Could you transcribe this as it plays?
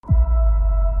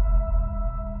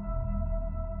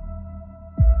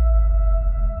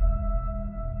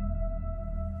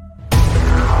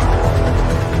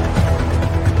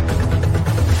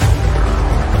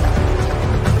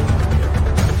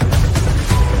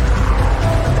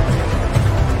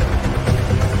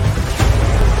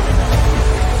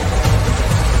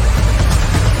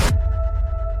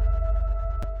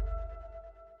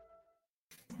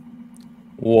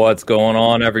What's going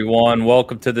on, everyone?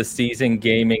 Welcome to the Season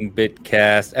Gaming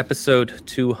Bitcast, episode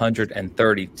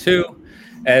 232.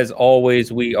 As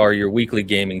always, we are your weekly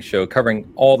gaming show covering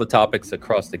all the topics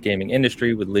across the gaming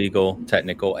industry with legal,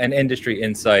 technical, and industry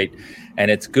insight.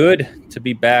 And it's good to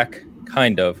be back,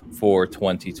 kind of, for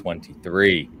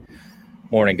 2023.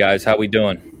 Morning, guys. How we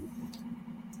doing?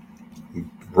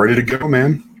 Ready to go,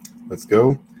 man. Let's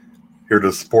go. Here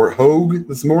to support Hogue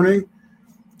this morning.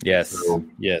 Yes.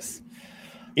 Yes.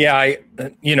 Yeah,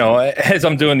 as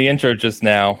I'm doing the intro just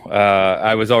now,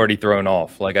 I was already thrown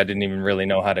off. Like, I didn't even really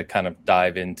know how to kind of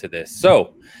dive into this.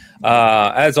 So,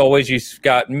 as always, you've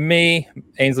got me,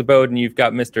 Ainsley Bowden, you've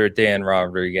got Mr. Dan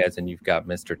Rodriguez, and you've got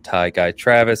Mr. Ty Guy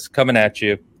Travis coming at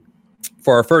you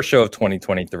for our first show of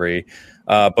 2023.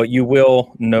 But you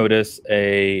will notice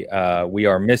we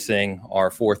are missing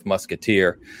our fourth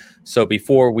musketeer. So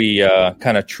before we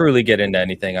kind of truly get into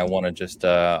anything, I want to just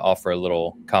offer a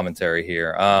little commentary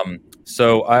here.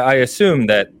 So I assume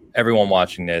that everyone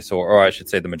watching this, or I should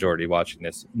say the majority watching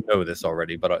this, know this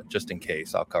already, but just in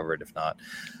case, I'll cover it if not.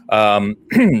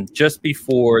 Just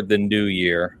before the new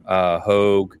year,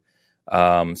 Hogue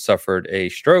suffered a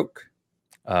stroke.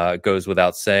 It goes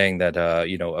without saying that,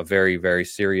 a very, very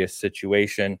serious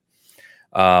situation,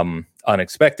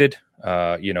 unexpected.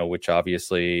 Which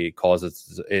obviously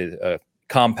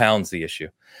compounds the issue.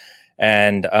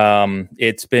 And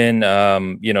it's been,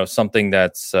 something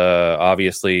that's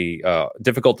obviously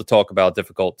difficult to talk about,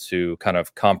 difficult to kind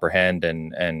of comprehend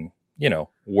and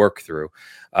work through.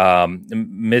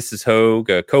 Mrs. Hogue,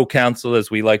 co-counsel,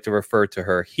 as we like to refer to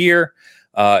her here,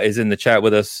 is in the chat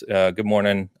with us. Good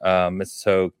morning, Mrs.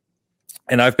 Hogue.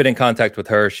 And I've been in contact with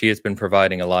her. She has been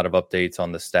providing a lot of updates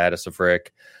on the status of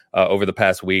Rick over the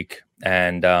past week.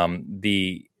 And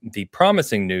the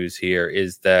promising news here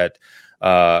is that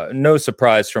no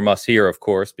surprise from us here, of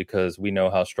course, because we know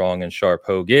how strong and sharp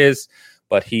Hogue is,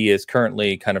 but he is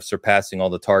currently kind of surpassing all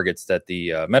the targets that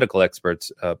the medical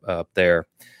experts up there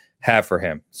have for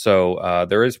him. So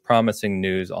there is promising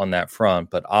news on that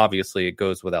front, but obviously it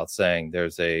goes without saying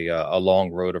there's a long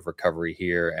road of recovery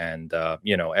here. And,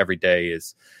 every day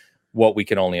is what we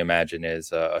can only imagine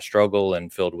is a struggle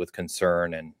and filled with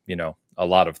concern and, a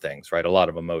lot of things, right? A lot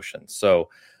of emotions. So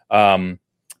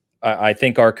I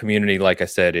think our community, like I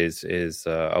said, is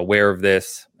aware of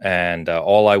this. And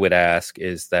all I would ask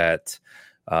is that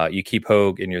you keep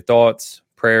Hogue in your thoughts,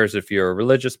 prayers if you're a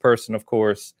religious person, of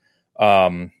course.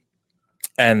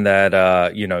 And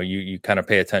that, you kind of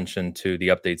pay attention to the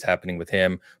updates happening with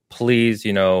him. Please,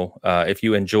 if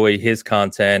you enjoy his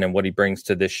content and what he brings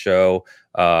to this show,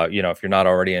 if you're not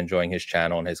already enjoying his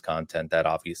channel and his content, that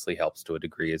obviously helps to a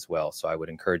degree as well. So I would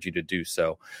encourage you to do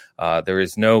so. There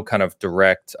is no kind of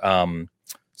direct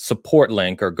support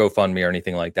link or GoFundMe or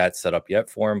anything like that set up yet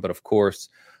for him. But of course,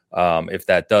 if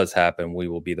that does happen, we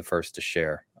will be the first to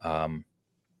share. Other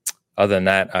than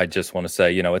that, I just want to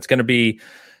say, it's going to be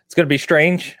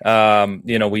strange.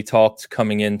 We talked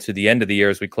coming into the end of the year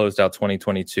as we closed out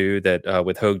 2022 that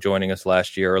with Hogue joining us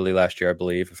early last year, I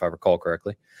believe, if I recall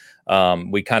correctly,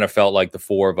 we kind of felt like the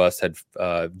four of us had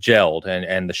gelled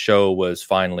and the show was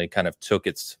finally kind of took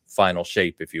its final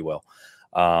shape, if you will.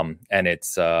 And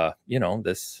it's,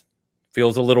 this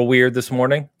feels a little weird this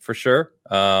morning for sure.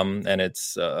 And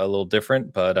it's a little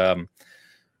different, but,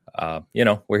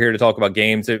 we're here to talk about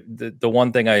games. The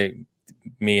one thing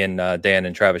me and Dan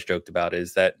and Travis joked about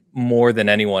is that more than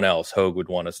anyone else, Hogue would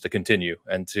want us to continue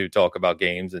and to talk about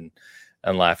games and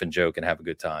laugh and joke and have a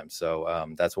good time.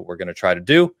 So that's what we're going to try to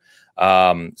do.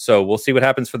 So we'll see what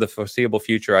happens for the foreseeable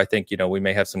future. I think, we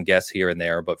may have some guests here and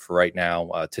there, but for right now,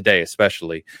 today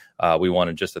especially, we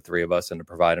wanted just the three of us and to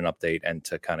provide an update and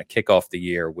to kind of kick off the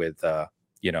year with,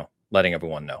 letting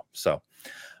everyone know. So,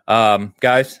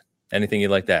 guys, anything you'd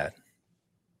like to add?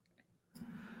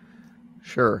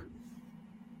 Sure.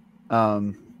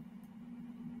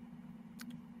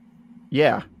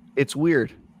 Yeah, it's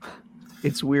weird.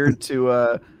 It's weird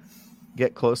to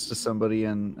get close to somebody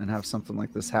and have something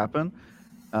like this happen.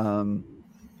 I'm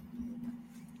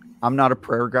not a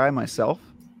prayer guy myself.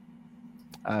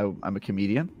 I'm a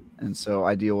comedian, and so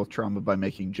I deal with trauma by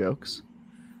making jokes.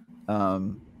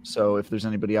 So if there's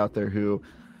anybody out there who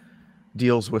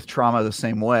deals with trauma the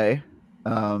same way,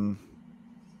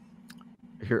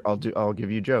 here I'll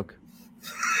give you a joke.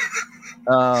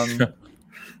 I've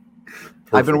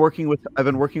been working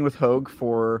with Hogue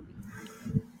for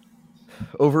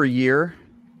over a year,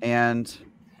 and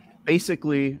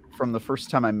basically from the first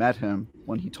time I met him,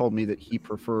 when he told me that he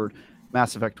preferred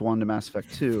Mass Effect 1 to Mass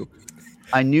Effect 2,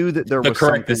 I knew that there was the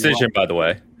correct decision, by the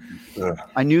way.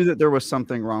 I knew that there was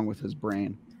something wrong with his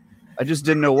brain. I just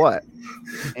didn't know what.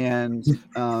 And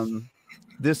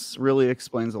this really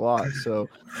explains a lot. So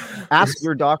ask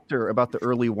your doctor about the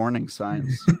early warning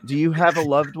signs. Do you have a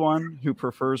loved one who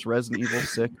prefers Resident Evil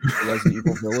 6 to Resident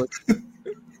Evil Village?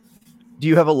 Do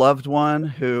you have a loved one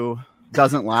who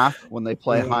doesn't laugh when they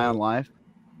play High on Life?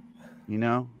 You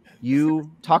know,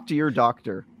 you talk to your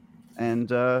doctor, and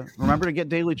remember to get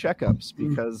daily checkups,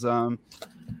 because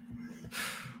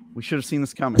we should have seen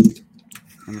this coming,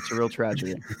 and it's a real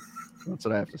tragedy. That's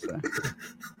what I have to say.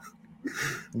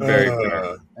 Very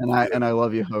fair. And I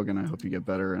love you, Hogan. I hope you get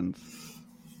better. And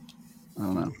I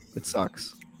don't know, it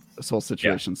sucks. This whole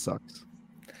situation sucks.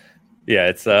 Yeah,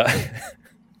 it's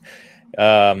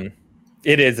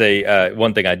it is a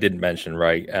one thing I didn't mention,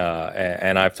 right?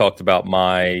 And I've talked about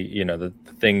my,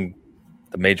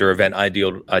 the major event I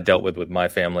dealt with my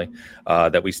family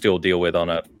that we still deal with on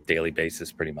a daily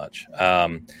basis, pretty much.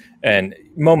 And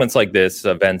moments like this,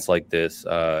 events like this,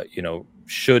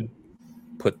 should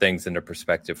put things into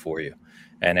perspective for you.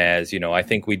 And as I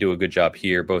think we do a good job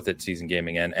here, both at Season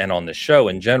Gaming and on the show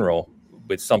in general,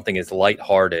 with something as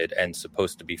lighthearted and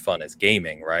supposed to be fun as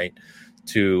gaming, right?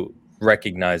 To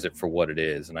recognize it for what it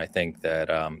is. And I think that,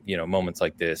 moments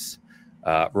like this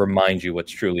remind you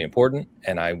what's truly important.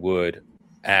 And I would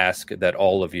ask that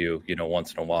all of you,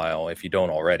 once in a while, if you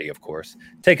don't already, of course,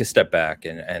 take a step back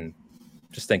and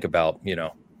just think about,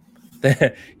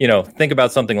 think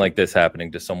about something like this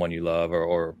happening to someone you love,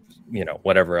 or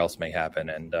whatever else may happen.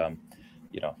 And,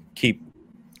 keep,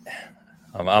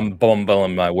 I'm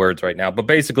bumbling my words right now, but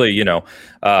basically,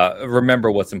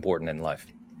 remember what's important in life.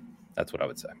 That's what I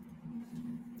would say.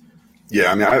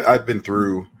 Yeah. I mean, I've been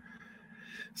through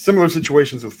similar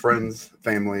situations with friends,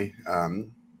 family,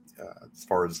 as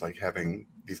far as like having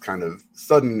these kind of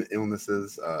sudden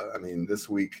illnesses. This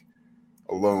week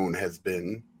alone has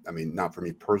been, not for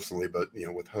me personally, but,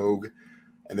 with Hogue.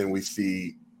 And then we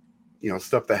see,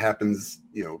 stuff that happens,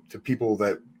 to people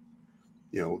that,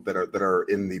 that are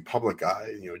in the public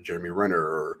eye, Jeremy Renner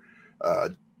or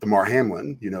DeMar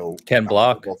Hamlin, Ken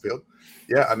Block. Field.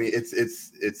 Yeah.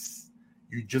 It's,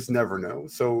 you just never know.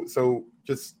 So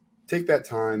just take that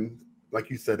time. Like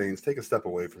you said, Ains, take a step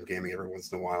away from gaming every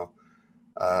once in a while,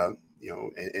 and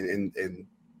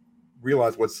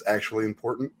realize what's actually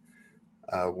important.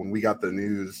 When we got the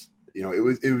news,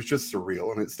 it was just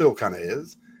surreal, and it still kind of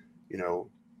is.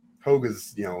 Hogue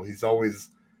is, he's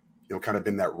always, kind of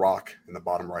been that rock in the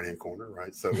bottom right-hand corner,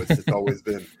 right? So it's always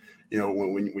been,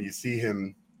 when you see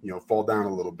him, fall down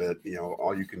a little bit,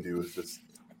 all you can do is just,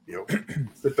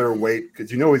 sit there and wait,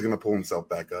 because he's going to pull himself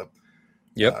back up.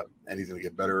 Yep. And he's going to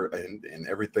get better, and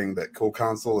everything that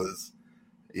Co-Console is,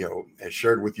 has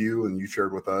shared with you and you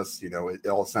shared with us, it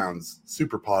all sounds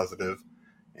super positive.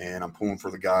 And I'm pulling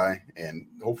for the guy, and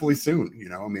hopefully soon,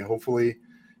 hopefully,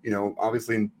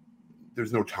 obviously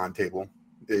there's no timetable.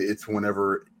 It's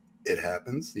whenever it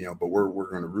happens, but we're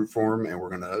going to root for him, and we're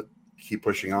going to keep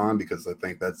pushing on, because I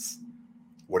think that's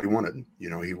what he wanted.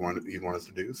 He wanted us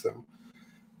to do. So,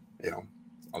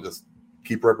 I'll just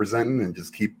keep representing and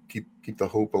just keep the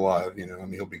hope alive.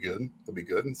 He'll be good. He'll be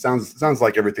good. And sounds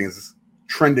like everything is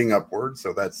trending upward.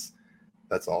 So that's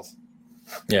awesome.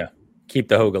 Yeah. Keep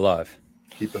the Hogue alive.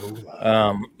 Keep the Hogue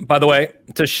alive. By the way,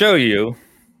 to show you,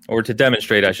 or to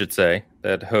demonstrate, I should say,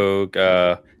 that Hogue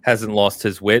hasn't lost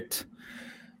his wit,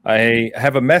 I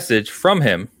have a message from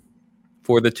him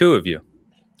for the two of you,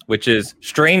 which is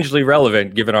strangely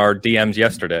relevant given our DMs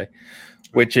yesterday,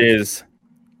 which is,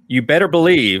 you better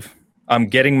believe I'm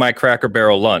getting my Cracker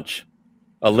Barrel lunch.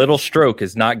 A little stroke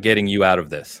is not getting you out of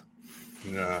this.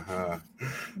 Uh-huh.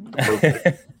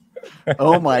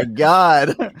 Oh my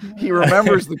God. He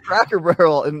remembers the Cracker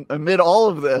Barrel amid all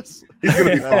of this. He's going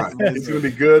to be fine. He's going to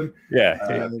be good. Yeah.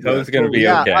 Hogue's going to be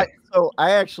okay.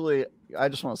 I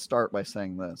just want to start by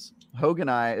saying this. Hogue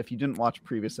and I, if you didn't watch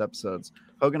previous episodes,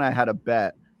 Hogue and I had a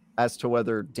bet as to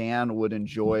whether Dan would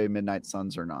enjoy Midnight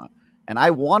Suns or not. And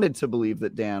I wanted to believe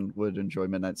that Dan would enjoy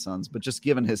Midnight Suns, but just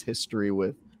given his history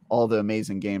with all the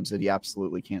amazing games that he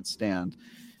absolutely can't stand,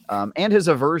 and his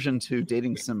aversion to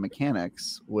dating sim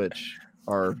mechanics, which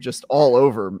are just all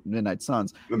over Midnight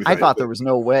Suns, I thought there was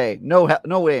no way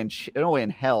in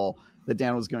hell that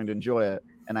Dan was going to enjoy it.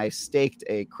 And I staked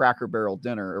a Cracker Barrel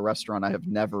dinner, a restaurant I have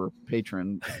never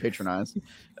patronized,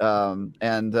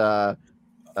 and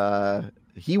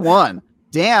he won.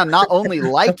 Dan not only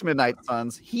liked Midnight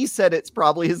Suns, he said it's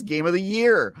probably his game of the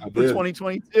year for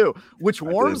 2022, which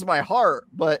warms my heart,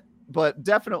 but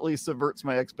definitely subverts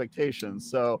my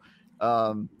expectations. So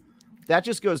that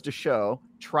just goes to show,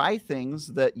 try things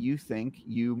that you think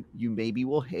you maybe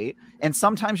will hate, and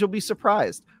sometimes you'll be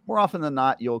surprised. More often than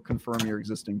not, you'll confirm your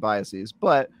existing biases,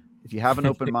 but If you have an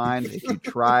open mind, if you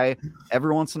try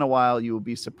every once in a while, you will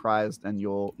be surprised, and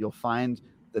you'll find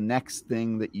the next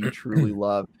thing that you truly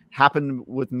love. Happened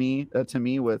with me to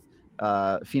me with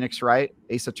Phoenix Wright,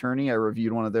 Ace Attorney. I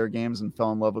reviewed one of their games and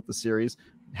fell in love with the series.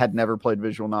 Had never played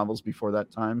visual novels before that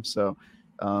time, so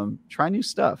try new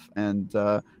stuff. And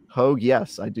Hogue,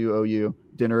 yes, I do owe you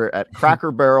dinner at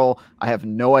Cracker Barrel. I have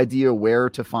no idea where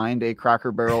to find a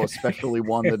Cracker Barrel, especially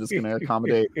one that is going to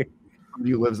accommodate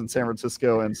somebody who lives in San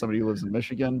Francisco and somebody who lives in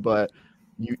Michigan. But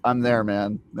I'm there,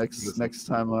 man. Next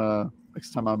time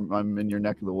I'm in your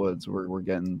neck of the woods, we're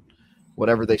getting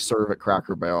whatever they serve at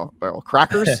Cracker Barrel.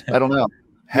 Crackers? I don't know.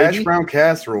 Hash brown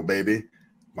casserole, baby.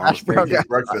 Hash brown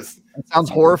breakfast. It sounds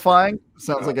horrifying.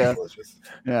 Sounds like delicious.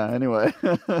 Yeah. Anyway.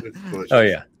 Oh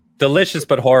yeah. Delicious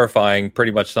but horrifying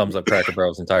pretty much sums up Cracker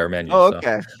Barrel's entire menu. Oh,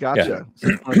 okay. Gotcha. Yeah.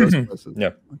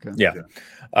 Yeah. Okay.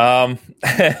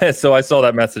 Yeah. So I saw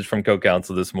that message from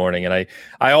co-counsel this morning, and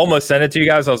I almost sent it to you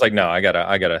guys. I was like, no, I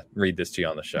gotta read this to you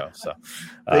on the show. So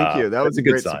thank you. That was a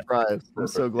great surprise. I'm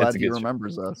so glad he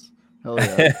remembers us. Hell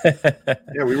yeah.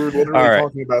 Yeah, we were literally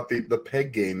talking about the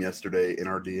peg game yesterday in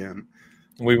our DM.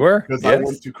 We were? Because I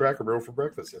went to Cracker Barrel for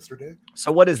breakfast yesterday.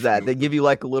 So what is that? They give you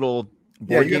like a little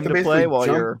board game to play while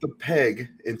you're the peg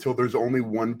until there's only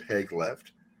one peg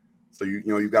left. So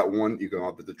you got one, you go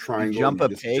up at the triangle. You jump a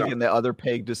peg and the other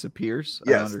peg disappears.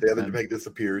 Yes, the other peg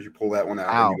disappears. You pull that one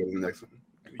out and you go to the next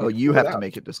one. You have to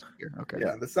make it disappear. Okay.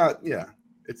 Yeah, that's not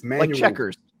it's manual. Like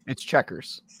checkers. It's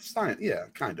checkers. Science, yeah,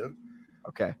 kind of.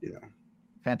 Okay. Yeah.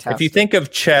 Fantastic. If you think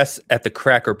of chess at the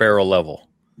Cracker Barrel level,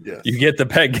 yes, you get the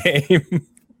peg game.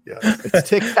 Yes. It's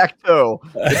tic-tac-toe.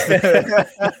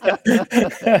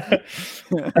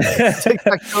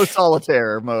 Tic-tac-toe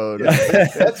solitaire mode. Yeah,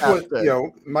 that's what,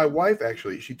 my wife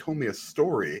actually, she told me a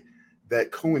story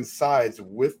that coincides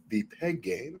with the peg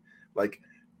game. Like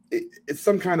it's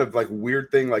some kind of like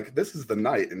weird thing. Like this is the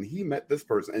night and he met this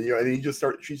person and, and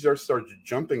she starts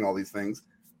jumping all these things,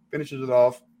 finishes it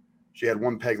off. She had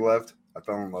one peg left. I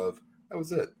fell in love. That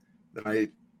was it. Then I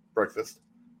ate breakfast.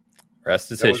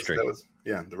 Rest is history.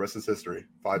 The rest is history.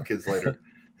 5 kids later.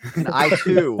 And I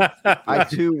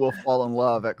too will fall in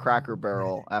love at Cracker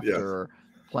Barrel after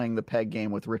playing the peg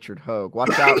game with Richard Hogue.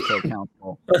 Watch out,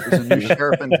 co-counsel. There's a new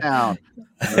sheriff in town,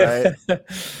 right?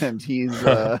 And he's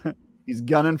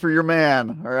gunning for your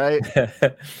man, all right?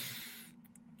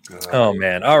 Oh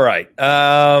man. All right.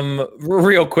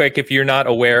 Real quick, if you're not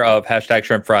aware of hashtag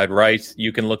shrimp fried rice,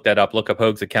 you can look that up. Look up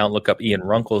Hogue's account, look up Ian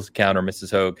Runkle's account or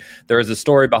Mrs. Hogue. There is a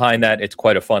story behind that. It's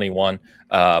quite a funny one.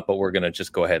 But we're gonna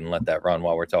just go ahead and let that run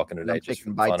while we're talking today. I'm just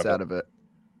taking bites out of it.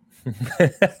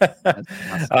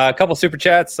 A couple super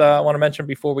chats I want to mention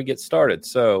before we get started.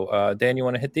 So Dan, you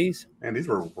want to hit these? And these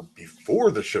were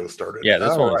before the show started. Yeah,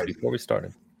 this one was before we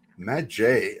started. Matt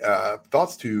J,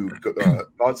 thoughts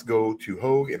go to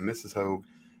Hogue and Mrs. Hogue.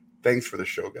 Thanks for the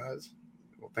show, guys.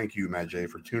 Well, thank you, Matt J,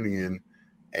 for tuning in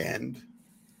and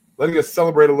letting us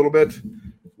celebrate a little bit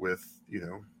with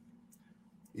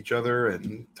each other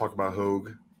and talk about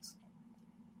Hogue. It's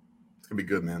gonna be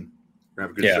good, man. We're gonna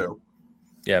have a good show.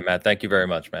 Yeah, Matt. Thank you very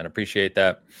much, man. Appreciate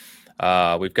that.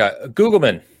 We've got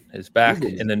Googleman is back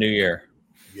in the new year.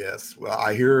 Yes. Well,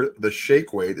 I hear the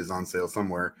shake weight is on sale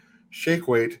somewhere. Shake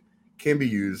weight can be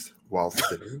used while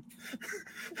sitting.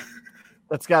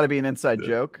 That's got to be an inside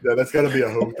joke. Yeah, that's got to be a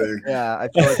Hogue thing. Yeah, I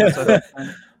feel like that's a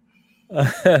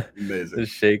Hogue thing. Amazing. The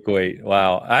shake weight.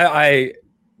 Wow. The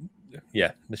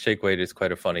shake weight is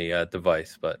quite a funny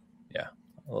device, but yeah,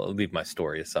 I'll leave my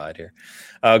story aside here.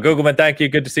 Googleman, thank you.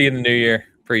 Good to see you in the new year.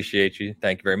 Appreciate you.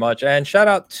 Thank you very much. And shout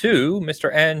out to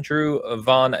Mr. Andrew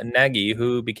Von Nagy,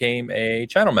 who became a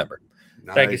channel member.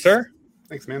 Nice. Thank you, sir.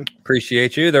 Thanks, man.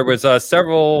 Appreciate you. There was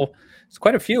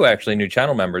quite a few actually new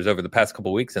channel members over the past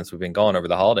couple of weeks since we've been gone over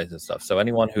the holidays and stuff. So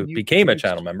anyone who became a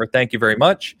channel member, thank you very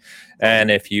much.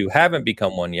 And if you haven't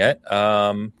become one yet,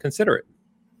 consider it.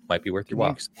 Might be worth your while.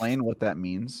 Can you explain what that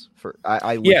means?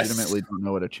 I legitimately don't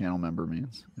know what a channel member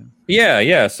means.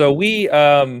 Yeah. So we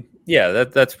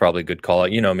that's probably a good call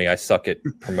out. You know me, I suck at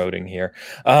promoting here.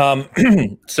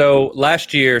 So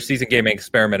last year, Season Gaming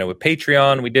experimented with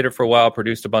Patreon. We did it for a while,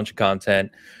 produced a bunch of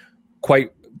content.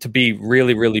 Quite to be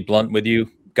really, really blunt with you,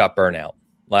 got burnout.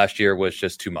 Last year was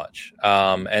just too much.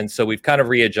 And so we've kind of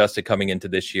readjusted coming into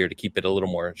this year to keep it a little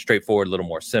more straightforward, a little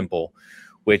more simple,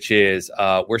 which is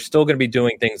we're still going to be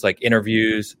doing things like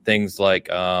interviews, things like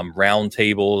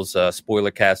roundtables,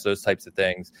 spoiler casts, those types of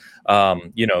things,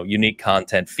 unique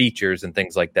content features and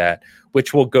things like that,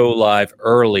 which will go live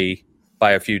early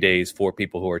by a few days for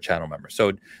people who are channel members.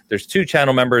 So there's 2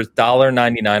 channel members,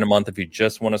 $1.99 a month if you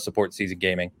just want to support Season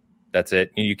Gaming. That's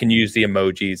it. You can use the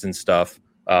emojis and stuff.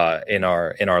 in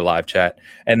our live chat,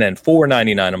 and then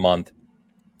 $4.99 a month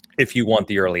if you want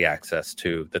the early access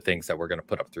to the things that we're going to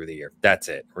put up through the year. That's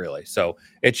it, really. So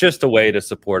it's just a way to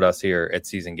support us here at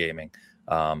Season Gaming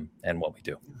and what we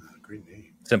do. Great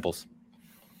name. Simples.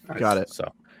 Nice. Got it.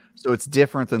 So it's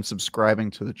different than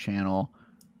subscribing to the channel.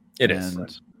 It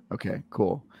is. Okay,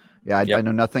 cool. Yeah, I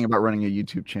know nothing about running a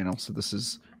YouTube channel, so this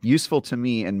is useful to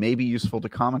me and maybe useful to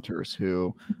commenters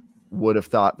who would have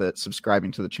thought that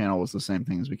subscribing to the channel was the same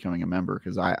thing as becoming a member,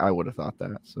 because I would have thought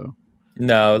that. So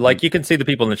no, like you can see the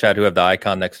people in the chat who have the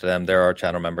icon next to them. There are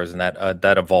channel members, and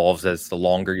that evolves as the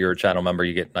longer you're a channel member,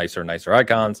 you get nicer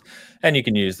icons, and you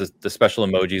can use the special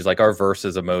emojis like our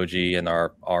versus emoji and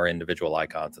our individual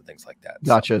icons and things like that.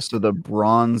 Gotcha. So the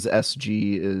bronze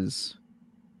SG is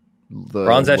the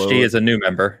bronze SG is a new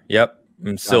member. Yep.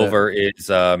 And silver is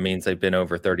means they've been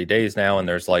over 30 days now, and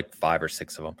there's like 5 or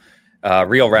 6 of them.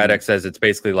 Real Radek says it's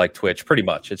basically like Twitch. Pretty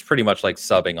much. It's pretty much like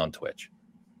subbing on Twitch.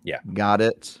 Yeah. Got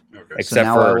it. Okay. Except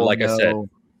for, like I said.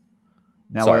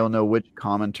 Now I'll know which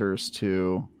commenters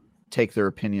to take their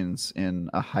opinions in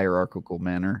a hierarchical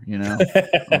manner, you know?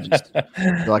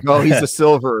 Like, oh, he's a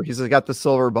silver. He's got the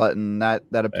silver button. That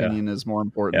opinion is more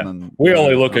important than... We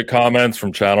only look at comments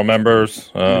from channel members.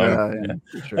 For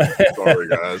sure. Sorry,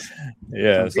 guys.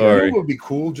 Yeah, sorry. You know what would be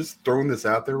cool? Just throwing this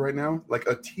out there right now. Like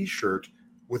a t-shirt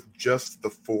with just the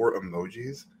 4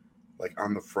 emojis, like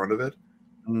on the front of it.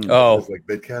 Oh, like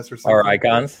Vidcast or something. Our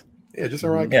icons? Yeah, just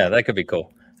our icons. Yeah, that could be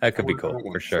cool. That could be cool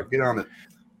for sure. So get on it.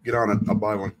 I'll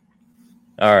buy one.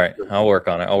 All right. I'll work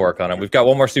on it. We've got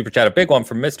one more super chat, a big one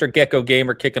from Mr. Gecko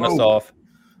Gamer kicking us off.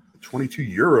 22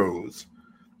 euros.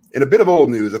 In a bit of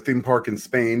old news, a theme park in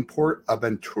Spain, Port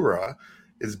Aventura,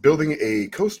 is building a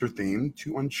coaster theme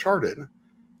to Uncharted.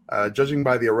 Judging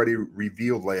by the already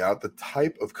revealed layout, the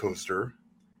type of coaster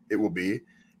it will be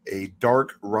a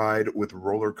dark ride with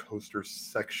roller coaster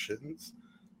sections.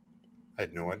 I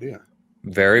had no idea.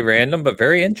 Very random, but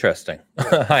very interesting.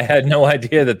 I had no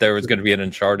idea that there was going to be an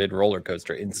Uncharted roller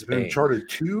coaster in Spain. Uncharted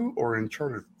 2 or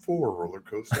Uncharted 4 roller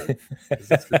coaster?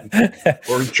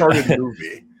 Or Uncharted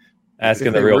movie?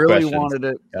 Asking the real question. If they really wanted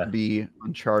it to be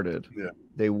Uncharted,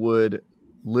 they would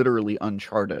literally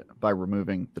unchart it by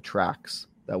removing the tracks.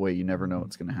 That way you never know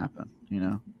what's going to happen, you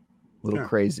know? A little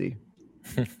crazy.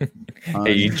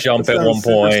 You jump at one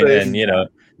point and, you know,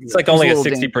 it's like only a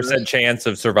 60% chance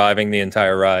of surviving the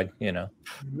entire ride, you know.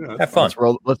 Yeah, have fun.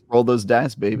 Let's roll those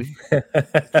dice, baby.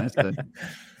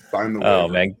 Find the way. Oh,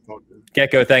 man.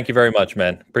 Gecko, thank you very much,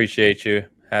 man. Appreciate you.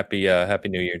 Happy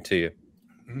New Year to you.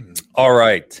 All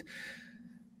right,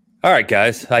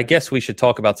 guys. I guess we should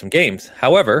talk about some games.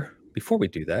 However, before we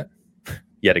do that,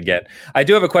 yet again, I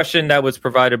do have a question that was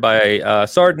provided by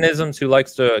Sardinisms, who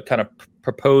likes to kind of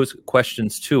propose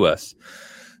questions to us.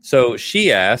 So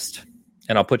she asked,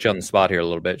 and I'll put you on the spot here a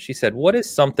little bit. She said, what is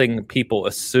something people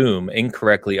assume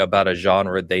incorrectly about a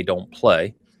genre they don't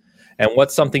play? And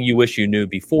what's something you wish you knew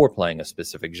before playing a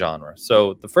specific genre?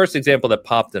 So the first example that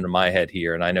popped into my head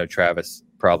here, and I know Travis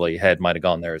probably might have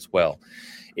gone there as well,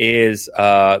 is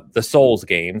the Souls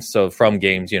games. So from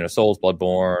games, you know, Souls,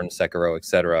 Bloodborne, Sekiro,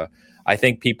 etc. I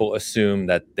think people assume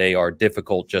that they are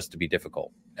difficult just to be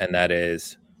difficult, and that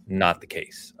is not the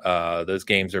case. Those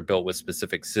games are built with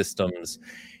specific systems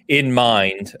in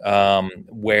mind,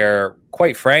 where,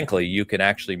 quite frankly, you can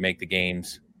actually make the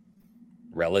games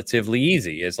relatively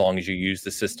easy as long as you use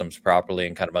the systems properly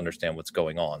and kind of understand what's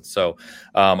going on. So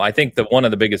I think that one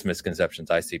of the biggest misconceptions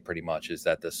I see pretty much is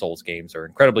that the Souls games are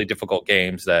incredibly difficult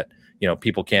games that, you know,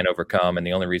 people can't overcome, and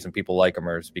the only reason people like them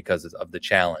is because of the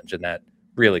challenge, and that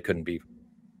really couldn't be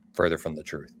further from the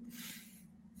truth.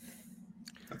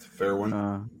 That's a fair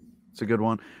one. It's a good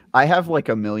one. I have like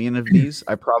a million of these.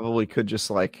 I probably could just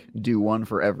like do one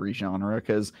for every genre,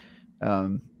 because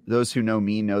those who know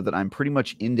me know that I'm pretty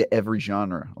much into every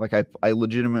genre. Like I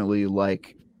legitimately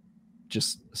like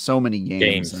just so many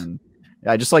games. And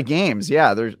I just like games.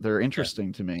 Yeah, they're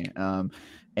interesting to me.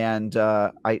 And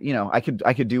I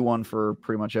could do one for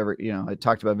pretty much every, you know, I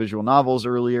talked about visual novels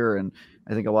earlier, and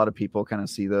I think a lot of people kind of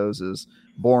see those as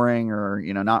boring or,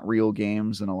 you know, not real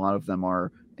games. And a lot of them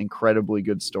are incredibly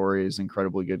good stories,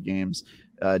 incredibly good games.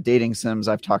 Dating sims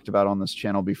I've talked about on this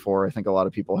channel before. I think a lot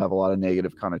of people have a lot of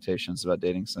negative connotations about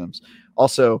dating sims.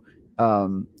 Also,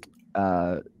 and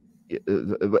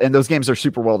those games are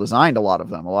super well designed. A lot of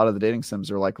them, the dating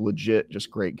sims are like legit, just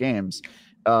great games.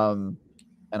 And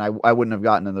I wouldn't have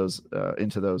gotten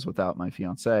into those without my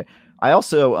fiance. I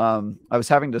also, I was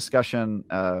having discussion,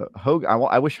 Hogue.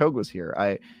 I wish Hogue was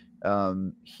here.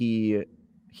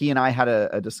 He and I had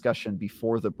a discussion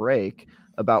before the break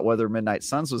about whether Midnight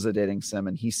Suns was a dating sim,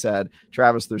 and he said,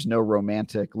 Travis, there's no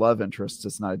romantic love interest.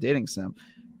 It's not a dating sim.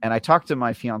 And I talked to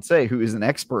my fiance, who is an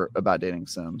expert about dating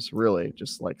sims, really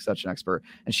just like such an expert.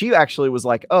 And she actually was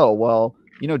like, oh, well,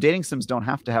 dating sims don't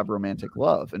have to have romantic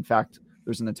love. In fact,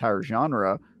 there's an entire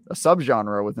genre, a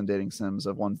subgenre within dating sims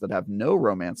of ones that have no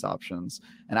romance options.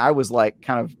 And I was like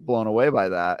kind of blown away by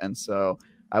that. And so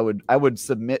I would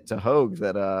submit to Hogue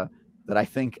that I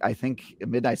think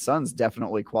Midnight Suns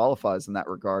definitely qualifies in that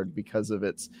regard because of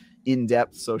its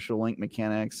in-depth social link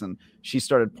mechanics. And she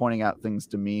started pointing out things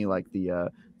to me like the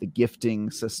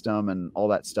gifting system and all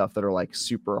that stuff that are like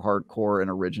super hardcore and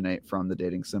originate from the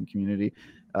dating sim community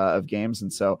of games.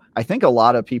 And so I think a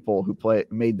lot of people who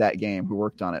made that game, who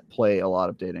worked on it, play a lot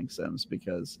of dating sims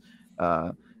because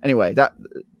anyway, that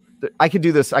I could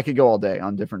do this. I could go all day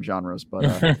on different genres, but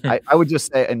I would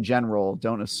just say in general,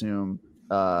 don't assume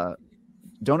that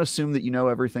you know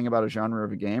everything about a genre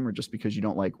of a game, or just because you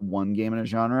don't like one game in a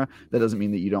genre, that doesn't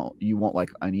mean that you won't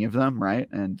like any of them, right?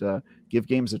 And give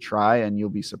games a try, and you'll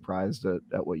be surprised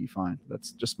at what you find.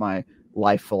 That's just my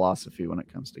life philosophy when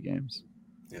it comes to games.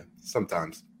 Yeah,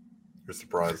 sometimes you're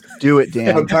surprised. Do it,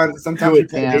 Dan. Sometimes you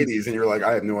play Hades, and you're like,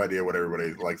 I have no idea what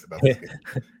everybody likes about this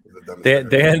game.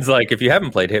 Dan's like, if you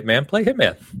haven't played Hitman, play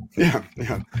Hitman. Yeah.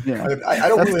 I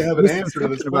don't really have an answer to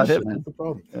this question. That's the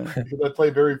problem. Yeah. Because I play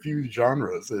very few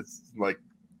genres. It's like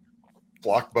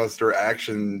blockbuster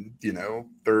action,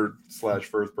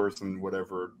 third/first person,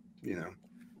 whatever,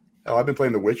 Hell, I've been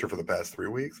playing The Witcher for the past 3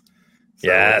 weeks. So,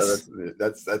 yes.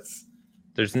 That's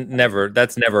that's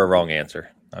never a wrong answer.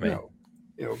 I mean,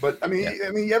 but I mean,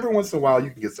 every once in a while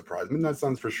you can get surprised. Midnight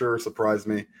Suns for sure surprised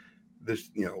me this,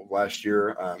 last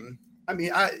year.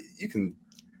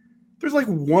 There's like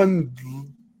one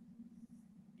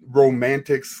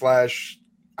romantic / I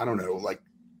don't know, like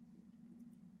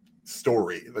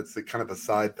story that's the kind of a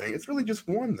side thing. It's really just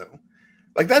one though.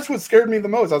 Like that's what scared me the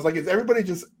most. I was like, is everybody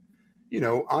just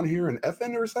on here in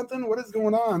FN or something? What is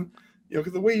going on?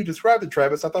 Because the way you described it,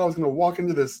 Travis, I thought I was going to walk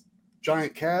into this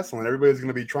giant castle and everybody's going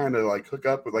to be trying to like hook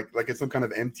up with like it's some kind of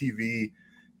MTV,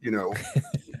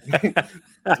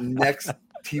 next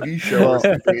TV show or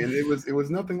something. And it was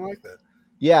nothing like that.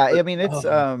 Yeah, I mean it's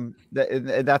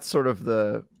that's sort of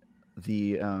the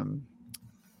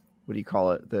what do you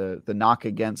call it? The knock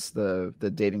against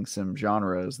the dating sim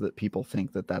genre is that people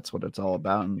think that that's what it's all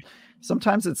about, and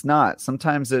sometimes it's not.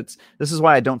 Sometimes this is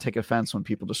why I don't take offense when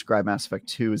people describe Mass Effect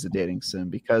 2 as a dating sim,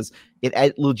 because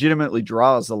it legitimately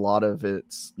draws a lot of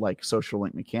its like social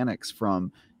link mechanics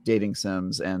from dating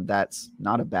sims, and that's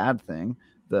not a bad thing.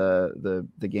 The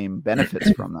game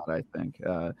benefits from that, I think.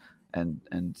 And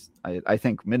I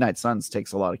think Midnight Suns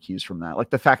takes a lot of cues from that. Like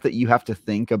the fact that you have to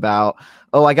think about,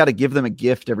 I got to give them a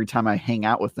gift every time I hang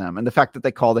out with them. And the fact that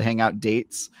they call the hangout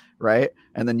dates, right?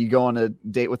 And then you go on a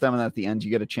date with them and at the end you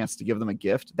get a chance to give them a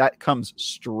gift. That comes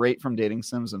straight from dating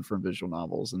sims and from visual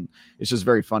novels. And it's just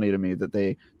very funny to me that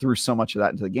they threw so much of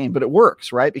that into the game, but it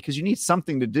works, right? Because you need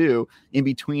something to do in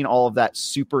between all of that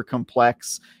super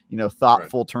complex,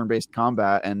 thoughtful turn-based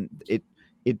combat. And it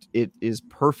is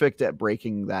perfect at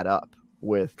breaking that up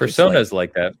with Persona's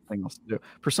like that. Else to do.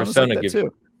 Persona's like that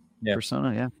too. Yeah.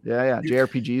 Persona, yeah.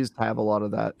 JRPGs have a lot of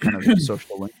that kind of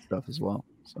social link stuff as well.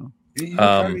 So you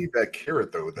kind of need that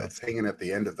carrot though that's hanging at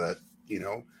the end of that.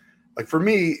 Like for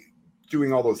me,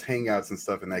 doing all those hangouts and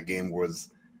stuff in that game was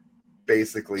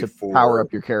basically to power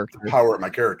up your character, power up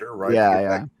my character, right?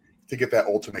 Yeah, to get that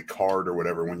ultimate card or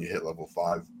whatever when you hit level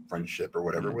 5 friendship or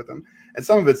whatever with them. And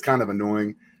some of it's kind of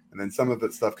annoying. And then some of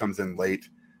that stuff comes in late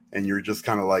and you're just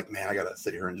kind of like, man, I got to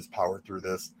sit here and just power through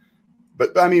this.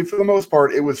 But I mean, for the most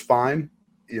part, it was fine.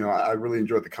 I really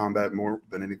enjoyed the combat more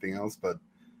than anything else. But,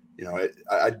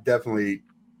 I definitely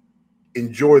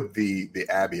enjoyed the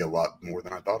Abbey a lot more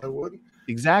than I thought I would.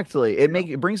 Exactly.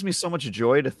 It brings me so much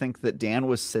joy to think that Dan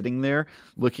was sitting there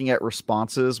looking at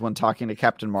responses when talking to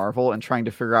Captain Marvel and trying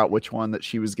to figure out which one that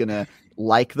she was going to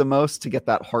like the most to get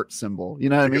that heart symbol. You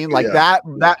know what I mean? Like that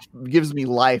gives me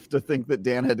life to think that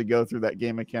Dan had to go through that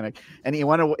game mechanic and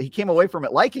he came away from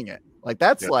it liking it. Like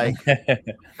that's like,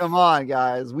 come on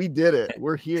guys, we did it.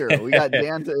 We're here. We got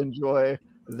Dan to enjoy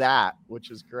that,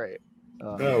 which is great.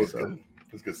 That's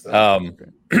good stuff.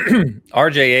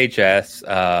 RJHS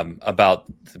about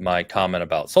my comment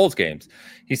about Souls games.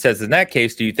 He says, in that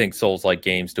case, do you think Souls-like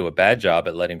games do a bad job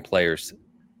at letting players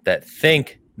that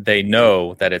think they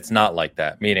know that it's not like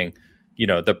that? Meaning,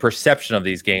 the perception of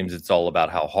these games, it's all about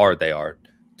how hard they are.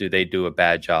 Do they do a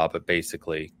bad job at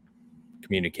basically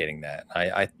communicating that?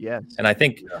 Yes. And I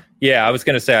think, I was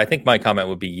going to say, I think my comment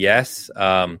would be yes.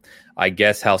 I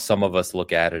guess how some of us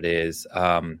look at it is,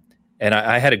 And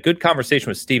I had a good conversation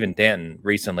with Stephen Danton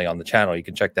recently on the channel. You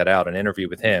can check that out, an interview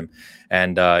with him.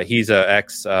 And he's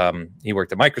he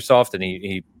worked at Microsoft, and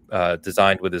he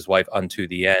designed with his wife Unto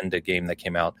the End, a game that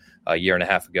came out a year and a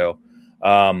half ago,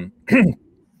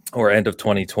 or end of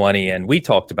 2020. And we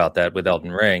talked about that with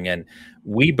Elden Ring. And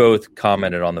we both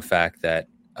commented on the fact that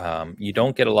you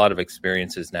don't get a lot of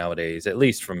experiences nowadays, at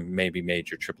least from maybe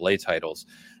major AAA titles,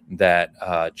 that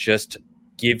just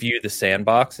give you the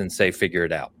sandbox and say, figure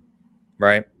it out.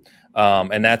 Right.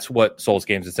 And that's what Souls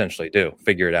games essentially do.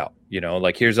 Figure it out. You know,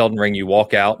 like here's Elden Ring. You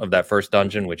walk out of that first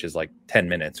dungeon, which is like 10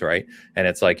 minutes. Right. And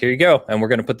it's like, here you go. And we're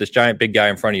going to put this giant big guy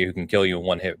in front of you who can kill you in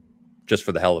one hit just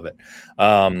for the hell of it.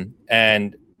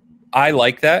 And I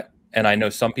like that. And I know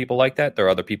some people like that. There are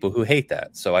other people who hate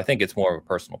that. So I think it's more of a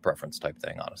personal preference type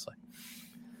thing, honestly.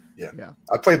 Yeah.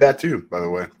 I played that too, by the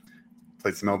way.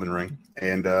 Played some Elden Ring.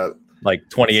 And like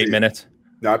 28 minutes.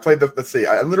 No, I played let's see.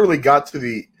 I literally got to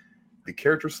the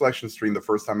character selection screen the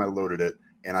first time I loaded it,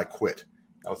 and I quit.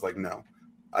 I was like, no,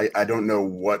 I don't know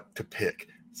what to pick.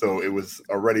 So it was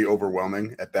already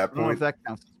overwhelming at that point. I don't know if that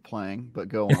counts as playing, but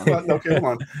go on. Well, okay, hold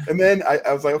on. And then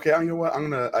I was like, okay, you know what?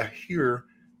 I hear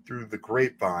through the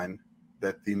grapevine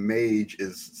that the mage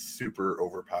is super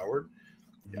overpowered.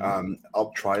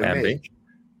 I'll try a mage.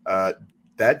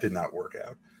 That did not work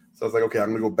out. So I was like, okay, I'm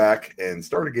going to go back and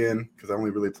start again because I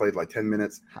only really played like 10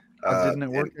 minutes. How didn't it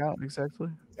work out exactly?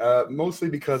 Mostly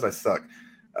because I suck.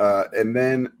 And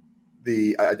then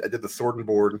I did the sword and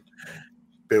board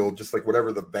build, just like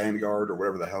whatever the Vanguard or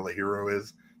whatever the hell the hero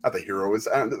is. Not the hero is.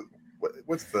 I don't know,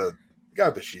 what's the guy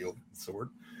with the shield sword?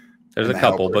 There's a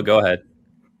couple, but go ahead.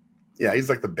 Yeah, he's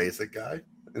like the basic guy.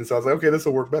 And so I was like, okay, this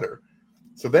will work better.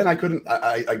 So then I couldn't.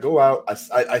 I go out.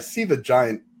 I see the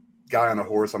giant guy on a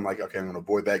horse. I'm like, okay, I'm going to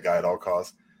avoid that guy at all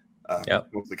costs.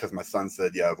 Mostly because my son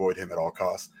said, yeah, avoid him at all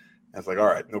costs. And I was like, all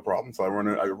right, no problem. So I run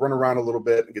around a little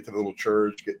bit and get to the little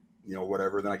church, get,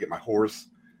 whatever. Then I get my horse,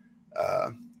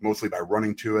 mostly by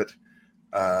running to it.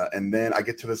 And then I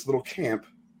get to this little camp,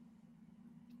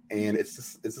 and it's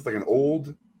just like an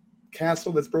old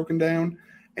castle that's broken down.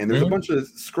 And there's a bunch of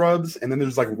scrubs, and then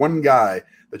there's like one guy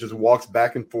that just walks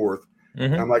back and forth.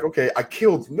 And I'm like, okay, I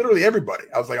killed literally everybody.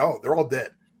 I was like, oh, they're all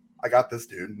dead. I got this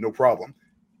dude, no problem.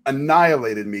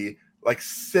 Annihilated me like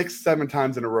 6-7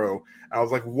 times in a row. And I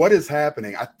was like, what is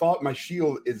happening? I thought my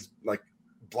shield is like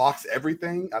blocks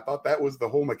everything. I thought that was the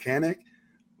whole mechanic.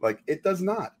 Like, it does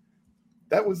not.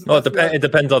 It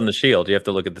depends on the shield. You have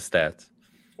to look at the stats.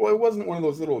 Well, it wasn't one of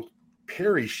those little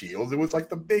parry shields. It was like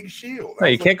the big shield. No,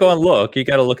 you can't go and look. You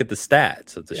got to look at the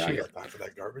stats of the shield. I got time for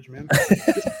that garbage, man.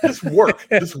 just work,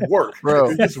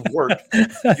 bro. Just work.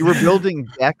 You were building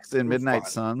decks in Midnight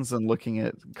Suns and looking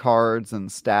at cards and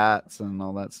stats and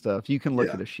all that stuff. You can look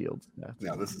at a shield.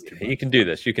 No, this is too much. You can do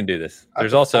this.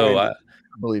 There's also. I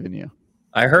believe in you.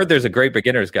 I heard there's a great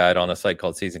beginner's guide on a site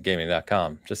called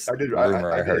seasongaming.com. Just a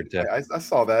rumor I heard. I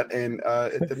saw that, and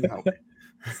it didn't help me.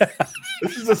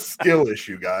 This is a skill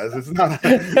issue, guys. It's not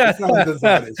a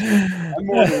design issue. I'm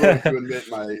more than willing to admit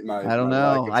my I don't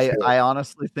know. I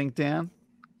honestly think, Dan.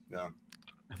 No.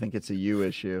 I think it's a you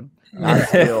issue. Not a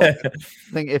skill. I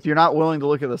think if you're not willing to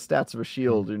look at the stats of a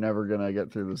shield, you're never gonna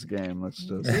get through this game. Let's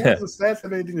just. What does the stats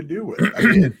have anything to do with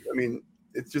it? I mean,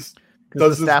 it's just. The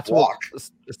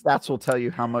stats will tell you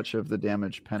how much of the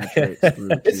damage penetrates through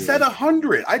the It said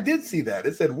 100. I did see that.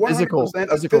 It said 100%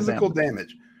 of physical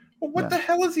damage. Well, what the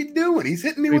hell is he doing? He's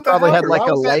hitting me with the probably had like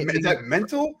a lightning. Is that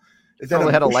mental? Is that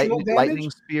probably had a lightning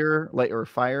spear, or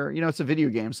fire? It's a video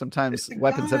game. Sometimes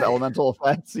weapons have elemental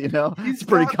effects. It's a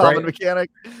pretty common mechanic.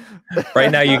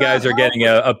 Right now, you guys are getting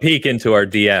a peek into our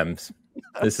DMs.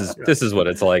 This is what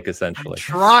it's like, essentially. I'm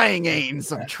trying,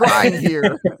 Ains. I'm trying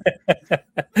here.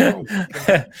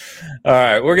 All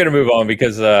right, we're gonna move on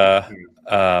because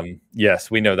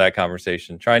yes, we know that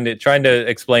conversation. Trying to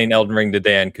explain Elden Ring to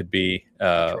Dan could be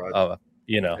the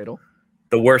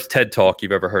worst TED talk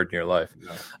you've ever heard in your life.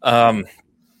 No.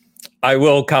 I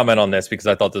will comment on this because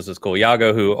I thought this was cool.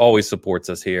 Yago, who always supports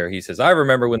us here, he says, I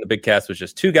remember when the big cast was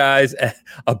just 2 guys,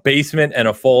 a basement, and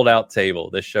a fold-out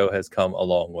table. This show has come a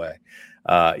long way.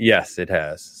 Yes, it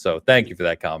has. So thank you for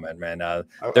that comment, man.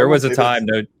 There was a time.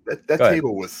 That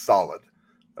table was solid.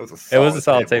 It was a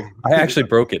solid table. I actually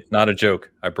broke it. Not a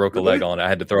joke. I broke a leg on it. I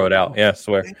had to throw it out. Yeah, I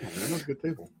swear. Damn, that was a good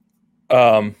table.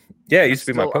 Yeah, it used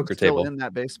to be my poker table. In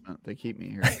that basement, they keep me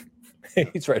here.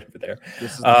 He's right over there.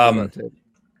 This is the table.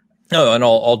 No, and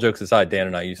all jokes aside, Dan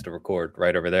and I used to record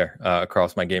right over there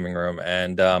across my gaming room.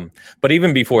 And but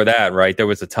even before that, right, there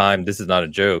was a time, this is not a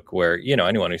joke, where,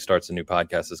 anyone who starts a new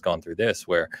podcast has gone through this,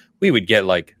 where we would get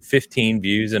like 15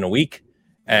 views in a week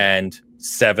and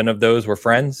 7 of those were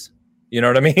friends. You know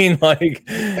what I mean? Like,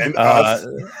 and us,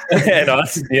 and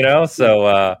us, you know.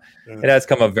 So it has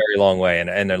come a very long way,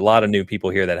 and a lot of new people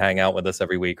here that hang out with us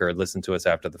every week or listen to us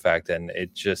after the fact, and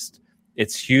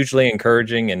it's hugely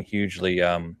encouraging and hugely,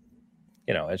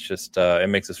 you know, it's just it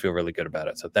makes us feel really good about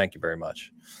it. So thank you very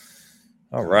much.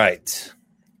 All right.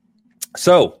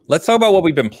 So let's talk about what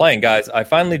we've been playing, guys. I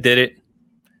finally did it.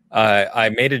 I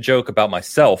made a joke about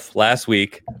myself last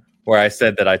week where I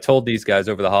said that I told these guys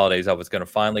over the holidays I was going to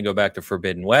finally go back to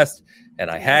Forbidden West, and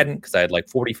I hadn't because I had like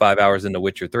 45 hours into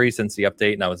Witcher 3 since the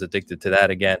update, and I was addicted to that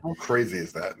again. How crazy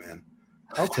is that, man?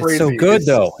 How crazy! It's so good,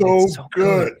 though. It's so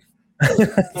good.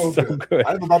 So good.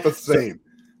 I'm about the same.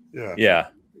 Yeah.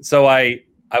 So I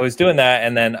was doing that,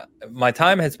 and then my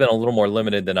time has been a little more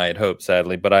limited than I had hoped,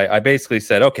 sadly. But I basically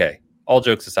said, okay, all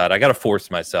jokes aside, I got to force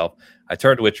myself. I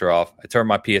turned Witcher off. I turned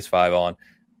my PS5 on.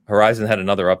 Horizon had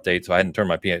another update, so I hadn't turned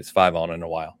my PS5 on in a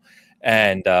while.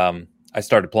 And I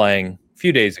started playing a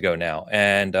few days ago now,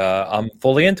 and I'm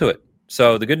fully into it.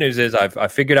 So the good news is I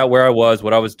figured out where I was,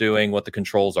 what I was doing, what the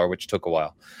controls are, which took a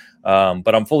while.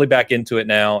 But I'm fully back into it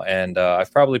now, and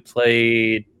I've probably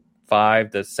played 5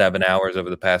 to 7 hours over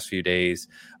the past few days.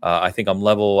 I think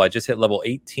I just hit level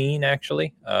 18,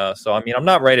 actually. So, I mean, I'm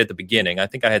not right at the beginning. I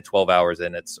think I had 12 hours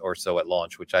in it or so at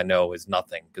launch, which I know is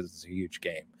nothing because it's a huge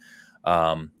game.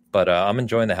 But I'm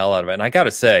enjoying the hell out of it. And I got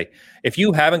to say, if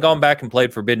you haven't gone back and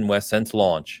played Forbidden West since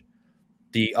launch,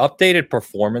 the updated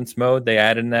performance mode they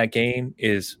added in that game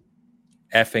is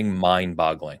effing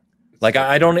mind-boggling. Like,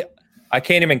 I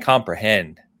can't even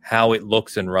comprehend how it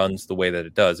looks and runs the way that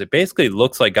it does. It basically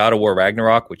looks like God of War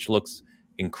Ragnarok, which looks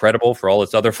incredible for all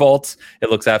its other faults. It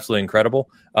looks absolutely incredible,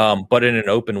 but in an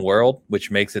open world,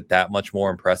 which makes it that much more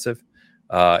impressive.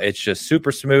 It's just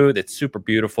super smooth. It's super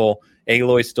beautiful.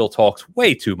 Aloy still talks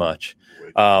way too much.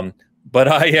 But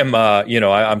I am,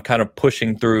 I'm kind of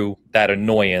pushing through that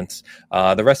annoyance.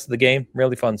 The rest of the game,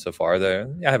 really fun so far. I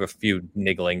have a few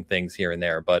niggling things here and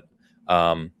there, but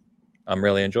I'm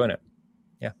really enjoying it.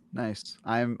 Yeah. Nice.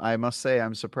 I must say,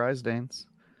 I'm surprised, Danes.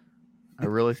 I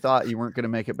really thought you weren't going to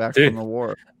make it back from the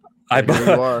war. I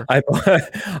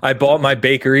bought my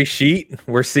bakery sheet.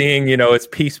 We're seeing, it's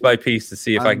piece by piece to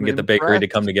see if I can get the bakery to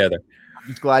come together. I'm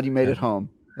just glad you made it home.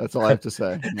 That's all I have to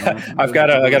say. I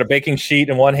got a baking sheet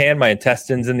in one hand, my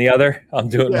intestines in the other. I'm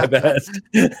doing my best.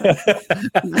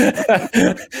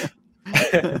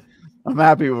 I'm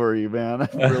happy for you, man.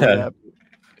 I'm really happy.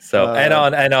 So, and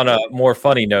on a more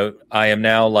funny note, I am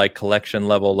now like collection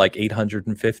level like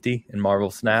 850 in Marvel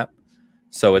Snap.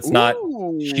 So it's not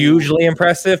hugely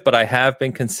impressive, but I have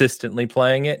been consistently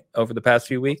playing it over the past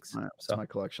few weeks. So my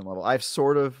collection level, I've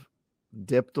sort of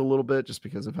dipped a little bit just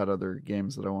because I've had other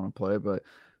games that I want to play, but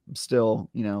I'm still,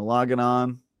 logging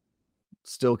on.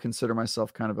 Still consider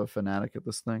myself kind of a fanatic at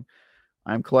this thing.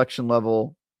 I'm collection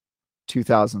level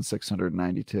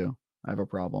 2,692. I have a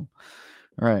problem.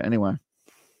 All right. Anyway.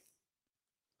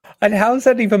 And how is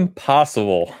that even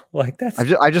possible? Like that's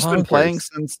I've just been playing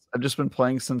since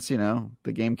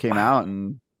the game came out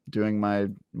and doing my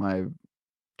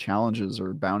challenges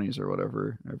or bounties or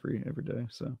whatever every day.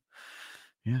 So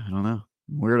yeah, I don't know.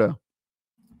 Weirdo.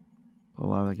 A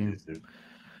lot of the games.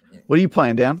 What are you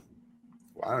playing, Dan?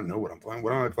 Well, I don't know what I'm playing.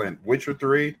 What am I playing? Witcher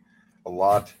 3, a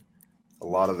lot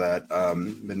of that.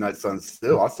 Midnight Sun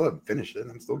still. I still haven't finished it.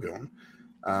 I'm still going.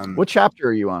 What chapter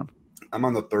are you on? I'm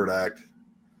on the 3rd act.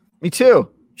 Me too.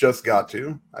 Just got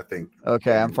to, I think.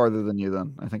 Okay, I'm farther than you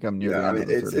then. I think I'm near the end of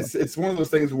the third act. It's one of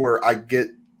those things where I get,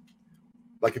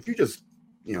 like, if you just,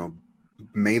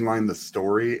 mainline the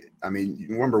story, I mean,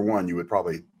 number one, you would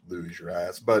probably lose your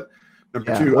ass. But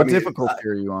number two, what difficulty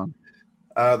are you on?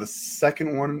 The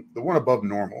second one, the one above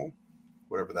normal,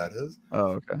 whatever that is.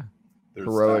 Oh, okay.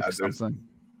 Heroic something.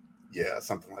 Yeah,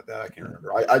 something like that. I can't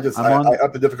remember. I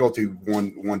upped the difficulty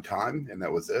one time, and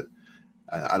that was it.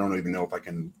 I don't even know if I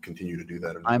can continue to do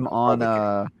that. I'm on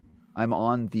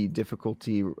the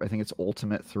difficulty. I think it's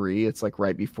Ultimate 3. It's like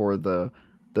right before the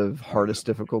hardest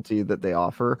difficulty that they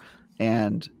offer,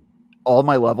 and all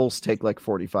my levels take like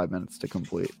 45 minutes to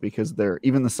complete because they're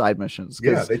even the side missions.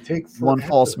 Yeah, they take one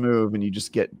false move and you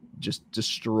just get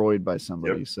destroyed by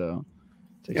somebody. Yep. So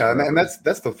yeah, and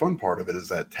that's the fun part of it is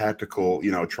that tactical.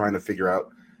 Trying to figure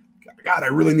out. God, I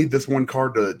really need this one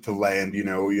card to land,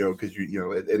 because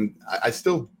and I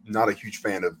still not a huge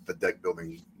fan of the deck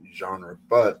building genre,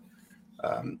 but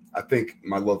I think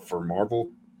my love for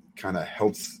Marvel kind of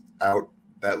helps out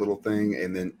that little thing,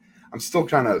 and then I'm still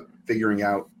kind of figuring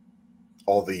out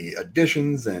all the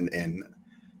additions and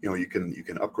you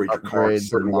can upgrade your cards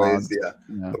certain ways. Yeah,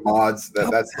 the mods.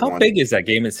 That's how big is that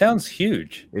game? It sounds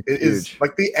huge. It is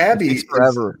like the Abbey. It takes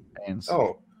forever.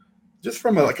 just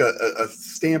from a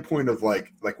standpoint of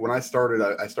like when I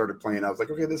started playing, I was like,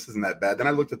 okay, this isn't that bad. Then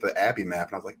I looked at the Abbey map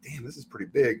and I was like, damn, this is pretty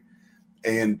big.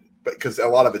 And because a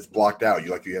lot of it's blocked out,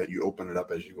 you open it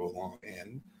up as you go along.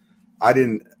 And I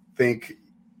didn't think,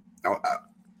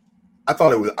 I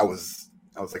thought I was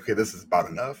like, okay, this is about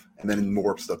enough. And then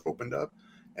more stuff opened up,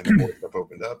 and then more stuff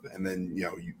opened up, and then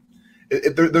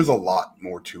there's a lot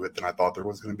more to it than I thought there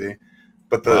was going to be.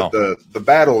 But the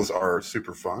battles are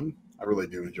super fun. I really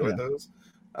do enjoy those.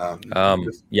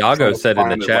 Yago said in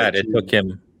the chat it took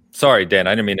him. Sorry, Dan,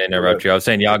 I didn't mean to interrupt you. I was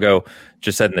saying Yago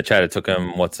just said in the chat it took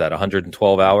him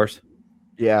 112 hours.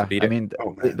 Yeah, I mean,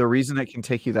 the reason it can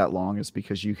take you that long is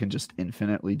because you can just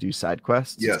infinitely do side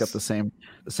quests. Yes. It's got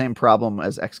the same problem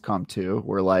as XCOM 2,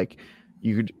 where like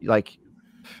you could like.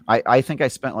 I think I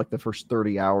spent like the first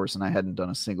 30 hours and I hadn't done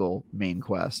a single main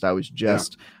quest. I was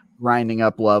just grinding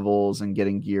up levels and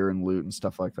getting gear and loot and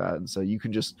stuff like that. And so you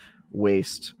can just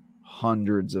waste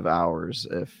hundreds of hours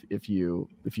if you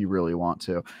really want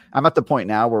to. I'm at the point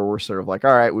now where we're sort of like,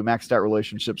 all right, we maxed out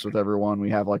relationships with everyone.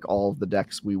 We have like all of the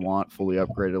decks we want fully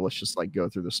upgraded. Let's just like go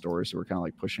through the story. So we're kind of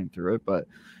like pushing through it. But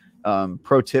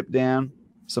pro tip, Dan,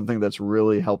 something that's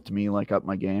really helped me like up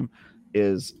my game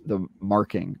is the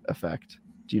marking effect.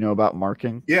 Do you know about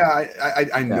marking? Yeah,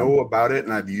 I know about it,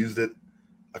 and I've used it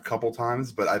a couple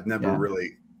times, but I've never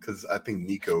really, because I think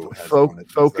Nico has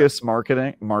focus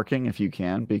marking if you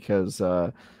can, because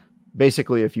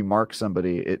basically if you mark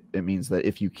somebody, it means that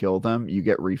if you kill them, you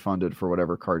get refunded for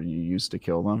whatever card you used to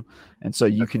kill them, and so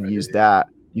you can use that.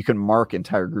 You can mark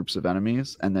entire groups of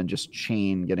enemies and then just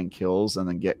chain getting kills and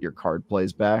then get your card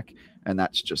plays back, and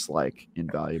that's just like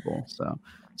invaluable. So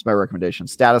it's my recommendation.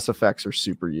 Status effects are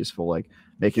super useful, like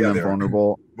making them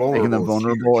vulnerable,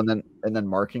 and then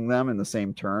marking them in the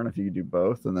same turn if you do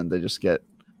both, and then they just get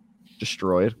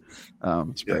destroyed.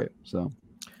 It's great. So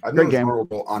I know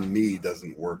vulnerable on me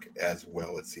doesn't work as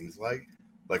well, it seems like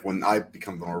when I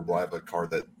become vulnerable, I have a card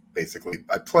that basically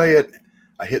I play it,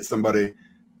 I hit somebody,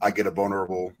 I get a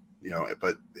vulnerable,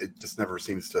 but it just never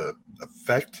seems to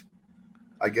affect,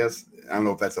 I guess. I don't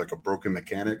know if that's like a broken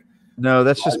mechanic. No,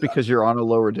 that's just because you're on a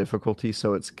lower difficulty,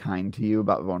 so it's kind to you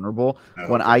about vulnerable.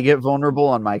 When I get vulnerable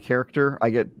on my character,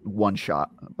 I get one shot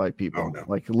by people.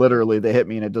 Like literally, they hit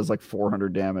me and it does like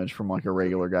 400 damage from like a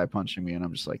regular guy punching me, and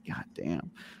I'm just like, God damn.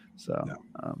 So,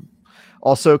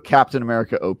 also Captain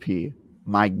America OP.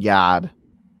 My God.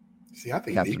 See, I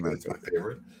think Captain America is my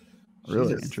favorite.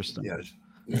 Really interesting. Yeah.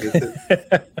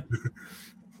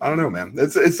 I don't know, man.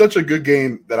 It's such a good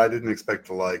game that I didn't expect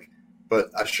to like. But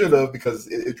I should have, because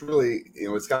it's really,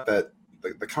 it's got that,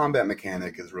 the combat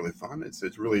mechanic is really fun.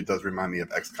 It really does remind me of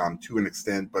XCOM to an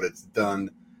extent, but it's done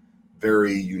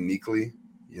very uniquely,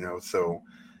 so,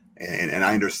 and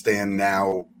I understand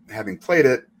now, having played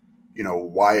it,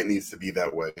 why it needs to be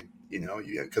that way,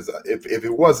 because if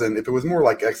it was more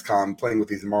like XCOM playing with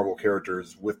these Marvel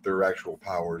characters with their actual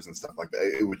powers and stuff like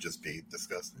that, it would just be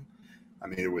disgusting. I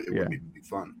mean, it wouldn't even be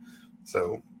fun.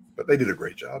 So, but they did a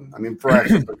great job. I mean,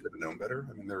 Firaxis could have known better.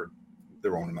 I mean, they're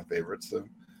one of my favorites. So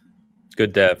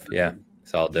good dev,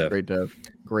 solid dev.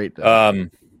 Great dev.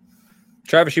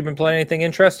 Travis, you've been playing anything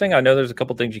interesting? I know there's a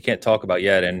couple things you can't talk about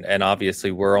yet, and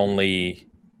obviously we're only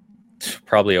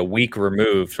probably a week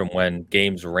removed from when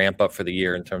games ramp up for the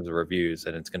year in terms of reviews,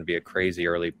 and it's going to be a crazy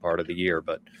early part of the year.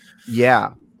 But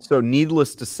so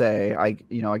needless to say, I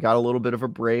got a little bit of a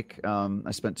break.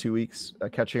 I spent 2 weeks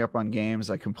catching up on games.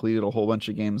 I completed a whole bunch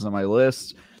of games on my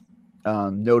list.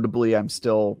 Notably, I'm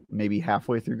still maybe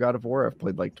halfway through God of War. I've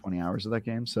played like 20 hours of that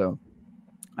game, so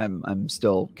I'm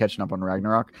still catching up on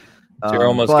Ragnarok. So you're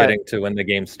almost getting to when the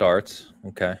game starts.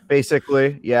 Okay.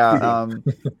 Basically, yeah. You've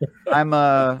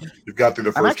got through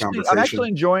the first conversation.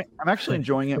 I'm actually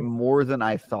enjoying it more than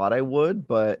I thought I would,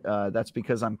 but that's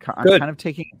because I'm kind of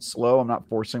taking it slow. I'm not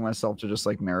forcing myself to just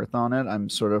like marathon it. I'm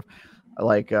sort of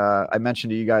like I mentioned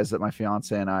to you guys that my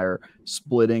fiance and I are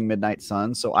splitting Midnight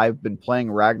Suns, so I've been playing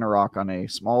Ragnarok on a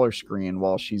smaller screen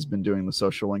while she's been doing the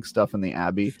social link stuff in the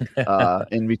Abbey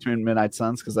in between Midnight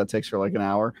Suns, because that takes her like an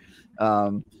hour.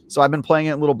 So I've been playing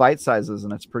it in little bite sizes,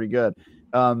 and it's pretty good.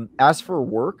 As for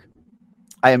work,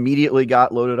 I immediately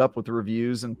got loaded up with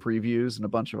reviews and previews and a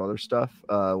bunch of other stuff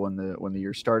when the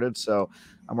year started. So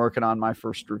I'm working on my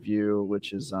first review,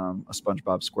 which is a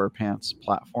SpongeBob SquarePants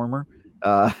platformer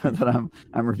that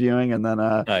I'm reviewing, and then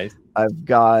nice. I've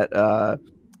got a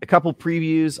couple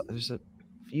previews. There's a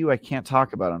few I can't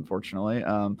talk about, unfortunately.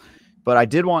 But I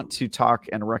did want to talk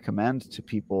and recommend to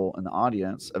people in the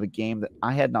audience of a game that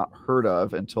I had not heard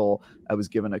of until I was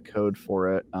given a code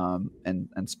for it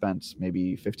and spent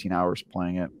maybe 15 hours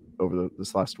playing it over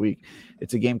this last week.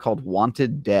 It's a game called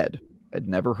Wanted Dead. I'd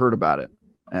never heard about it.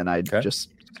 and I just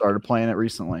started playing it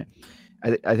recently.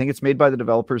 I think it's made by the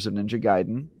developers of Ninja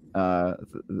Gaiden,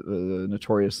 the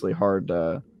notoriously hard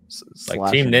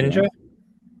like Team Ninja,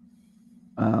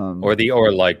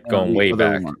 or like going way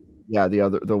back. One. Yeah, the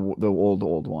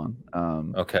old one.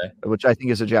 Okay, which I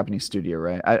think is a Japanese studio,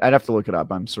 right? I'd have to look it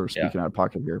up. I'm sort of speaking out of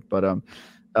pocket here, but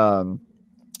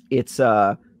it's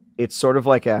sort of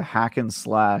like a hack and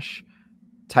slash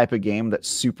type of game that's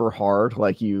super hard.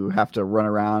 Like you have to run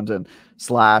around and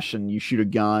slash, and you shoot a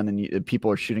gun, and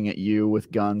people are shooting at you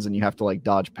with guns, and you have to like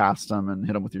dodge past them and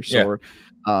hit them with your sword.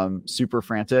 Super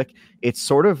frantic. It's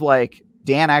sort of like,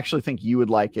 Dan, I actually think you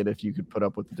would like it if you could put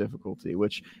up with the difficulty,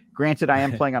 which granted I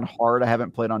am playing on hard. I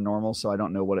haven't played on normal, so I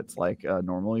don't know what it's like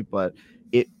normally, but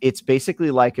it's basically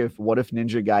like what if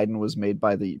Ninja Gaiden was made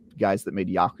by the guys that made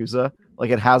Yakuza?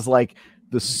 Like it has like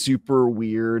the super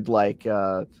weird, like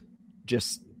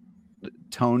just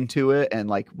tone to it, and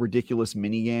like ridiculous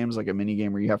mini games, like a mini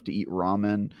game where you have to eat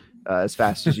ramen as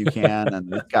fast as you can.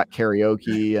 And it's got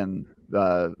karaoke and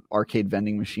arcade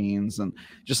vending machines and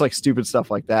just like stupid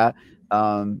stuff like that.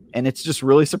 And it's just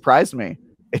really surprised me.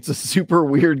 It's a super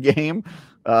weird game.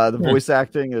 The voice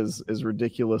acting is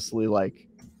ridiculously like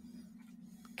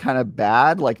kind of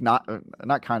bad, like not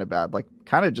kind of bad, like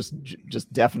kind of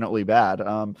just definitely bad.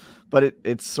 But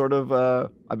it's sort of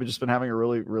I've just been having a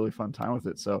really, really fun time with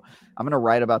it. So I'm gonna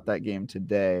write about that game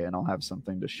today, and I'll have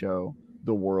something to show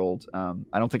the world. I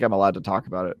don't think I'm allowed to talk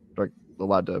about it, like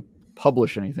allowed to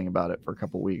publish anything about it for a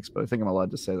couple weeks, but I think I'm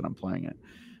allowed to say that I'm playing it.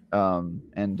 I'm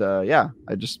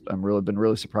been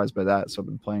really surprised by that. So I've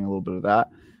been playing a little bit of that,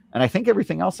 and I think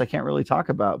everything else I can't really talk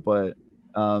about, but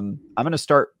I'm going to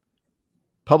start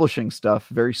publishing stuff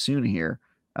very soon here.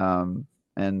 I'm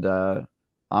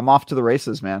off to the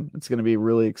races, man. It's going to be a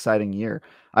really exciting year.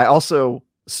 I also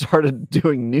started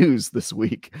doing news this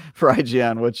week for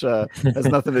IGN, which has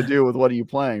nothing to do with what are you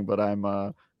playing, but I'm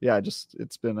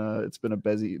it's been a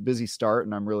busy start,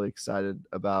 and I'm really excited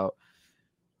about.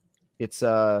 It's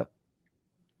the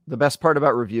best part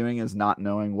about reviewing is not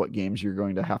knowing what games you're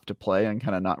going to have to play, and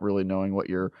kind of not really knowing what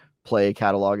your play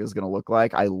catalog is going to look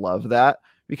like. I love that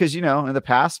because, in the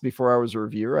past, before I was a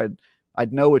reviewer,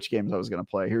 I'd know which games I was going to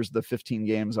play. Here's the 15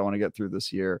 games I want to get through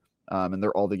this year. And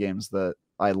they're all the games that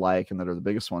I like and that are the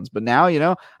biggest ones. But now,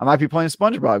 I might be playing a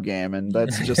SpongeBob game, and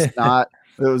that's just not,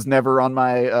 it was never on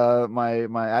my,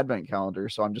 my advent calendar.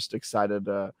 So I'm just excited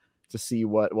to see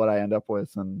what I end up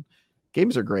with. And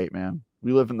games are great, man.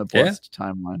 We live in the blessed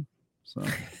timeline. So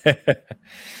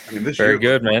this very year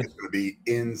good, man. It's going to be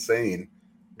insane.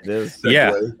 It is.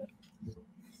 Segue.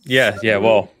 Yeah.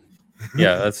 Well,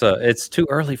 yeah, it's too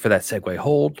early for that segue.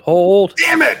 Hold.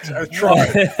 Damn it! I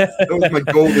tried. That was my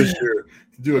goal this year.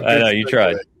 To do a I know you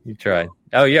tried. You tried.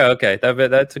 Oh yeah, okay.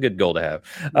 That's a good goal to have.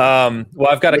 Well,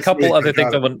 I've got a couple other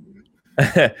things I want.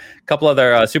 A couple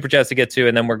other super chats to get to,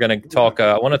 and then we're going to talk.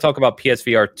 I want to talk about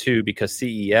PSVR 2 because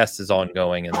CES is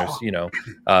ongoing, and there's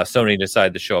Sony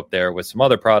decided to show up there with some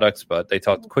other products, but they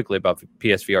talked quickly about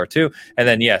PSVR 2, and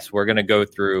then yes, we're going to go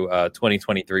through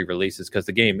 2023 releases because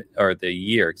the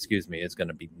year, is going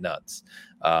to be nuts.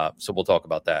 So we'll talk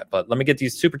about that. But let me get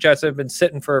these super chats that have been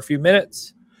sitting for a few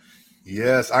minutes.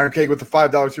 Yes, Iron Cake with the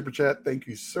 $5 super chat. Thank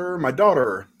you, sir. My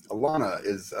daughter Alana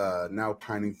is now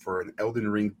pining for an Elden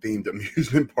Ring themed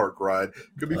amusement park ride.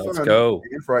 Could be fun. Let's go.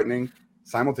 And frightening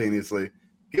simultaneously.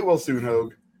 Get well soon,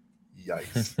 Hogue.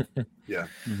 Yikes. Yeah.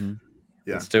 Mm-hmm.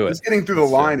 Yeah. Let's do it. Just getting through the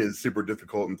line is super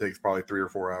difficult and takes probably 3 or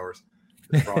 4 hours.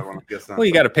 That's probably what I'm guessing. Well,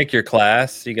 you got to pick your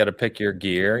class. You got to pick your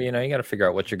gear. You got to figure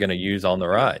out what you're going to use on the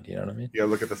ride. You know what I mean? You got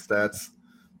to look at the stats.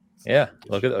 Yeah.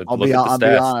 Look at the I'll be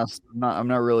honest. I'm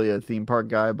not really a theme park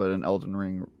guy, but an Elden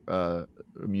Ring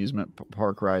amusement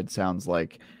park ride sounds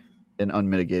like an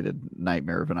unmitigated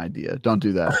nightmare of an idea. Don't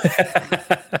do that.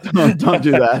 don't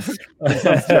do that. That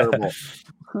sounds terrible.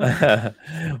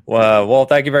 Well,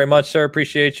 thank you very much, sir.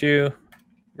 Appreciate you.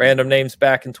 Random names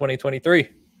back in 2023.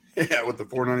 Yeah, with the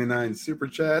 $4.99 super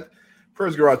chat.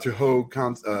 Prayers go out to Hogue,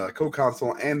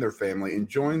 Co-Console, and their family.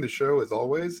 Enjoying the show as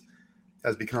always.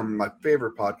 Has become my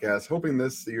favorite podcast. Hoping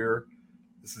this is the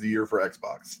year for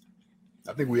Xbox.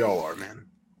 I think we all are, man.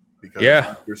 Because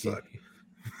you're suck.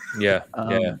 Yeah.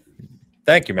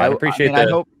 Thank you, man. I appreciate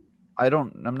that.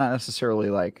 I'm not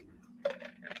necessarily like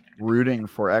rooting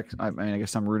for X. I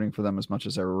guess I'm rooting for them as much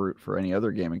as I root for any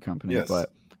other gaming company,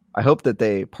 but I hope that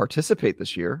they participate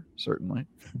this year, certainly.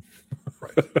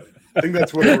 Right. I think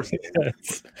that's what we're saying.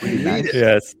 We need it.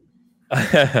 Yes.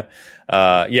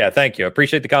 Thank you. I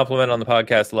appreciate the compliment on the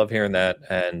podcast. Love hearing that.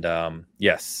 And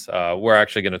yes, we're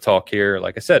actually going to talk here,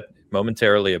 like I said,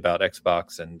 momentarily about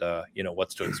Xbox and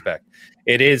what's to expect.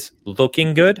 It is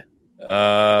looking good.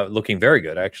 Looking very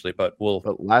good, actually. But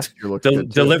last year looked good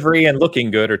delivery and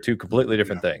looking good are two completely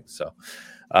different things. So,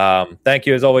 thank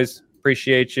you as always.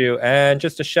 Appreciate you. And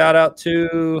just a shout out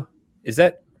to, is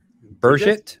that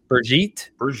Brigitte?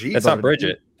 It's not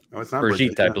Bridget. No, it's not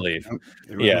Brigitte, I believe.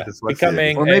 Yeah,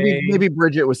 becoming or maybe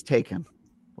Bridget was taken.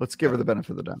 Let's give her the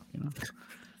benefit of the doubt.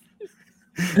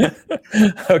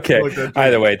 Okay.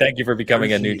 Either way, thank you for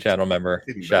becoming a new channel member.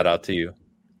 Shout out to you.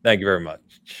 Thank you very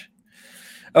much.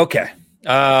 Okay.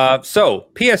 So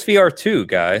PSVR 2,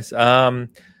 guys.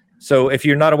 So if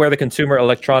you're not aware, the Consumer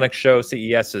Electronics Show,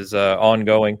 CES, is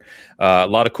ongoing. A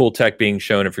lot of cool tech being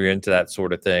shown if you're into that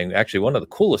sort of thing. Actually, one of the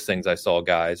coolest things I saw,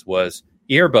 guys, was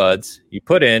earbuds you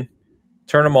put in,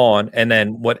 turn them on, and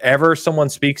then whatever someone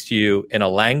speaks to you in a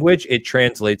language, it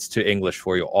translates to English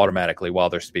for you automatically while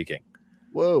they're speaking.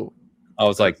 Whoa. I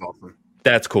was like, awesome.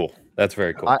 That's cool. That's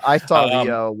very cool. I saw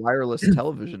the wireless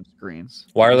television screens.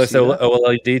 Wireless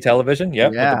OLED television?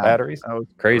 Yep, yeah. With the batteries. That was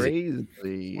crazy.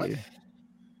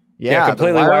 Yeah,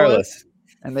 completely wireless.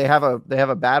 And they have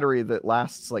a battery that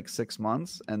lasts like 6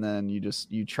 months, and then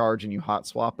you charge and you hot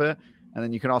swap it. And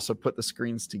then you can also put the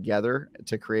screens together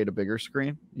to create a bigger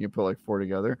screen. You can put like 4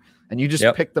 together, and you just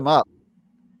pick them up.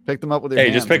 Pick them up with your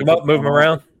hands. Just pick them up, move them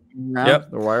around.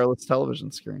 Yep. The wireless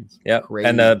television screens. Yep.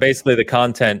 And basically the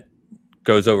content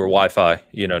goes over Wi-Fi,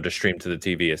 to stream to the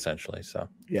TV essentially. So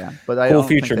yeah, but I cool don't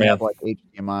feature, think man. Have like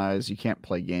HDMI's, you can't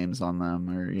play games on them,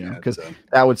 or because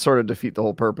that would sort of defeat the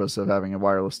whole purpose of having a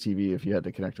wireless TV if you had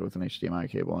to connect it with an HDMI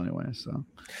cable anyway. So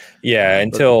yeah,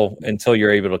 until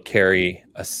you're able to carry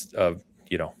a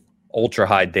ultra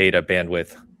high data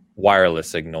bandwidth wireless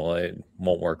signal, it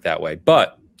won't work that way.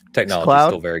 But technology is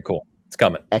still very cool. It's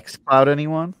coming. xCloud,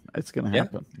 anyone? It's going to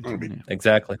happen.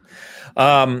 Exactly.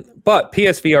 But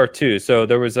PSVR 2. So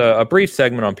there was a brief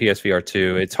segment on PSVR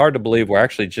 2. It's hard to believe we're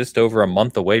actually just over a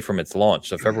month away from its launch.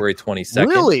 So February 22nd.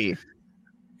 Really?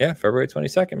 Yeah, February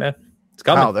 22nd, man. It's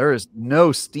coming. Wow, there is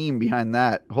no steam behind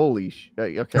that. Holy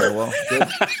okay, well,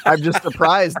 I'm just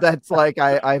surprised. That's like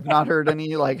I've not heard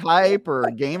any like hype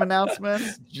or game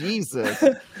announcements. Jesus.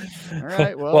 All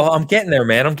right. Well, I'm getting there,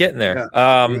 man. I'm getting there.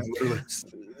 Yeah.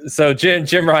 So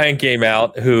Jim Ryan came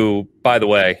out, who, by the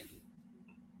way,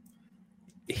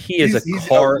 he's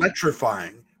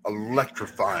electrifying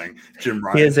Jim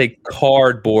Ryan. He is a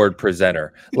cardboard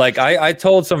presenter. Like I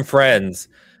told some friends,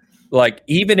 like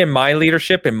even in my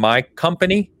leadership in my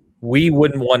company, we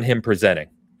wouldn't want him presenting.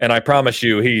 And I promise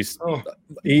you, he's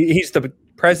the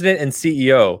president and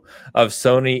CEO of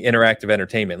Sony Interactive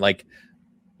Entertainment. Like,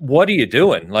 what are you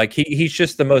doing? Like he's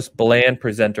just the most bland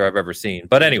presenter I've ever seen.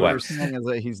 But anyway, what you're saying is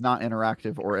that he's not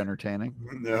interactive or entertaining.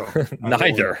 No,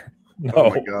 neither. No. Oh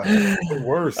my god, the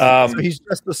worst. So he's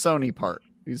just the Sony part.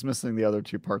 He's missing the other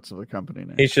two parts of the company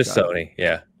now. He's just Sony,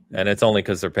 yeah, and it's only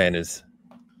because they're paying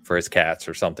for his cats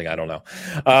or something. I don't know.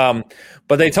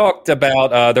 But they talked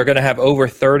about they're going to have over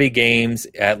 30 games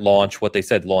at launch, what they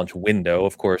said launch window.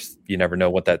 Of course, you never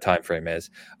know what that time frame is.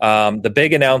 The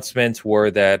big announcements were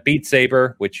that Beat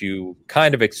Saber, which you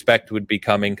kind of expect would be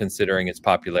coming considering its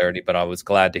popularity, but I was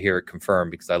glad to hear it confirmed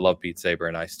because I love Beat Saber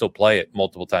and I still play it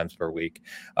multiple times per week.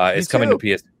 It's coming to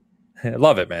PS. I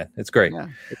love it, man. It's great. Yeah,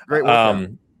 it's great.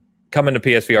 Coming to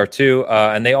PSVR 2,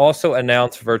 and they also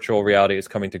announced virtual reality is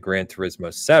coming to Gran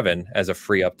Turismo 7 as a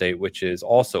free update, which is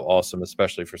also awesome,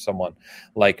 especially for someone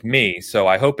like me. So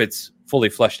I hope it's fully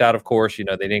fleshed out, of course. They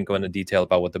didn't go into detail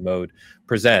about what the mode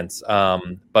presents,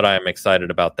 but I am excited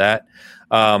about that.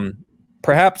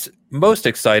 Perhaps most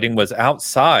exciting was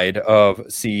outside of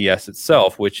CES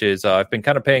itself, which is I've been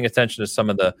kind of paying attention to some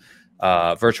of the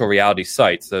virtual reality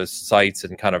sites, those sites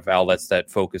and kind of outlets that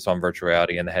focus on virtual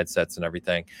reality and the headsets and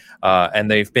everything.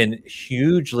 And they've been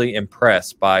hugely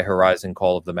impressed by Horizon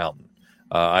Call of the Mountain.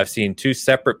 I've seen 2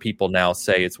 separate people now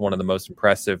say it's one of the most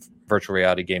impressive virtual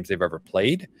reality games they've ever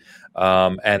played,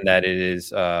 and that it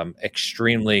is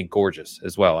extremely gorgeous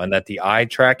as well. And that the eye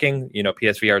tracking,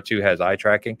 PSVR 2 has eye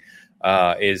tracking,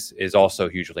 is also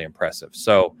hugely impressive.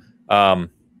 So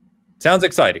sounds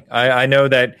exciting. I know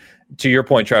that, to your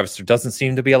point, Travis, there doesn't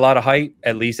seem to be a lot of hype,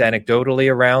 at least anecdotally,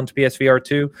 around PSVR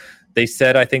 2. They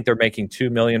said, I think they're making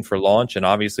 $2 million for launch, and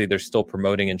obviously they're still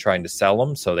promoting and trying to sell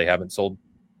them, so they haven't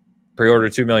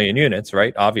pre-ordered 2 million units,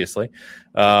 right? Obviously.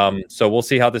 So we'll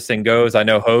see how this thing goes. I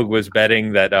know Hogue was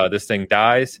betting that this thing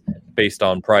dies based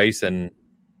on price and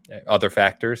other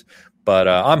factors, but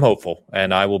I'm hopeful,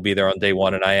 and I will be there on day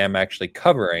one, and I am actually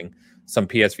covering some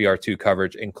PSVR 2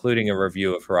 coverage, including a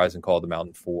review of Horizon Call of the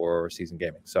Mountain for Season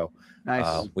Gaming. So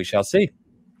nice. We shall see.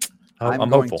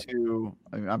 I'm hopeful.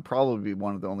 I'm probably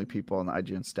one of the only people on the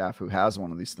IGN staff who has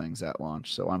one of these things at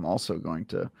launch. So I'm also going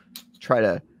to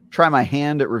try my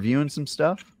hand at reviewing some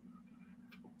stuff.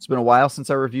 It's been a while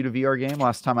since I reviewed a VR game.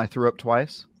 Last time I threw up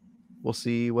twice. We'll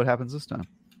see what happens this time.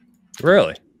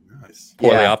 Really? Nice.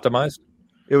 Poorly optimized?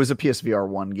 It was a PSVR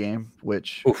 1 game,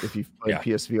 which if you've played yeah.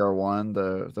 PSVR 1,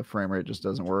 the frame rate just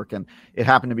doesn't work. And it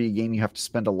happened to be a game you have to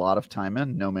spend a lot of time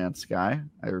in, No Man's Sky.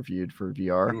 I reviewed for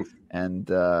VR. Oof. And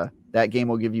that game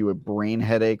will give you a brain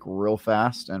headache real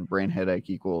fast, and brain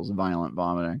headache equals violent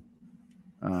vomiting.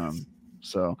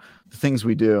 So the things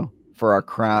we do for our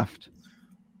craft.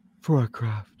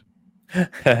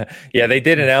 Yeah, they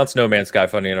did announce No Man's Sky,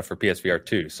 funny enough, for PSVR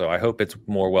 2. So I hope it's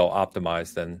more well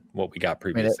optimized than what we got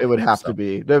previously. I mean, it would have to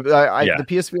be. The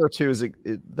PSVR 2 is.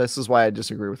 This is why I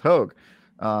disagree with Hogue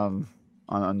on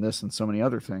this and so many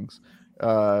other things.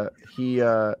 The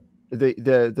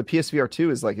PSVR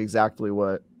 2 is like exactly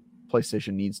what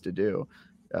PlayStation needs to do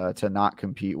to not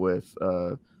compete with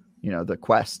the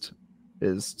Quest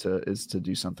is to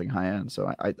do something high end.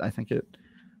 So I think it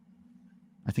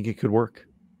could work.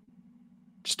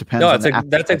 Just depends. No,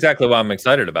 that's exactly why I'm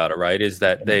excited about it, right? Is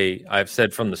that I've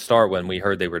said from the start when we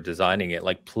heard they were designing it,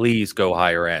 like, please go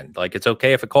higher end. Like, it's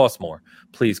okay if it costs more,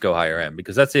 please go higher end,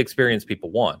 because that's the experience people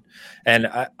want. And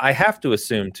I have to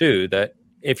assume too that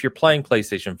if you're playing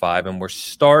PlayStation 5, and we're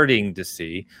starting to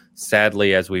see,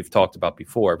 sadly, as we've talked about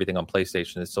before, everything on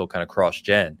PlayStation is still kind of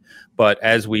cross-gen. But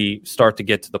as we start to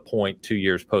get to the point 2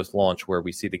 years post-launch where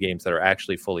we see the games that are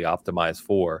actually fully optimized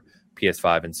for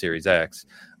PS5 and Series X,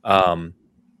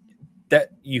 that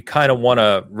you kind of want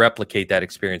to replicate that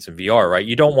experience in VR, right?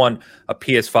 You don't want a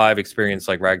PS5 experience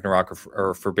like Ragnarok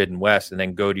or Forbidden West and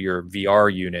then go to your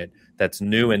VR unit that's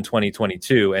new in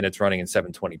 2022 and it's running in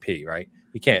 720p, right?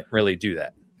 You can't really do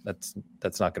that. That's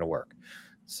not going to work.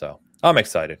 So I'm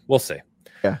excited. We'll see.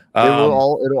 Yeah, it'll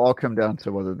all come down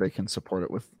to whether they can support it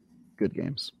with good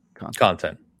games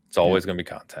content. It's always going to be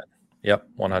content. Yep,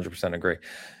 100% agree.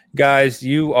 Guys,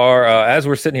 you are, as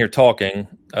we're sitting here talking,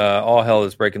 all hell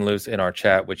is breaking loose in our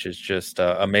chat, which is just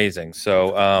amazing.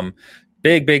 So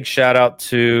big shout out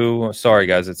to, sorry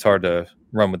guys, it's hard to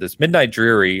run with this. Midnight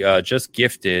Dreary just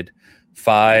gifted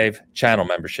 5 channel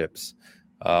memberships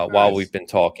while we've been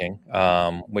talking,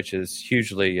 which is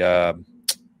hugely, sorry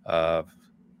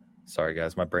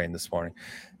guys, my brain this morning.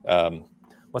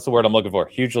 What's the word I'm looking for?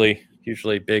 Hugely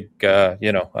big,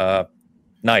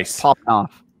 nice. Popping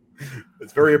off.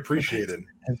 It's very appreciated.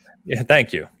 Yeah,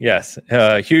 thank you. Yes,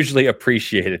 hugely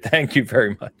appreciated. Thank you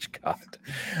very much, God.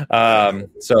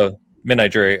 So,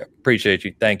 Midnight Jury, appreciate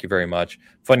you. Thank you very much.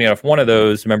 Funny enough, one of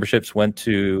those memberships went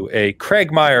to a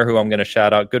Craig Meyer, who I'm going to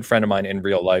shout out, good friend of mine in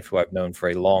real life, who I've known for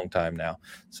a long time now.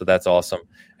 So that's awesome.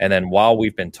 And then while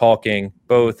we've been talking,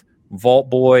 both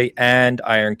Vault Boy and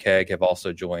Iron Keg have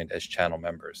also joined as channel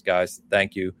members. Guys,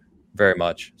 thank you very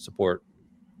much. Support.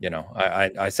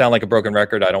 I sound like a broken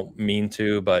record. I don't mean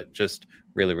to, but just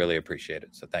really appreciate it.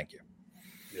 So thank you.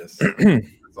 Yes,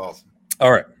 that's awesome.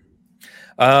 All right.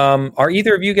 Are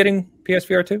either of you getting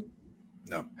PSVR 2?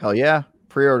 No. Hell yeah.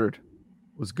 Pre-ordered.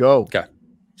 Let's go. Okay.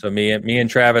 So me and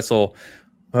Travis will,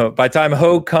 by the time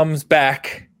Hogue comes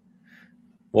back,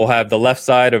 we'll have the left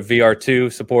side of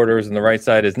VR2 supporters and the right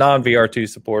side is non-VR2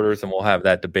 supporters, and we'll have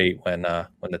that debate when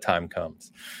the time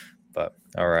comes. But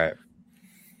all right.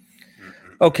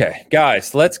 Okay,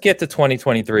 guys, let's get to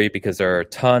 2023 because there are a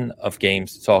ton of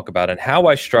games to talk about, and how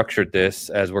I structured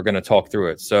this as we're going to talk through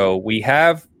it. So we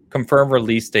have confirmed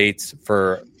release dates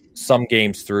for some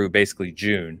games through basically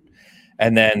June.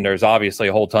 And then there's obviously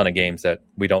a whole ton of games that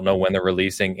we don't know when they're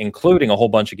releasing, including a whole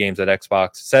bunch of games that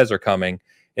Xbox says are coming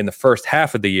in the first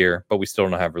half of the year, but we still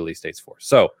don't have release dates for.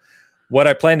 So what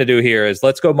I plan to do here is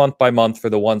let's go month by month for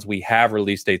the ones we have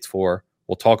release dates for.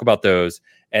 We'll talk about those,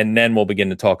 and then we'll begin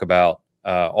to talk about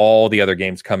all the other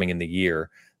games coming in the year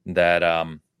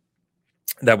that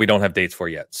we don't have dates for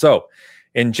yet. So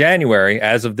in January,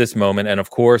 as of this moment, and of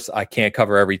course I can't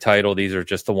cover every title, these are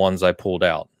just the ones I pulled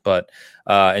out, but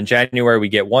in January we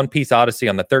get One Piece Odyssey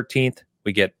on the 13th.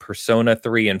 We get Persona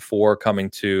 3 and 4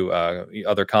 coming to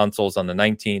other consoles on the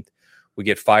 19th. We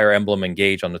get Fire Emblem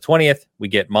Engage on the 20th. We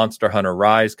get Monster Hunter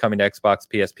Rise coming to Xbox,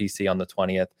 PS, PC on the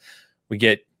 20th. We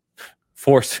get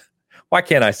Force. Why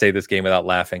can't I say this game without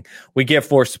laughing? We get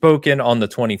Forspoken on the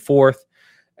 24th,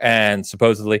 and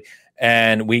supposedly,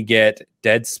 and we get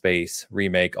Dead Space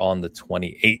remake on the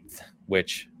 28th,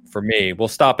 which for me, we'll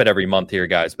stop it every month here,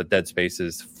 guys, but Dead Space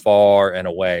is far and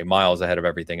away miles ahead of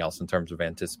everything else in terms of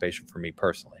anticipation for me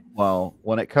personally. Well,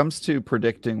 when it comes to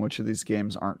predicting which of these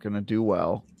games aren't going to do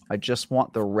well, I just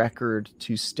want the record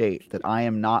to state that I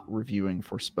am not reviewing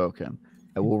Forspoken.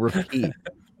 I will repeat.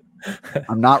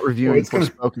 I'm not reviewing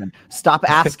Forspoken. Stop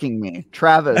asking me,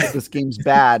 Travis, this game's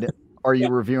bad. Are you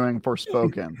reviewing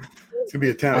Forspoken? It's gonna be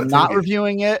a 10. I'm not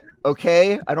reviewing it.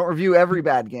 Okay, I don't review every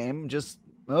bad game, just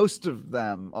most of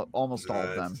them, almost all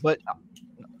of them, but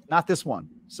not this one.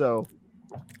 So,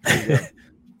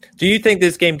 do you think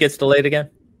this game gets delayed again?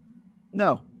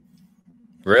 No.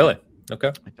 Really?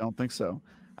 Okay. I don't think so.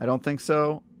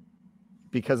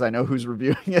 Because I know who's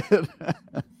reviewing it. So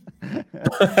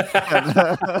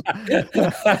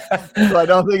I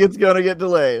don't think it's going to get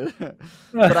delayed.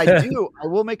 But I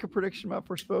will make a prediction about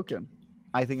Forspoken.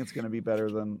 I think it's going to be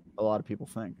better than a lot of people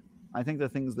think. I think the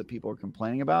things that people are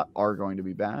complaining about are going to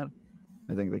be bad.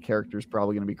 I think the character is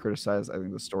probably going to be criticized. I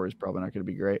think the story is probably not going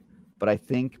to be great. But I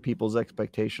think people's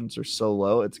expectations are so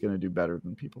low, it's going to do better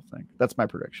than people think. That's my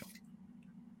prediction.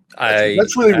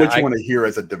 That's really what you want to hear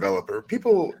as a developer.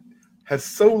 People have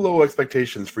so low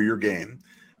expectations for your game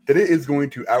that it is going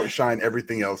to outshine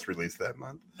everything else released that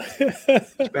month.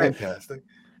 Fantastic.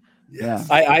 Yes.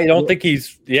 I don't think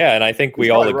and I think we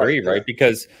all agree, right?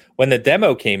 Because when the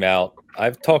demo came out,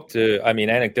 I've talked to,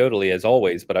 anecdotally as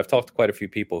always, but I've talked to quite a few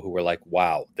people who were like,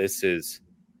 wow, this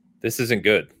isn't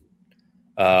good.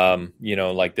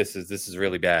 This is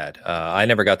really bad. I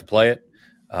never got to play it.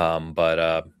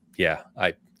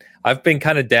 I've been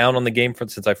kind of down on the game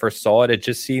since I first saw it. It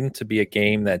just seemed to be a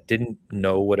game that didn't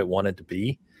know what it wanted to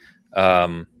be.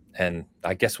 And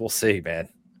I guess we'll see, man.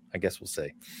 I guess we'll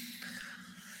see.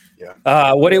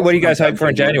 Yeah. What do you guys hype for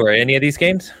in January? Any of these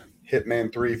games?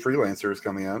 Hitman 3 Freelancer is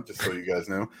coming out, just so you guys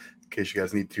know, in case you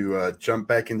guys need to jump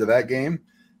back into that game.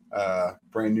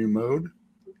 Brand new mode,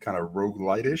 kind of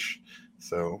roguelite-ish.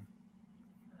 So,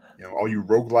 all you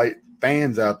roguelite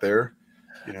fans out there.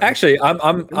 Actually,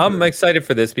 I'm excited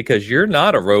for this because you're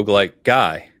not a roguelite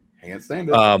guy. Can't stand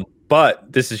it.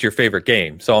 But this is your favorite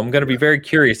game, so I'm going to be very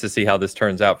curious to see how this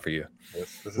turns out for you.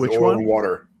 This is Which one?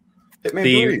 Water. Hitman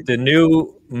 3. The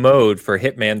new mode for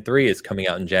Hitman 3 is coming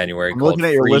out in January. I'm looking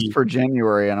at your list for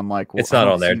January, and I'm like, it's not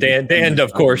on there. Dan,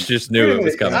 of course, just knew it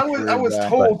was coming. I was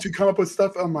told to come up with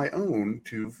stuff on my own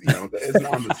that isn't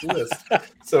on this list.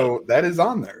 So that is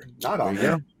on there, not on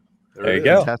there. There you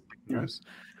go. Yes.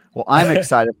 Well, I'm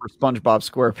excited for SpongeBob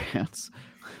SquarePants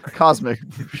Cosmic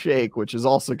Shake, which is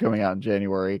also coming out in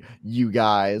January. You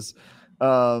guys.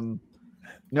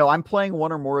 No, I'm playing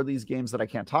one or more of these games that I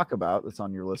can't talk about. That's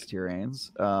on your list here,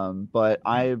 Ains. But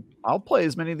I'll play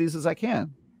as many of these as I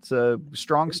can. It's a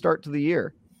strong start to the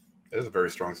year. It is a very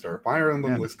strong start. Fire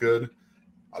Emblem looks good.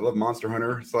 I love Monster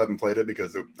Hunter. Still haven't played it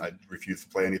because I refuse to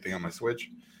play anything on my Switch.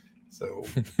 So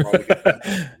probably get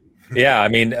that. Yeah,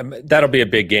 that'll be a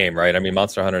big game, right?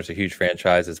 Monster Hunter is a huge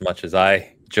franchise as much as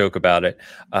I joke about it.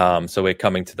 So it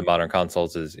coming to the modern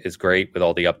consoles is great with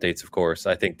all the updates, of course.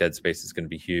 I think Dead Space is going to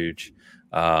be huge.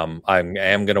 I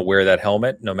am going to wear that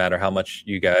helmet no matter how much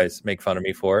you guys make fun of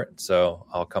me for it. So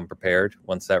I'll come prepared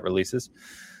once that releases.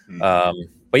 But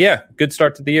yeah, good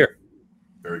start to the year.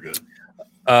 Very good.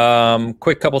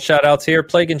 Quick couple shout outs here.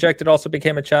 Plague Injected also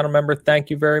became a channel member. Thank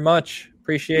you very much.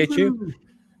 Appreciate you.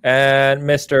 And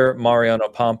Mr. Mariano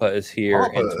Pampa is here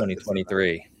in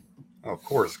 2023. Of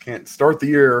course, can't start the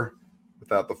year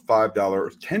without the $5 or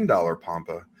 $10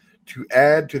 Pampa. To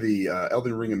add to the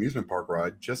Elden Ring amusement park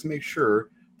ride, just make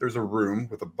sure there's a room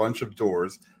with a bunch of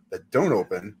doors that don't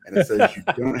open, and it says you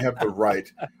don't have the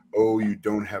right. Oh, you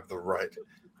don't have the right.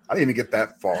 I didn't even get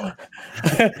that far.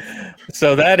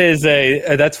 So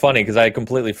that's funny because I had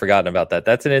completely forgotten about that.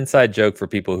 That's an inside joke for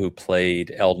people who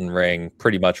played Elden Ring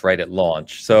pretty much right at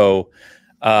launch. So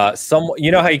how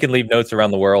you can leave notes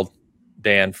around the world,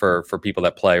 Dan, for people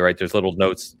that play, right? There's little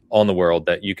notes on the world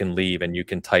that you can leave and you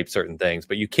can type certain things,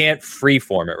 but you can't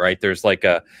freeform it, right? There's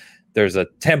a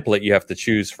template you have to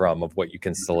choose from of what you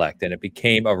can select. And it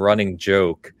became a running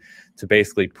joke to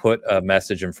basically put a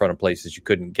message in front of places you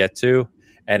couldn't get to.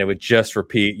 And it would just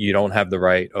repeat, you don't have the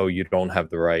right. Oh, you don't have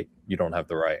the right. You don't have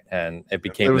the right. And it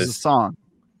became a song.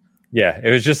 Yeah, it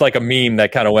was just like a meme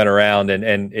that kind of went around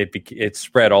and it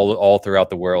spread all throughout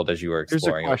the world as you were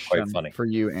exploring. Here's a question it was quite funny for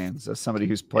you, Ains, as somebody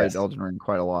who's played Elden Ring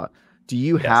quite a lot. Do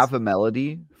you have a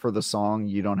melody for the song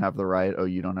You Don't Have the Right? Oh,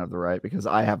 you don't have the right? Because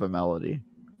I have a melody.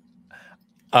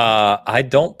 I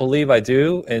don't believe I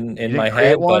do in my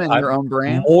head, but in your own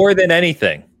brain. More than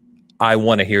anything, I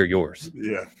want to hear yours.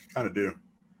 Yeah, kind of do.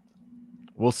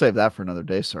 We'll save that for another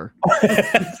day, sir.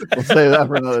 We'll save that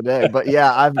for another day. But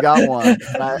yeah, I've got one.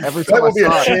 Every time that will be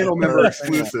a channel member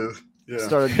exclusive. Yeah.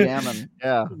 Started jamming.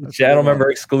 Yeah. Channel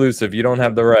member exclusive. You don't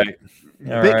have the right.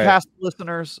 Bitcast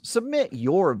listeners, submit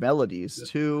your melodies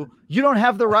to You Don't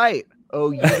Have the Right. Oh,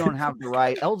 you don't have the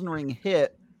right. Elden Ring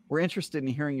hit. We're interested in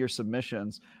hearing your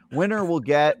submissions. Winner will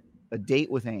get a date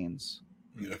with Ains.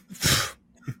 Yeah.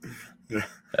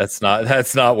 That's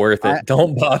not worth it.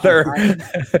 Don't bother.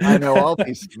 I know I'll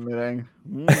be submitting.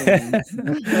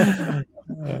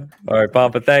 All right,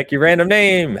 Pompa, thank you. Random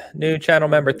name, new channel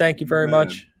member. Thank you very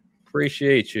much.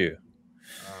 Appreciate you.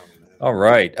 All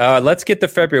right. Let's get to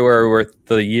February where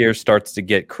the year starts to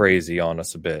get crazy on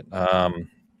us a bit.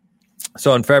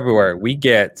 So in February, we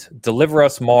get Deliver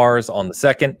Us Mars on the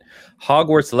 2nd,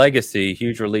 Hogwarts Legacy,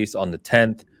 huge release on the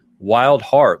 10th, Wild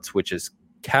Hearts, which is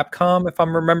Capcom, if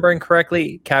I'm remembering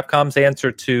correctly, Capcom's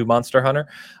answer to Monster Hunter,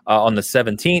 on the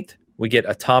 17th. We get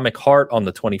Atomic Heart on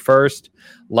the 21st,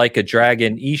 Like a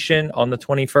Dragon Ishin on the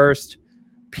 21st,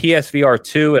 PSVR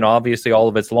 2, and obviously all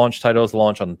of its launch titles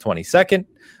launch on the 22nd.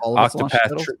 All of its launch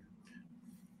titles?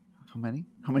 How many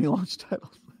launch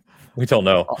titles? We don't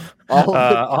know.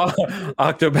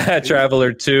 Octopath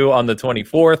Traveler 2 on the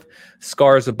 24th,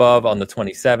 Scars Above on the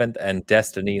 27th, and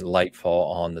Destiny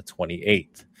Lightfall on the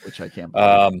 28th. Which I can't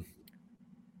believe.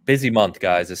 Busy month,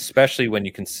 guys, especially when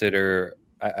you consider...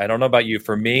 I don't know about you.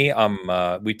 For me,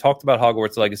 we talked about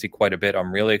Hogwarts Legacy quite a bit.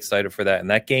 I'm really excited for that. And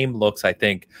that game looks, I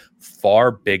think,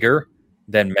 far bigger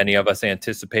than many of us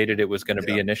anticipated it was going to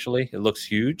be initially. It looks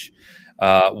huge.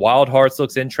 Wild Hearts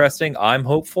looks interesting. I'm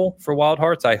hopeful for Wild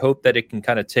Hearts. I hope that it can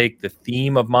kind of take the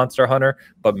theme of Monster Hunter,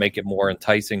 but make it more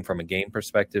enticing from a game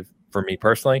perspective for me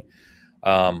personally.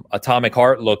 Atomic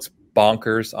Heart looks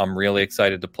bonkers. I'm really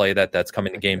excited to play that. That's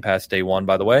coming to Game Pass day one,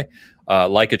 by the way.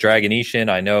 Like a Dragon Ishin,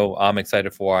 I know I'm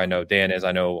excited for. I know Dan is.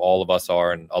 I know all of us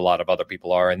are, and a lot of other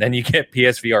people are. And then you get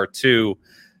PSVR 2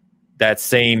 that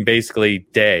same basically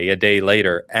day, a day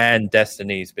later, and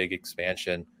Destiny's big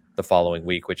expansion the following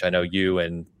week, which I know you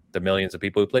and the millions of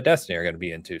people who play Destiny are going to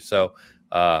be into. So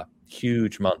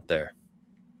huge month there.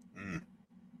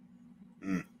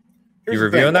 You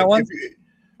reviewing that one?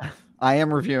 I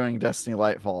am reviewing Destiny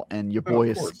Lightfall, and your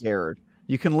boy is scared.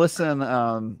 You can listen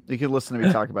to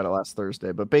me talk about it last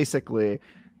Thursday, but basically,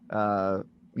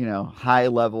 high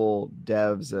level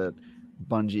devs at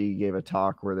Bungie gave a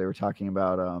talk where they were talking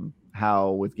about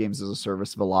how with games as a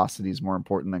service, velocity is more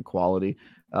important than quality,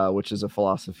 which is a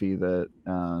philosophy that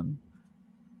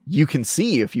you can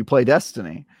see if you play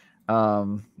Destiny.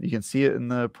 You can see it in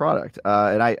the product.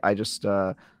 And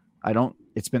I don't,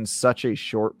 it's been such a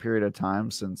short period of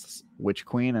time since Witch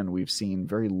Queen, and we've seen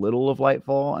very little of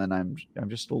Lightfall, and I'm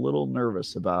just a little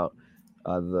nervous about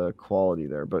the quality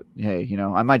there. But hey,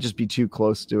 I might just be too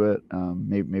close to it.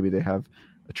 Maybe they have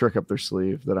a trick up their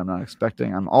sleeve that I'm not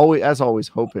expecting. I'm always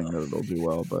hoping that it'll do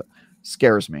well, but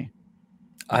scares me.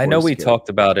 I know we talked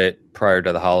about it prior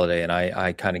to the holiday, and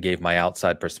I kind of gave my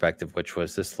outside perspective, which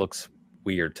was this looks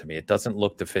weird to me. It doesn't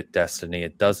look to fit Destiny.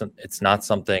 It's not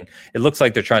something. It looks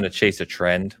like they're trying to chase a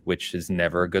trend, which is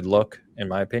never a good look, in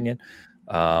my opinion.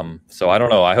 So I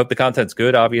don't know. I hope the content's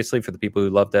good, obviously, for the people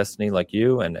who love Destiny like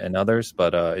you and others,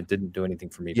 but it didn't do anything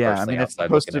for me personally.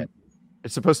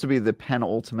 It's supposed to be the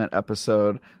penultimate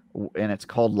episode, and it's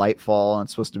called Lightfall, and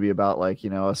it's supposed to be about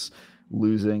us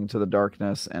losing to the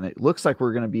darkness, and it looks like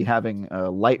we're going to be having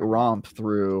a light romp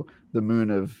through the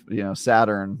moon of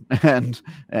Saturn and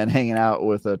hanging out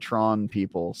with Tron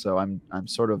people. So I'm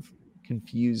sort of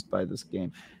confused by this game,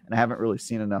 and I haven't really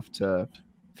seen enough to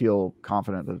feel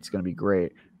confident that it's going to be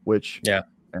great.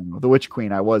 And the Witch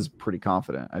Queen, I was pretty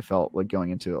confident. I felt like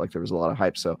going into it like there was a lot of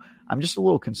hype. So I'm just a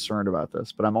little concerned about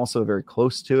this, but I'm also very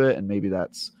close to it, and maybe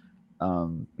that's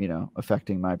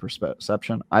affecting my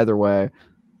perception. Either way,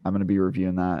 I'm going to be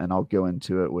reviewing that, and I'll go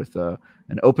into it with an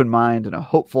open mind and a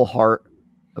hopeful heart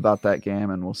about that game,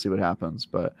 and we'll see what happens.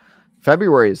 But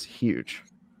February is huge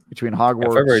between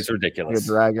Hogwarts, February is ridiculous.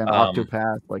 Dragon,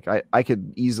 Octopath. I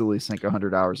could easily sink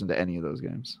 100 hours into any of those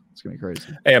games. It's gonna be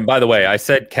crazy. And by the way, I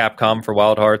said Capcom for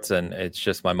Wild Hearts, and it's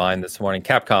just my mind this morning.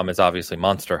 Capcom is obviously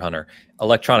Monster Hunter.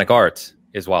 Electronic Arts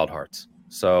is Wild Hearts.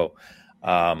 So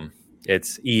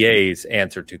it's EA's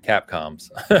answer to Capcom's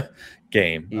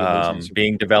game,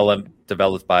 being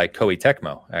developed by Koei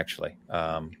Tecmo, actually,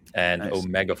 and nice.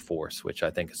 Omega Force, which I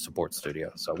think is support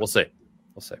studio. So we'll see.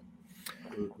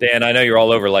 Dan, I know you're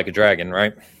all over Like a Dragon,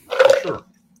 right? Sure.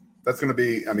 That's going to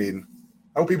be, I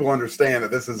hope people understand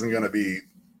that this isn't going to be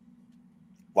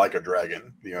Like a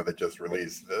Dragon, that just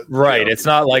released. Right. It's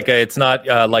not Like a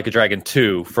Dragon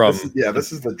 2 from.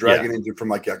 This is the Dragon engine from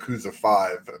Yakuza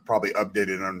 5, probably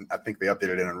updated on, I think they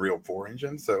updated it on Unreal 4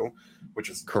 engine. So, which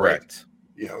is correct.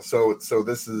 Great. So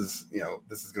this is,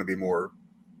 this is going to be more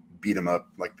beat 'em up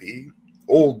like the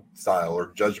old style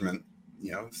or Judgment,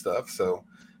 stuff. So,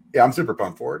 yeah, I'm super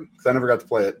pumped for it because I never got to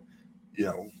play it,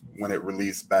 when it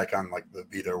released back on the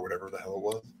Vita or whatever the hell it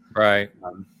was. Right.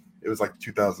 It was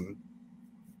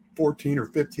 2014 or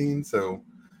 15. So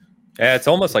yeah, it's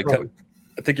almost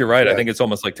I think you're right. Yeah. I think it's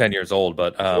almost like 10 years old,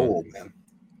 but old, man.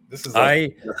 This is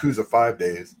like Yakuza 5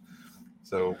 days.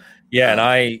 So yeah,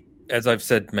 and as I've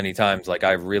said many times, like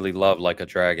I really love Like a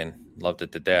Dragon, loved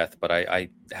it to death, but I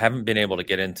haven't been able to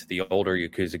get into the older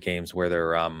Yakuza games where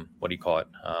they're what do you call it?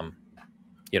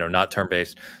 Not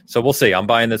turn-based. So we'll see. I'm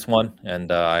buying this one,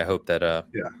 and I hope that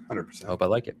 100%. I hope I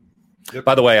like it. Yep.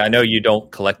 By the way, I know you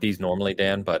don't collect these normally,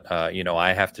 Dan, but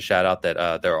I have to shout out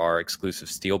that there are exclusive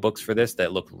steel books for this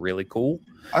that look really cool.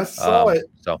 I saw it.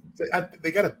 So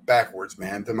they got it backwards,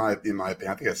 man. In my opinion, I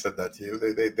think I said that to you.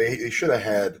 They should have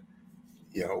had,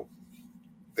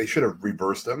 they should have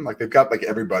reversed them. Like they've got like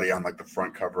everybody on like the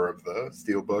front cover of the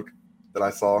steel book that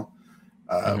I saw.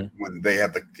 When they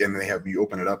have you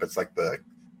open it up, it's like the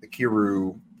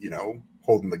Kiryu,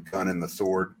 holding the gun and the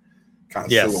sword kind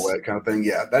of silhouette kind of thing.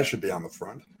 Yeah, that should be on the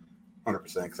front, 100%,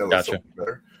 because that looks so much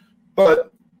better.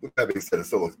 But with that being said, it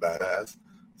still looks badass.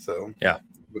 So yeah,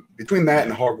 between that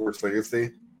and Hogwarts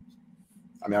Legacy,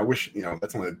 I mean, I wish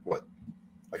that's only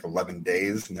like 11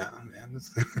 days now, man. It's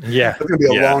gonna be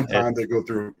a long time to go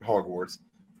through Hogwarts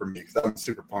for me because I'm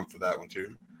super pumped for that one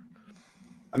too.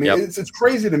 I mean, it's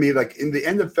crazy to me. Like in the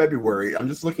end of February, I'm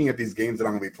just looking at these games that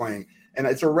I'm going to be playing, and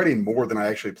it's already more than I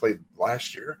actually played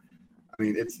last year. I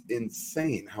mean, it's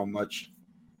insane how much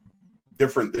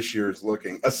different this year is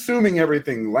looking. Assuming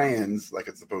everything lands like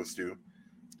it's supposed to,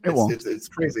 it's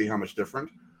crazy how much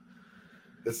different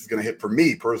this is going to hit for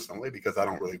me personally because I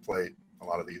don't really play a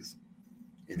lot of these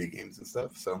indie games and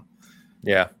stuff. So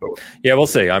we'll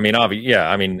see. I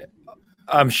mean,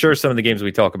 I'm sure some of the games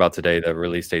we talk about today, the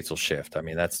release dates will shift. I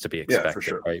mean, that's to be expected, for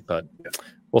sure. Right? But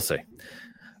we'll see.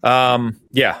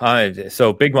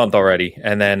 So big month already.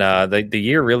 And then the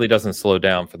year really doesn't slow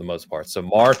down for the most part. So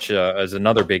March is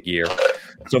another big year.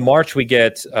 So March, we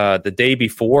get the day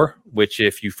before, which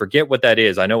if you forget what that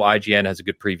is, I know IGN has a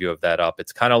good preview of that up.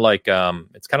 It's kind of like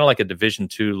a Division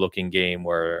 2 looking game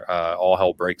where all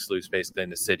hell breaks loose basically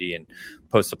in the city and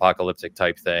post-apocalyptic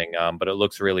type thing. But it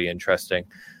looks really interesting.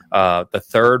 The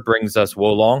third brings us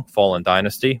Wolong Fallen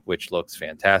Dynasty, which looks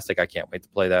fantastic. I can't wait to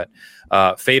play that.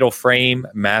 Fatal Frame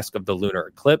Mask of the Lunar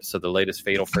Eclipse. So the latest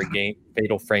Fatal Frame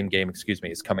game,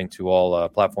 is coming to all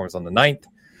platforms on the 9th.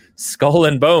 Skull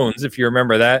and Bones, if you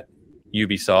remember that,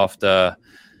 Ubisoft.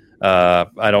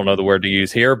 I don't know the word to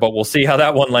use here, but we'll see how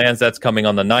that one lands. That's coming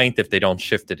on the 9th if they don't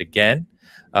shift it again.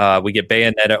 We get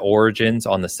Bayonetta Origins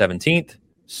on the 17th.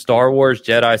 Star Wars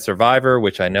Jedi Survivor,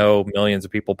 which I know millions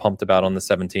of people pumped about on the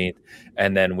 17th.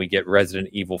 And then we get Resident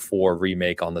Evil 4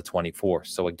 Remake on the 24th.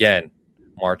 So again,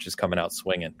 March is coming out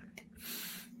swinging.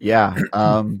 Yeah.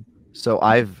 So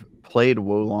I've played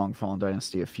Wolong Fallen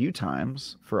Dynasty a few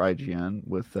times for IGN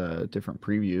with different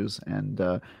previews.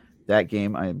 And that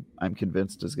game I'm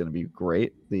convinced is going to be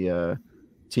great. The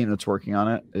team that's working on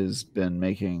it has been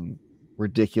making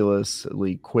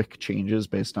ridiculously quick changes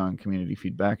based on community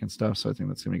feedback and stuff, so I think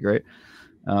that's gonna be great.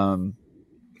 And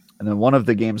then one of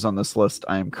the games on this list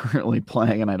I'm currently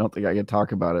playing, and I don't think I can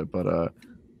talk about it, but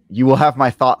you will have my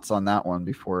thoughts on that one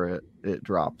before it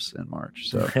drops in March.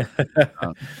 So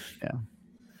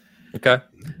okay.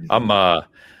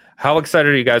 How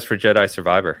excited are you guys for Jedi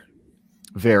Survivor?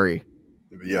 Very.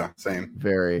 Same.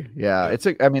 Very.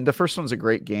 The first one's a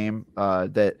great game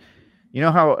that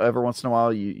how every once in a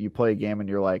while you play a game and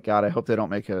you're like, God, I hope they don't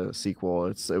make a sequel.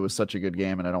 It was such a good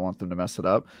game and I don't want them to mess it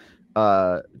up.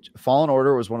 Fallen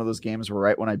Order was one of those games where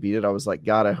right when I beat it, I was like,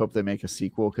 God, I hope they make a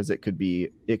sequel because it could be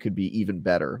even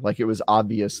better. Like it was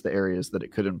obvious the areas that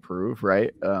it could improve,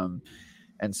 right?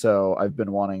 And so I've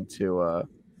been wanting to.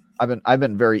 I've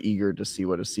been very eager to see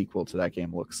what a sequel to that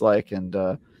game looks like, and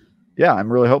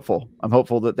I'm really hopeful. I'm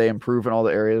hopeful that they improve in all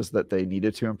the areas that they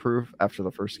needed to improve after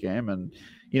the first game, and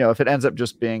if it ends up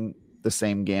just being the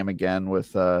same game again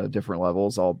with different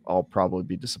levels, I'll probably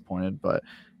be disappointed. But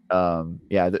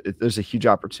there's a huge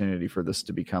opportunity for this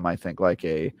to become, I think, like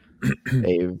a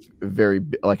very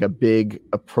like a big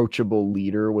approachable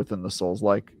leader within the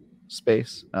Souls-like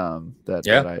space. I'm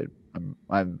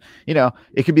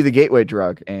it could be the gateway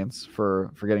drug, Ains, for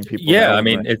getting people. Yeah, I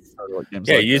mean it's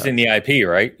using the IP,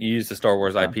 right? You use the Star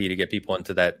Wars IP to get people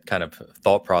into that kind of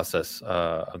thought process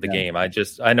of the game. I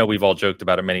know we've all joked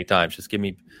about it many times. Just give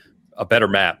me a better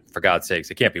map, for God's sakes.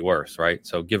 It can't be worse, right?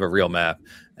 So give a real map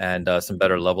and some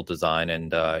better level design,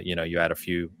 and you add a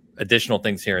few additional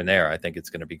things here and there. I think it's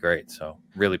going to be great. So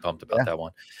really pumped about that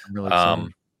one. I'm really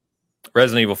excited.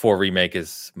 Resident Evil 4 Remake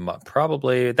is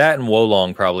probably that, and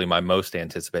Wolong probably my most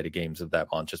anticipated games of that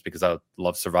month, just because I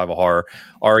love survival horror.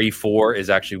 RE4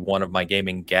 is actually one of my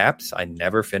gaming gaps. I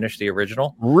never finished the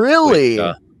original. Really?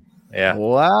 Yeah.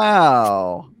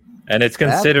 Wow. And it's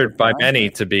considered by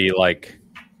many to be like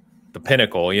the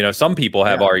pinnacle. You know, some people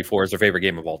have RE4 as their favorite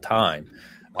game of all time.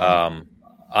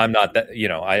 I'm not that, you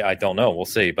know, I don't know. We'll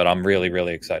see, but I'm really,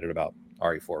 really excited about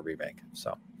RE4 remake.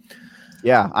 So,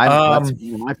 yeah, that's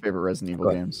one of my favorite Resident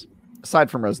Evil games,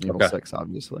 aside from Resident Evil 6,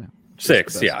 obviously.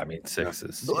 6, yeah. I mean, 6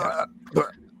 is.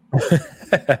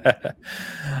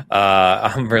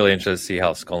 I'm really interested to see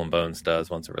how Skull and Bones does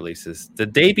once it releases. The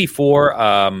day before,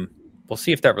 we'll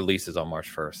see if that releases on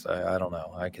March 1st. I don't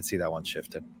know. I can see that one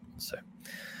shifted. So,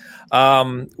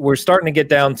 we're starting to get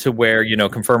down to where, you know,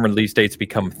 confirmed release dates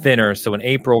become thinner. So in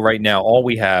April right now, all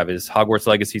we have is Hogwarts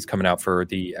Legacy is coming out for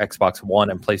the Xbox One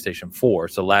and PlayStation 4.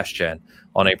 So last gen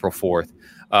on April 4th.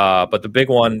 But the big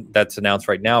one that's announced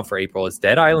right now for April is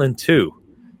Dead Island 2.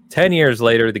 10 years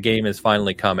later, the game is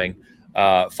finally coming.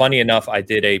 Funny enough, I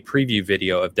did a preview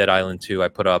video of Dead Island 2. I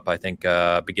put up, I think,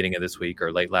 beginning of this week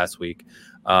or late last week.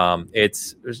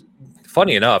 It's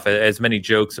funny enough, as many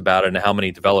jokes about it and how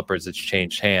many developers it's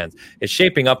changed hands. It's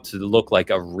shaping up to look like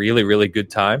a really, really good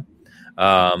time.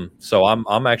 So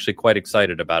I'm actually quite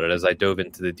excited about it as I dove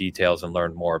into the details and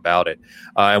learned more about it.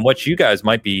 And what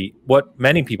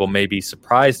many people may be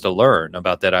surprised to learn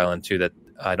about Dead Island 2 that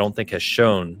I don't think has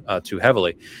shown too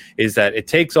heavily is that it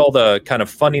takes all the kind of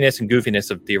funniness and goofiness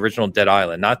of the original Dead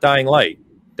Island, not Dying Light,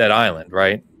 Dead Island,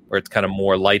 right? Where it's kind of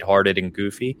more lighthearted and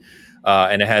goofy.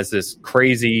 And it has this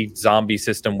crazy zombie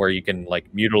system where you can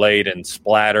like mutilate and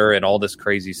splatter and all this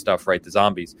crazy stuff, right? The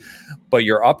zombies. But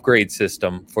your upgrade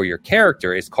system for your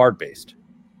character is card based.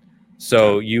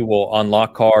 So you will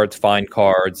unlock cards, find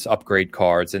cards, upgrade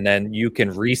cards, and then you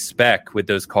can respec with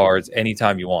those cards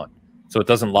anytime you want. So it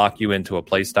doesn't lock you into a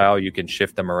play style. You can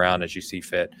shift them around as you see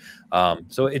fit.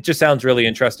 So it just sounds really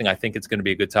interesting. I think it's going to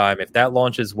be a good time. If that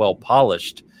launch is well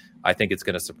polished, I think it's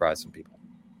going to surprise some people.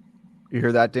 You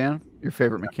hear that, Dan? Your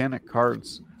favorite mechanic,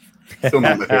 cards. Still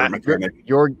not my favorite mechanic.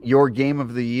 Your game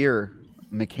of the year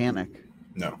mechanic.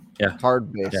 No. Yeah.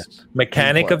 Card based. Yeah.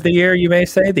 Mechanic of the year, you may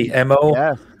say, the M-O-T-Y,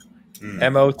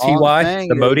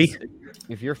 the Modi.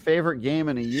 If your favorite game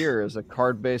in a year is a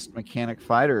card-based mechanic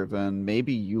fighter, then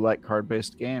maybe you like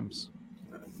card-based games.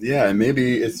 Yeah, and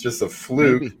maybe it's just a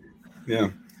fluke. Maybe.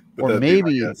 Yeah. Or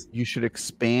maybe you should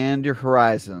expand your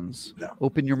horizons. No.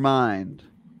 Open your mind.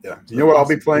 Yeah. You know what I'll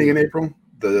be playing in April?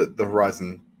 The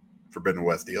Horizon Forbidden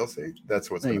West DLC. That's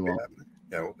what's going to be happening.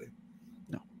 Yeah, it will be.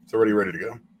 No. It's already ready to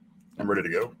go. I'm ready to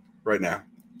go right now.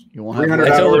 You won't 300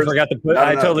 have I totally hours. forgot to put.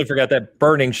 I totally forgot that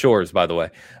Burning Shores. By the way,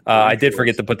 I did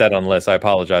forget to put that on the list. I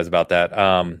apologize about that.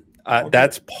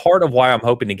 That's part of why I'm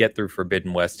hoping to get through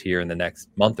Forbidden West here in the next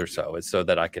month or so, is so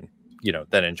that I can, you know,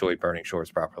 then enjoy Burning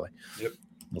Shores properly. Yep,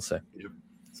 we'll see. Yep,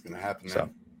 it's gonna happen. So,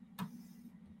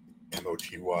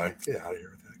 M-O-T-Y. Get out of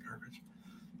here with that garbage.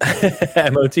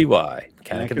 M-O-T-Y.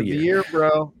 Mechanic of the year,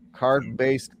 bro.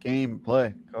 Card-based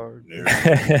gameplay. Card.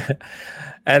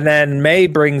 And then May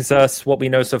brings us what we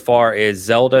know so far is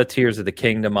Zelda Tears of the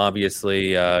Kingdom,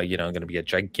 obviously, going to be a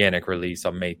gigantic release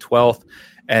on May 12th.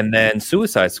 And then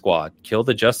Suicide Squad, Kill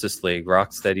the Justice League,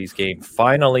 Rocksteady's game,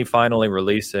 finally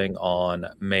releasing on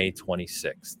May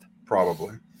 26th.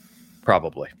 Probably.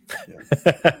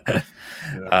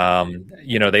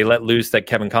 Yeah. They let loose that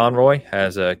Kevin Conroy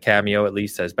has a cameo, at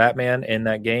least as Batman, in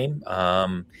that game.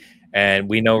 And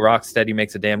we know Rocksteady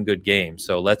makes a damn good game.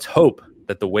 So let's hope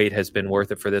that the wait has been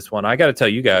worth it for this one. I got to tell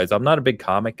you guys, I'm not a big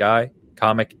comic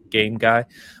game guy,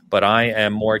 but I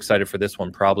am more excited for this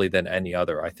one probably than any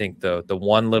other. I think the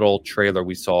one little trailer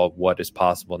we saw of what is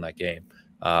possible in that game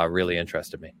really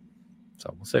interested me.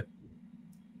 So we'll see.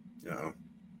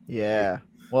 Yeah.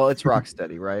 Well, it's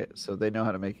Rocksteady, right? So they know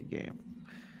how to make a game.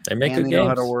 They make good games. They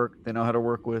know how to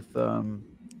work with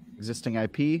existing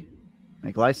IP,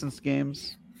 make licensed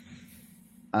games.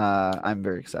 I'm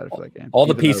very excited for that game. All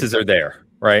the pieces are there,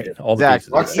 right? All exactly.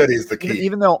 The pieces. Rocksteady is the key.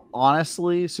 Even though,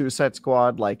 honestly, Suicide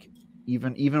Squad, like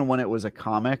even when it was a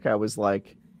comic, I was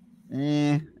like,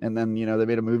 eh. And then they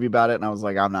made a movie about it, and I was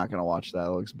like, I'm not gonna watch that.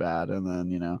 It looks bad. And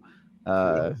then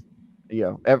I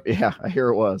hear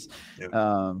it was.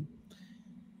 Yeah.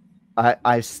 I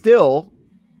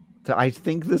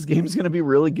think this game's going to be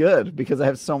really good because I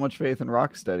have so much faith in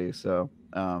Rocksteady. So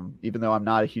even though I'm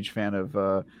not a huge fan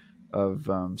of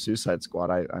Suicide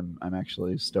Squad, I'm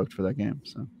actually stoked for that game.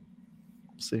 So we'll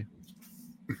see.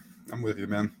 I'm with you,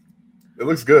 man. It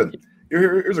looks good.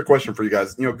 Here's a question for you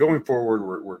guys. Going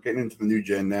forward, we're getting into the new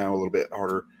gen now a little bit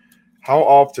harder. How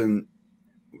often,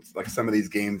 like some of these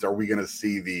games, are we going to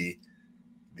see the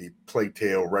Plague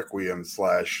Tale Requiem /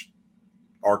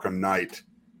 Arkham Knight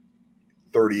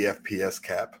 30 FPS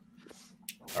cap?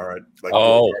 All right.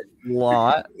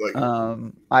 Lot.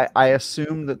 I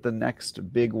assume that the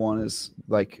next big one is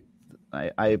like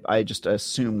I just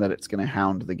assume that it's going to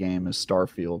hound the game as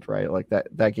Starfield, right? Like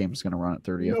that game's going to run at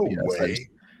 30 No FPS. way.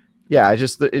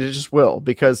 It just will,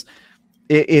 because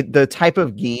the type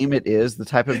of game it is, the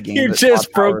type of game you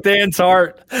just broke Dan's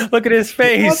heart. Look at his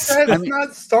face. It's not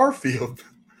Starfield.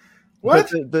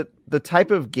 What? The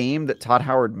type of game that Todd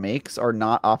Howard makes are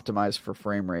not optimized for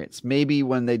frame rates. Maybe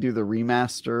when they do the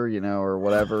remaster, or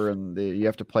whatever, and you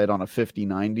have to play it on a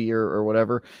 5090 or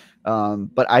whatever.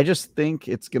 But I just think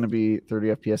it's going to be 30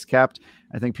 FPS capped.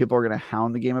 I think people are going to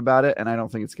hound the game about it, and I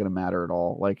don't think it's going to matter at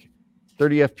all. Like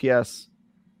 30 FPS,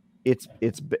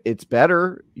 it's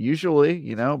better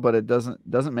usually, but it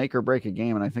doesn't make or break a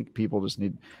game. And I think people just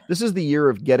this is the year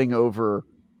of getting over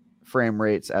frame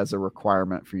rates as a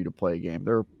requirement for you to play a game.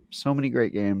 There are so many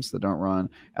great games that don't run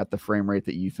at the frame rate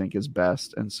that you think is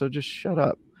best. And so just shut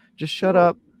up.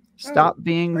 Stop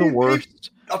being the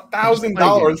worst.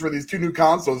 $1,000 for these 2 new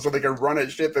consoles so they can run at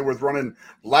shit that was running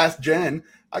last gen.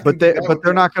 But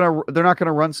they're not gonna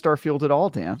run Starfield at all,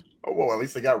 Dan. Oh well, at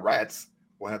least they got rats.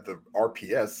 We'll have the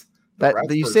RPS.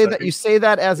 You say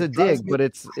that as a dig, but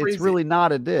it's really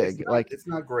not a dig. It's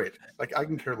not great. Like, I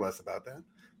can care less about that.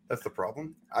 That's the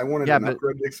problem. I wanted an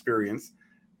upgraded experience.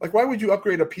 Like, why would you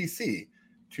upgrade a PC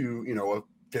to, a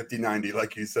 5090,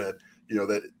 like you said,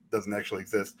 that doesn't actually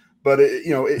exist. But it's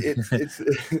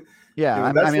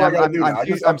yeah. That's what I gotta do now.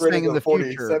 I'm saying in the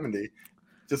 4070 future,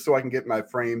 just so I can get my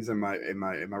frames and my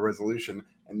resolution.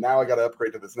 And now I got to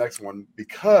upgrade to this next one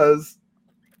because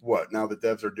now the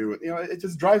devs are doing. It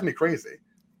just drives me crazy.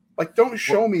 Like, don't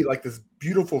show me like this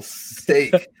beautiful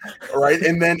steak, all right?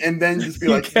 And then just be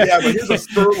like, but here's a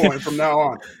sirloin from now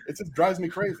on. It just drives me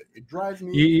crazy. It drives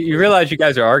me. You realize you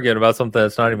guys are arguing about something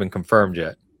that's not even confirmed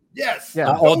yet. Yes. Yeah.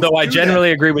 Although I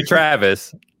generally agree with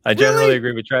Travis. Generally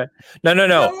agree with Travis.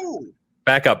 No.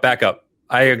 Back up.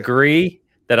 I agree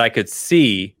that I could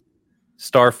see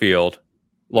Starfield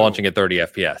launching at 30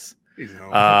 FPS.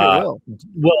 Will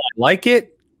I like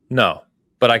it? No,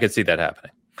 but I could see that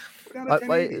happening.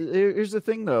 Here's the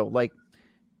thing, though. Like,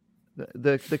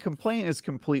 the complaint is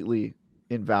completely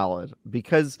invalid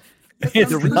because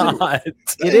it's not.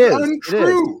 It is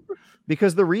untrue.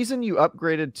 Because the reason you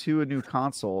upgraded to a new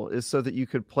console is so that you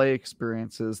could play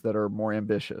experiences that are more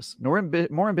ambitious. More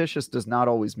ambitious does not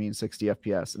always mean 60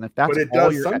 FPS, and if that's it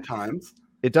does sometimes.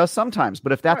 It does sometimes,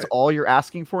 but if that's all you're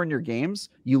asking for in your games,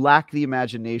 you lack the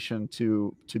imagination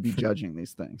to be judging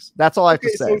these things. That's all I have to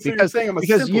say. So you're saying I'm a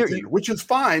simpleton, which is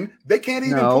fine. They can't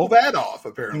even pull that off,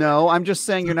 apparently. No, I'm just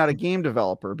saying you're not a game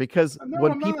developer because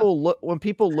when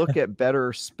people look at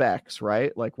better specs,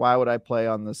 right? Like, why would I play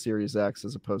on the Series X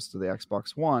as opposed to the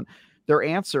Xbox One? Their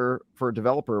answer for a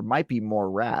developer might be more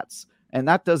rats. And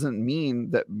that doesn't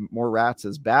mean that more rats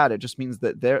is bad. It just means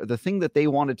that the thing that they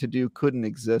wanted to do couldn't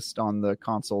exist on the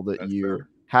console that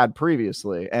had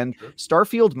previously. And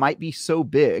Starfield might be so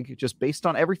big, just based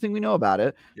on everything we know about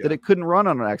it, that it couldn't run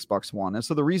on an Xbox One. And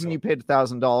so the reason you paid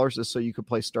 $1,000 is so you could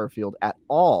play Starfield at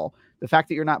all. The fact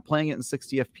that you're not playing it in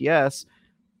 60 FPS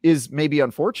is maybe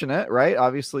unfortunate, right?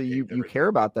 Obviously, you care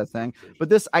about that thing. But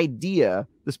this idea,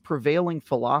 this prevailing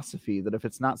philosophy that if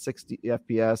it's not 60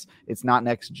 FPS, it's not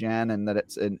next gen, and that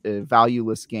it's a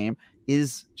valueless game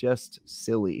is just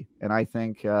silly. And I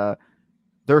think there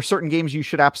are certain games you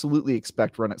should absolutely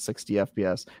expect run at 60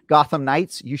 FPS. Gotham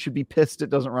Knights, you should be pissed it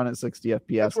doesn't run at 60 FPS.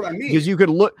 That's what I mean. Because you can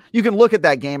look at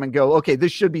that game and go, okay,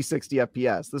 this should be 60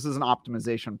 FPS. This is an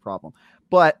optimization problem.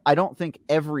 But I don't think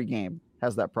every game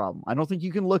has that problem. I don't think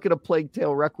you can look at a Plague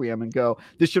Tale Requiem and go,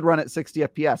 this should run at 60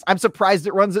 FPS. I'm surprised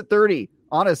it runs at 30,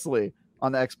 honestly,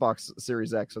 on the Xbox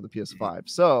Series X or the PS5.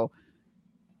 So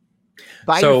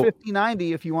buy your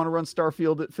 5090 if you want to run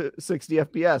Starfield at 60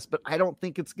 FPS, but I don't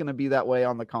think it's going to be that way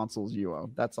on the consoles you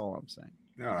own. That's all I'm saying.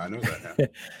 No, I know that now.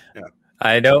 Yeah.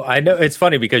 I know. It's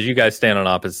funny because you guys stand on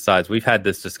opposite sides. We've had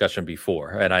this discussion before,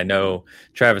 and I know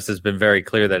Travis has been very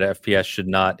clear that FPS should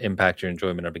not impact your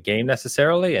enjoyment of a game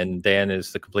necessarily, and Dan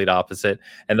is the complete opposite.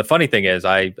 And the funny thing is,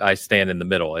 I stand in the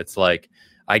middle. It's like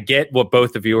I get what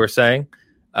both of you are saying,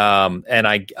 and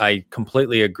I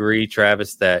completely agree,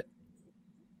 Travis, that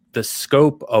the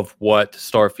scope of what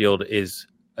Starfield is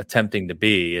attempting to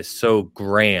be is so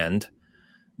grand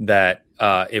that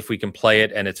if we can play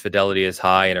it and its fidelity is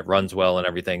high and it runs well and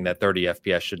everything, that 30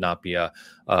 FPS should not be a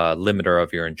limiter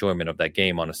of your enjoyment of that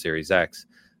game on a Series X.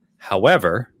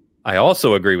 However, I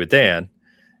also agree with Dan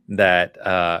that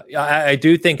I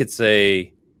do think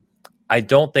I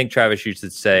don't think, Travis, you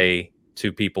should say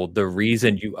to people the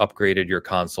reason you upgraded your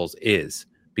consoles is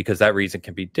because that reason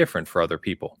can be different for other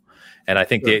people. And I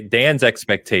think Dan's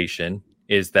expectation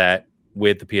is that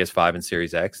with the PS5 and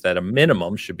Series X, that a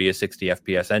minimum should be a 60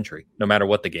 FPS entry, no matter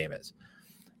what the game is.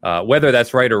 Whether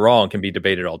that's right or wrong can be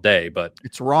debated all day, but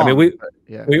it's wrong. I mean,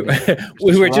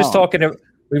 we were wrong. just talking.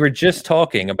 We were just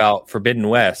talking about Forbidden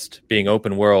West being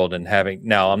open world and having.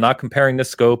 Now, I'm not comparing the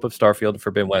scope of Starfield to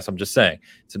Forbidden West. I'm just saying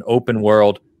it's an open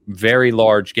world, very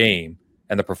large game,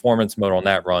 and the performance mode on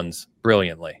that runs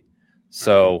brilliantly.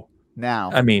 So now,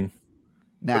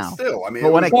 but still, I mean,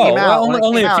 but when it came out,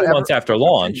 only a few months after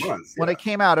launch. When it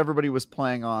came out, everybody was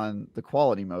playing on the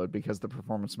quality mode because the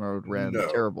performance mode ran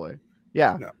terribly.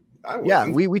 Yeah,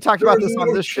 we talked about this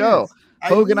on this show.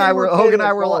 Hogue and I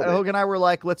were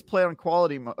like, let's play on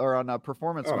quality or on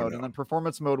performance mode, and then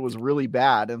performance mode was really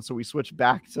bad, and so we switched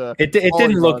back to. It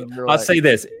didn't look. I'll say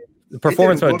this: the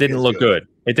performance mode didn't look good.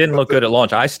 It didn't look good at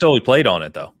launch. I still played on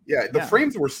it though. Yeah, the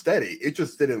frames were steady. It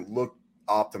just didn't look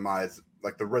optimized.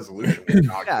 Like the resolution was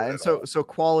not good and so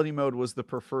quality mode was the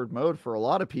preferred mode for a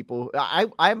lot of people.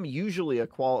 I'm usually a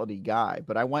quality guy,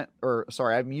 but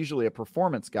I'm usually a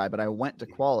performance guy, but I went to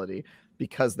quality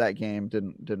because that game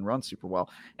didn't run super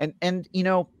well. And you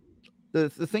know, the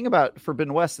thing about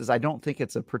Forbidden West is I don't think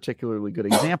it's a particularly good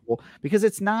example because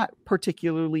it's not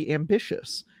particularly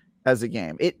ambitious as a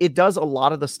game. It does a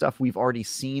lot of the stuff we've already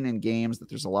seen in games that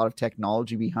there's a lot of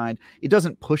technology behind. It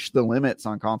doesn't push the limits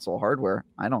on console hardware,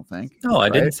 I don't think. No, I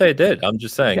didn't say it did. I'm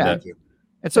just saying that.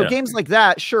 And so games like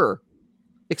that, sure,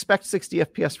 expect 60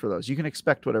 FPS for those. You can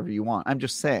expect whatever you want. I'm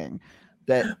just saying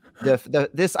that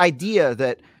this idea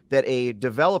that a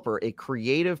developer, a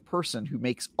creative person who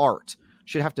makes art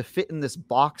should have to fit in this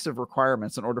box of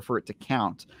requirements in order for it to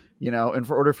count. You know, and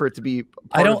for order for it to be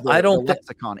part of the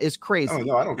lexicon is crazy. Oh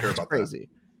no, I don't care about crazy.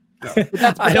 That.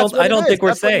 No. I don't think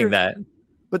we're saying that.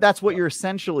 But that's what you're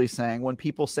essentially saying when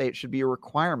people say it should be a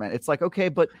requirement. It's like, okay,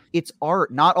 but it's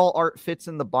art. Not all art fits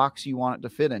in the box you want it to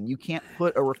fit in. You can't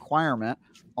put a requirement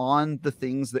on the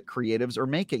things that creatives are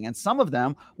making. And some of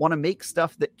them want to make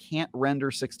stuff that can't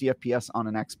render 60 FPS on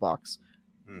an Xbox.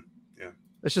 Yeah.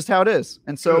 That's just how it is.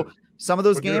 And so some of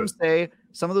those games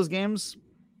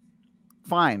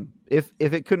fine if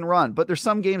it couldn't run, but there's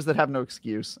some games that have no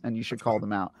excuse and you should call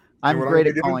them out. I'm great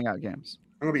at calling out games.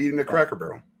 I'm gonna be eating a Cracker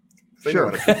Barrel.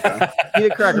 Sure.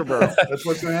 Eat a Cracker Barrel. That's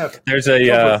what's gonna happen. There's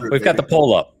we've got the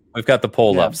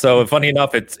poll up. So funny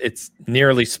enough, it's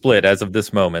nearly split as of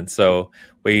this moment. So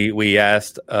we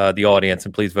asked the audience,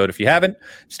 and please vote if you haven't.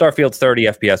 Starfield's 30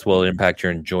 FPS will impact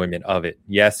your enjoyment of it.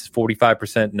 Yes,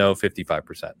 45%, no,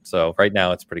 55%. So right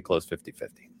now it's pretty close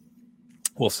 50-50.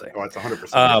 We'll see. Oh, it's 100%.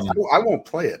 I won't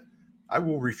play it. I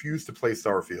will refuse to play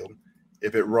Starfield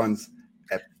if it runs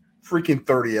at freaking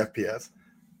 30 FPS.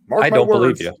 I don't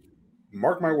believe you.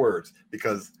 Mark my words,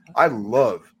 because I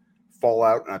love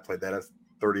Fallout, and I played that at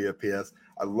 30 FPS.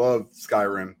 I love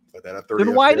Skyrim, played that at 30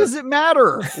 Then FPS. why does it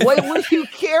matter? What do you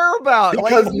care about?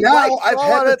 Because now I've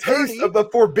had the taste of the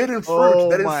forbidden fruit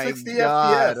that is 60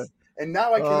 FPS. And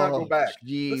now I cannot go back.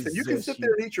 Listen, you can sit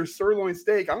there and eat your sirloin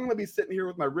steak. I'm going to be sitting here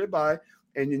with my ribeye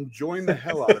and enjoying the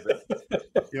hell out of it.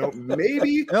 You know,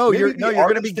 maybe. You're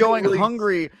going to be going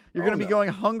hungry. You're going to be going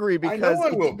hungry because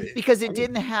I will be. Because it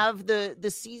didn't have the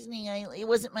seasoning. It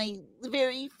wasn't my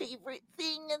very favorite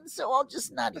thing, and so I'll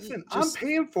just not eat. I'm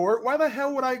paying for it. Why the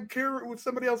hell would I care if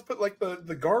somebody else put like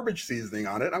the garbage seasoning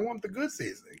on it? I want the good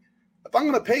seasoning. If I'm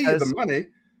going to pay you the money,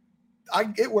 I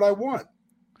get what I want.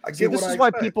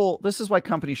 This is why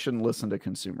companies shouldn't listen to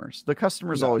consumers. The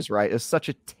customer's always right is such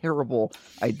a terrible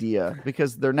idea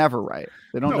because they're never right.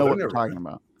 They don't know what they're talking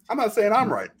about. I'm not saying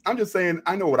I'm right. I'm just saying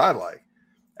I know what I like,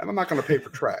 and I'm not going to pay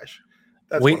for trash.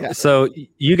 So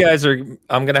you guys are.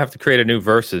 I'm going to have to create a new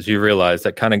versus. You realize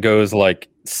that kind of goes like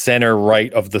center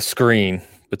right of the screen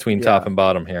between top and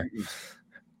bottom here.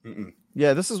 Mm-mm.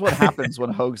 Yeah, this is what happens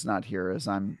when Hogue's not here. Is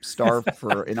I'm starved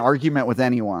for an argument with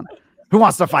anyone. Who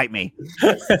wants to fight me?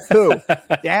 Who?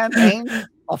 Dan? Dane?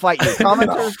 I'll fight you.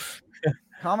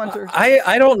 Commenter?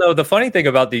 I don't know. The funny thing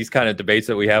about these kind of debates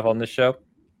that we have on this show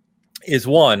is,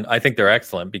 one, I think they're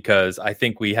excellent because I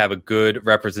think we have a good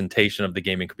representation of the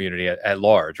gaming community at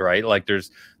large, right? Like there's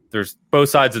both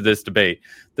sides of this debate.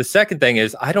 The second thing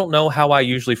is I don't know how I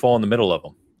usually fall in the middle of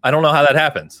them. I don't know how that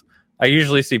happens. I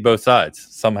usually see both sides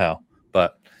somehow,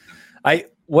 but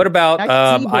what about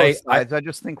I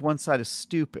just think one side is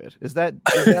stupid. Is that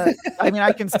I mean,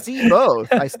 I can see both.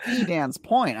 I see Dan's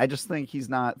point. I just think he's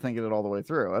not thinking it all the way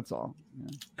through. That's all.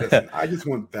 Yeah. Listen, I just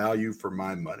want value for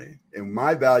my money. And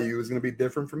my value is going to be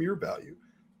different from your value.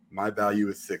 My value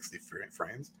is 60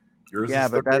 frames. Yours is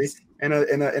 30 and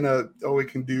it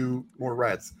can do more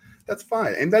rats. That's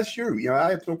fine. And that's you. You know, I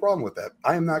have no problem with that.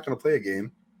 I am not going to play a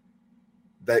game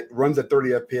that runs at 30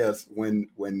 FPS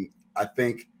when I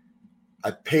think I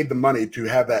paid the money to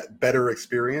have that better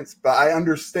experience, but I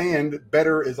understand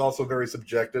better is also very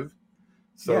subjective.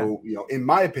 So, in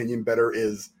my opinion, better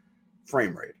is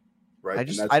frame rate, right?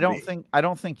 I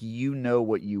don't think you know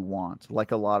what you want,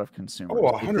 like a lot of consumers.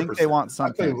 Oh, 100%. You think they want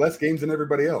something. I play less games than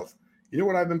everybody else. You know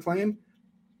what I've been playing?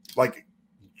 Like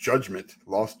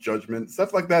Lost Judgment,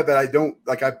 stuff like that I don't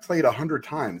like. I played 100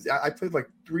 times. I played like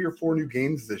 3 or 4 new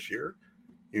games this year,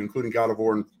 including God of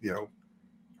War and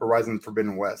Horizon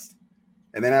Forbidden West.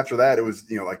 And then after that, it was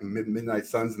like Midnight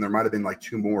Suns, and there might have been like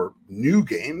 2 more new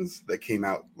games that came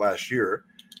out last year.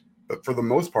 But for the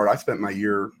most part, I spent my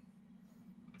year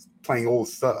playing old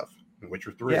stuff.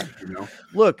 Witcher 3,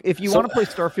 Look, if you want to play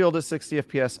Starfield at 60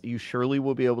 FPS, you surely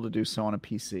will be able to do so on a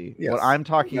PC. Yes. What I'm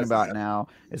talking about now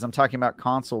is I'm talking about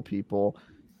console people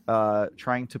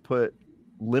trying to put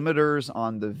limiters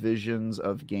on the visions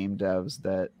of game devs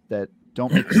that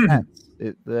don't make sense.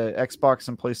 The Xbox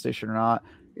and PlayStation are not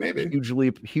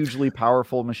hugely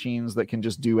powerful machines that can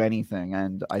just do anything,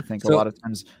 and I think a lot of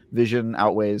times vision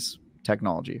outweighs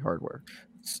technology, hardware.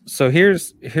 So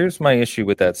here's my issue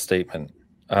with that statement.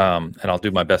 And I'll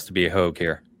do my best to be a hogue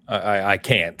here. I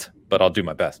can't, but I'll do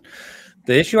my best.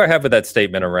 The issue I have with that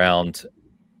statement around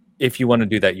if you want to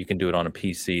do that, you can do it on a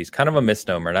PC is kind of a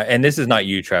misnomer. And this is not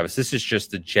you, Travis. This is just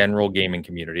the general gaming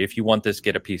community. If you want this,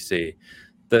 get a PC.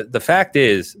 The fact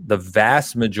is, the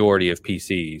vast majority of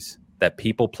PCs that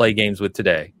people play games with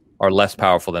today are less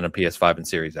powerful than a PS5 and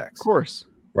Series X. Of course.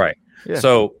 Right. Yeah.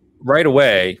 So right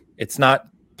away, it's not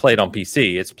played on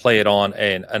PC. It's played on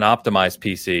an optimized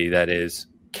PC that is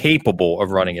capable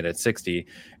of running it at 60.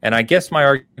 And I guess my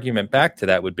argument back to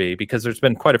that would be, because there's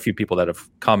been quite a few people that have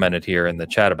commented here in the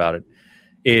chat about it,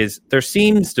 is there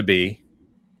seems to be,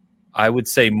 I would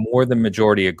say, more than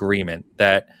majority agreement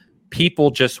that people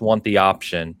just want the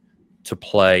option to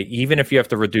play, even if you have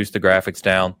to reduce the graphics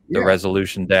down, the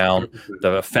resolution down,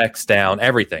 the effects down,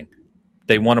 everything.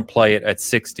 They want to play it at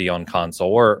 60 on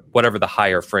console or whatever the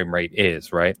higher frame rate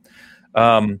is, right?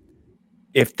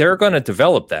 If they're going to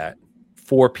develop that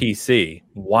for PC,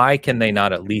 why can they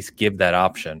not at least give that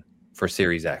option for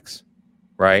Series X,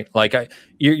 right? Like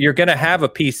you're going to have a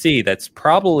PC that's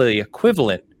probably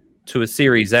equivalent to a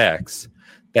Series X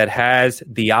that has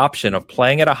the option of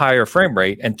playing at a higher frame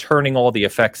rate and turning all the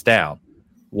effects down.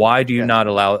 Why do you not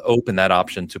open that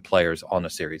option to players on a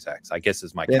Series X? I guess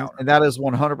is my counter. And that is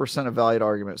 100% a valid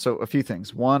argument. So a few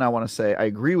things. One, I want to say I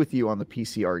agree with you on the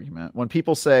PC argument. When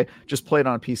people say just play it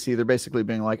on a PC, they're basically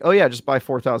being like, oh yeah, just buy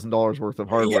 $4,000 worth of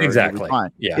hardware. Exactly.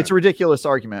 Yeah. It's a ridiculous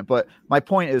argument. But my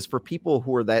point is, for people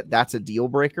who are that's a deal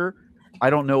breaker, I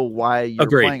don't know why you're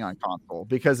playing on console,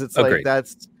 because it's like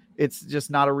it's just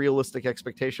not a realistic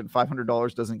expectation.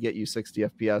 $500 doesn't get you 60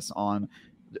 FPS on.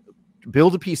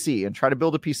 Build a PC and try to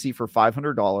build a PC for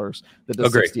 $500 that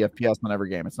does 60 FPS on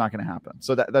every game. It's not going to happen.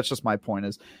 So that's just my point.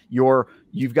 Is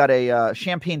you've got a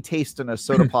champagne taste in a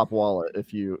soda pop wallet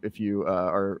if you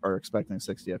are expecting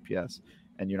 60 FPS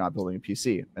and you're not building a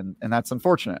PC, and that's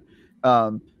unfortunate.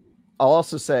 I'll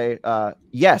also say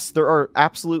yes, there are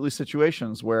absolutely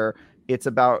situations where it's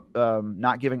about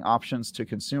not giving options to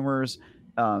consumers.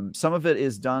 Some of it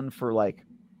is done for like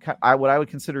what I would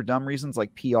consider dumb reasons, like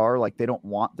PR, like they don't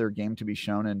want their game to be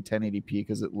shown in 1080p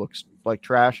because it looks like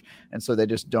trash, and so they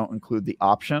just don't include the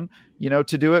option, to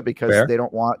do it, because they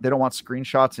don't want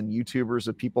screenshots and YouTubers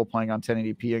of people playing on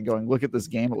 1080p and going, look at this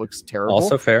game, it looks terrible.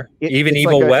 Also fair. Even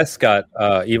Evil West got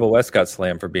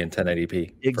slammed for being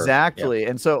 1080p. Exactly.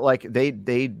 And so like they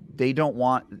don't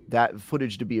want that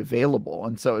footage to be available,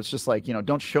 and so it's just like,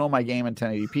 don't show my game in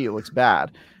 1080p, it looks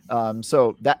bad.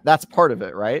 So that's part of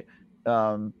it, right?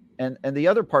 And the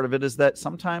other part of it is that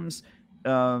sometimes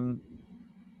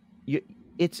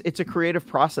it's a creative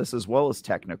process as well as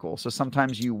technical. So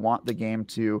sometimes you want the game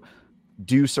to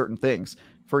do certain things.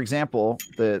 For example,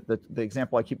 the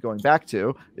example I keep going back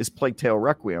to is Plague Tale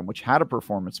Requiem, which had a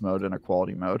performance mode and a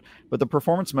quality mode, but the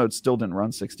performance mode still didn't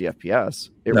run 60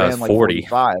 FPS. It ran like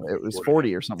 45. It was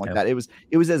 40 or something like that.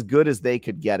 It was as good as they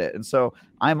could get it. And so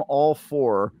I'm all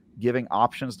for giving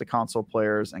options to console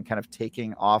players and kind of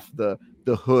taking off the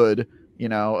hood,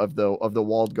 of the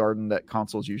walled garden that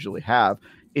consoles usually have.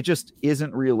 It just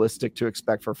isn't realistic to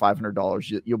expect for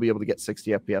 $500 you'll be able to get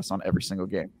 60 FPS on every single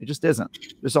game. It just isn't.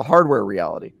 There's a hardware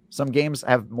reality. Some games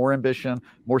have more ambition,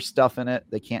 more stuff in it.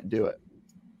 They can't do it.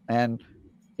 And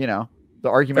the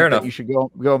argument that you should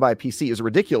go and buy a PC is a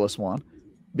ridiculous one,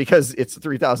 because it's a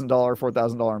 $3,000,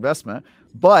 $4,000 investment.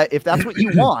 But if that's what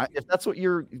you want, if that's what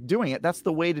you're doing it, that's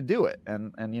the way to do it.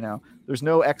 And there's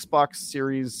no Xbox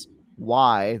Series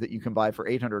Y that you can buy for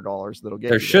 $800 that'll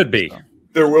get there. Should be. So.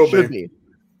 There will be.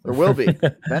 There will be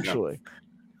eventually.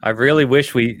 I really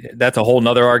wish that's a whole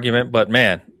nother argument, but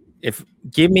man,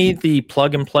 give me the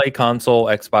plug and play console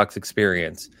Xbox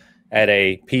experience at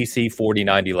a PC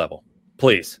 4090 level.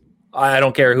 Please. I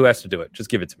don't care who has to do it. Just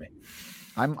give it to me.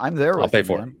 I'm there. I'll pay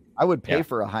for it. I would pay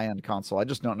for a high-end console. I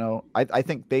just don't know. I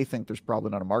think they think there's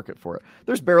probably not a market for it.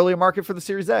 There's barely a market for the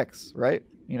Series X, right?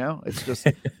 You know, it's just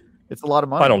it's a lot of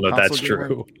money. I don't know if that's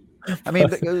true. I mean,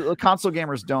 the console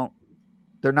gamers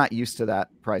they're not used to that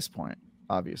price point,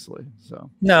 obviously. So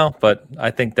no, but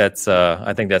I think that's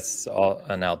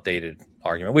an outdated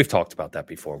argument. We've talked about that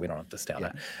before. We don't have to stay on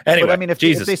that. Anyway, but I mean, if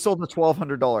they sold the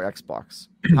 $1,200 Xbox,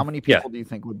 how many people do you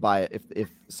think would buy it if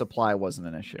supply wasn't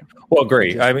an issue? Well,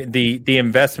 great. I mean, the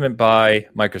investment by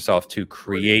Microsoft to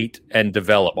create and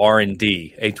develop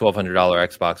R&D a $1,200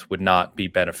 Xbox would not be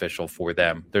beneficial for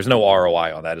them. There's no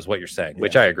ROI on that, is what you're saying,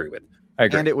 which I agree with. I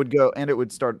agree. And it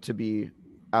would start to be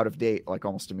out of date like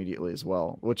almost immediately as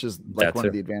well, which is like one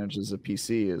of the advantages of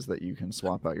PC is that you can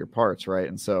swap out your parts, right?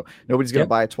 And so nobody's going to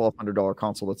buy a $1,200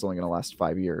 console that's only going to last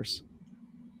 5 years.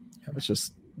 It's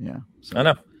just so. I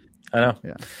know.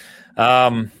 Yeah.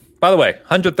 By the way,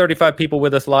 135 people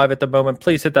with us live at the moment.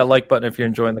 Please hit that like button if you're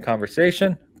enjoying the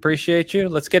conversation. Appreciate you.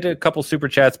 Let's get a couple super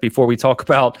chats before we talk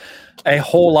about a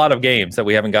whole lot of games that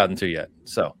we haven't gotten to yet.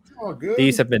 So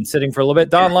these have been sitting for a little bit.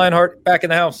 Don Lionheart back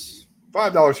in the house.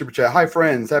 $5 super chat. Hi,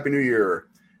 friends. Happy New Year.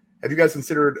 Have you guys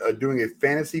considered doing a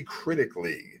fantasy critic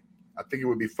league? I think it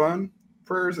would be fun.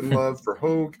 Prayers and love for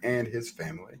Hogue and his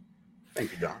family.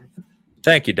 Thank you, Don.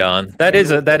 Thank you, Don. That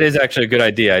is actually a good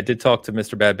idea. I did talk to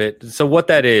Mr. Badbit. So what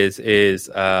that is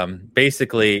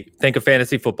basically think of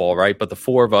fantasy football, right? But the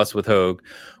four of us with Hogue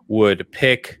would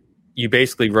pick. You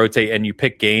basically rotate and you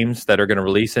pick games that are going to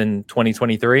release in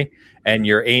 2023, and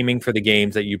you're aiming for the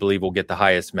games that you believe will get the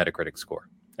highest Metacritic score.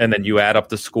 And then you add up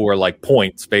the score like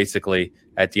points, basically,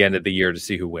 at the end of the year to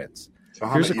see who wins. So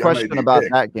here's a question about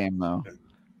that game, though.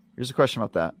 Here's a question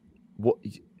about that.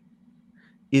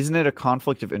 Isn't it a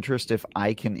conflict of interest if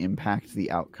I can impact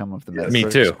the outcome of the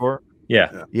Metacritic score?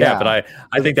 Yeah, but I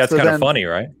think that's kind of funny,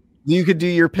 right? You could do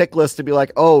your pick list to be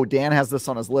like, oh, Dan has this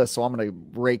on his list, so I'm going to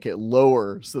rake it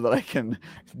lower so that I can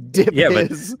dip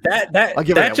his. But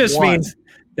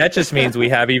that just means we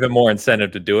have even more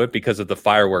incentive to do it because of the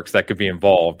fireworks that could be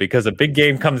involved. Because a big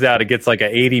game comes out, it gets like an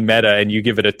 80 meta, and you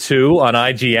give it a 2 on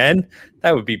IGN.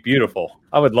 That would be beautiful.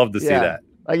 I would love to see that.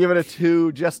 I give it a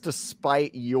 2 just to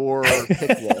spite your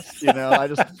pick list. You know, I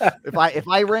just if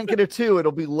I rank it a 2,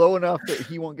 it'll be low enough that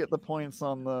he won't get the points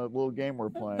on the little game we're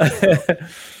playing.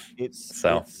 It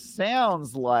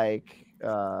sounds like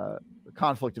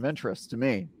conflict of interest to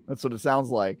me. That's what it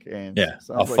sounds like. And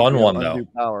a fun one though,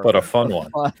 but a fun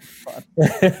one.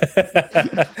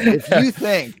 If you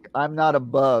think I'm not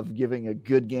above giving a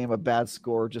good game a bad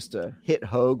score just to hit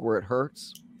Hogue where it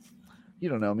hurts, you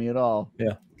don't know me at all.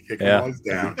 Down.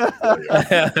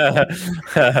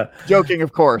 Joking,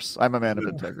 of course. I'm a man of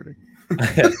integrity.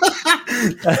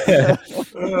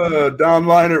 Don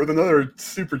Liner with another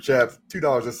super chat,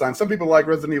 $2 this time. Some people like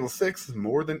Resident Evil 6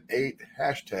 more than 8.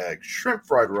 Hashtag shrimp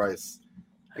fried rice.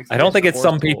 I don't think it's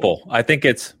some people. I think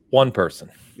it's one person.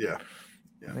 Yeah.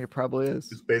 I think it probably is.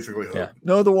 It's basically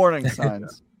Know the warning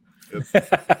signs.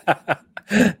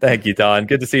 Thank you, Don.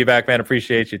 Good to see you back, man.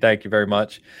 Appreciate you. Thank you very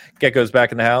much. Gecko's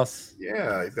back in the house.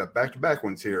 Yeah, he's got back-to-back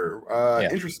ones here.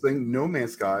 Interesting. No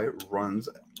Man's Sky runs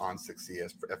on 60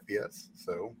 FPS.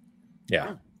 So,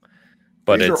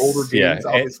 but these it's are older games.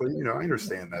 Obviously, I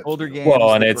understand that. Older games.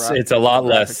 Well, and it's a lot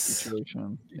less.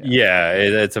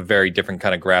 It's a very different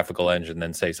kind of graphical engine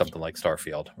than say something like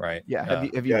Starfield, right? Yeah. Have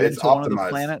you been to one of the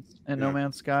planets in No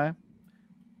Man's Sky?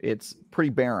 It's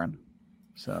pretty barren.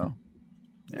 So.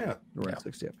 We're at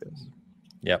 60 FPS.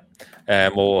 Yep.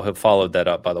 And we'll have followed that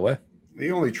up, by the way.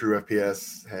 The only true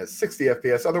FPS has 60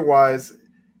 FPS. Otherwise,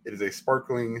 it is a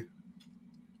sparkling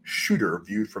shooter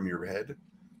viewed from your head.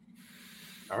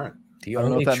 All right. The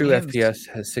only true FPS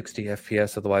has 60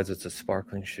 FPS. Otherwise, it's a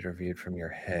sparkling shooter viewed from your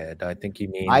head. I think he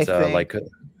means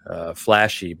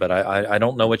flashy, but I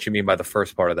don't know what you mean by the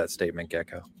first part of that statement,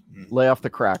 Gecko. Lay off the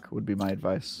crack would be my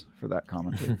advice for that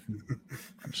comment.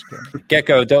 I'm just kidding.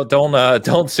 Gecko,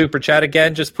 don't super chat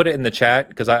again. Just put it in the chat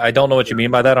because I don't know what you mean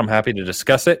by that. I'm happy to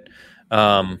discuss it,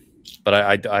 but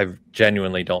I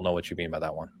genuinely don't know what you mean by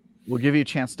that one. We'll give you a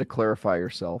chance to clarify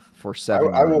yourself for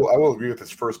 7. I will agree with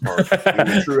this first part.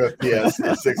 The true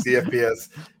FPS is 60 FPS.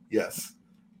 Yes.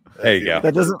 There you go.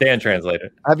 That doesn't Dan translate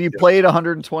it. Have you played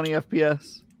 120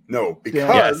 FPS? No,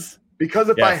 because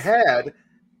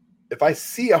if I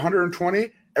see 120,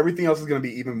 everything else is going to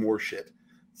be even more shit.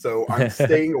 So I'm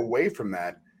staying away from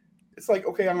that. It's like,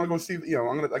 okay, I'm going to go see,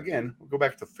 I'm going to, again, go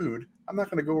back to food. I'm not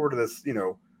going to go over to this,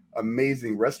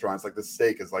 amazing restaurants. Like the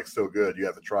steak is like so good. You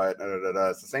have to try it.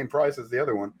 It's the same price as the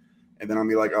other one. and then I'll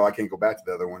be like, oh, I can't go back to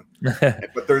the other one.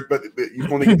 but you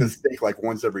only get the steak like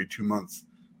once every 2 months.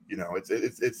 You know, it's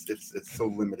so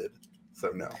limited. So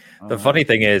no. The funny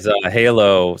thing is,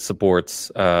 Halo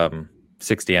supports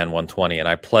 60 and 120, and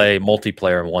I play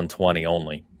multiplayer in 120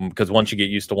 only, because once you get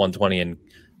used to 120 and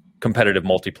competitive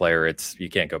multiplayer, you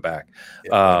can't go back.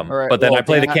 Yeah. But then I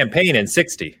play the campaign in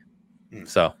 60.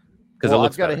 So because it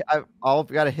looks better. I've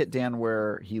got to hit Dan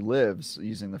where he lives,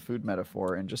 using the food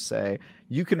metaphor, and just say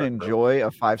you can enjoy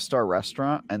a 5-star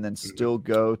restaurant and then still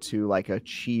go to like a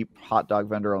cheap hot dog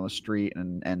vendor on the street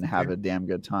and have a damn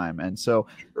good time. And so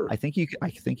I think you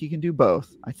can do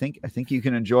both. I think you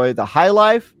can enjoy the high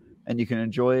life, and you can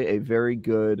enjoy a very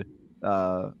good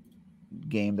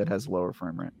game that has lower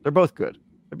frame rate. They're both good.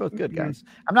 They're both good, guys.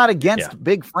 I'm not against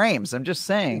big frames. I'm just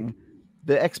saying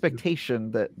the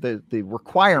expectation that the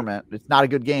requirement, it's not a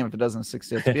good game if it doesn't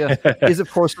 60 FPS, is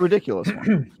of course a ridiculous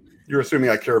one. You're assuming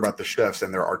I care about the chefs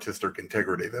and their artistic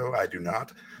integrity, though. I do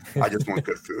not. I just want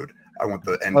good food. I want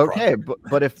the end product.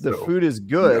 But if the food is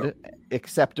good,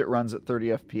 except it runs at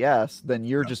 30 FPS, then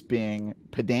you're just being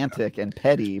pedantic and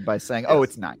petty by saying, "Oh,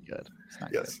 it's not good." It's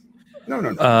not good.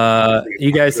 No.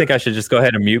 You guys think I should just go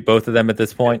ahead and mute both of them at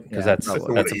this point? Because that's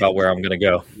about where I'm going to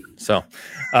go. So,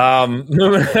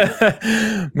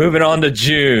 moving on to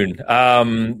June.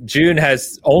 June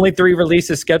has only 3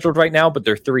 releases scheduled right now, but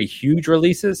they're 3 huge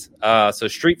releases. So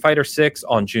Street Fighter 6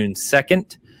 on June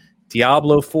 2nd,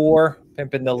 Diablo 4,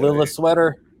 pimping the Lila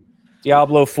sweater.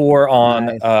 Diablo 4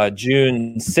 on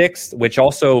June 6th, which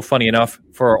also, funny enough,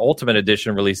 for our Ultimate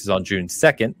Edition releases on June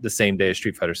 2nd, the same day as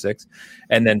Street Fighter 6.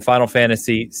 And then Final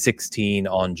Fantasy 16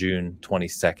 on June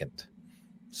 22nd.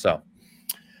 So,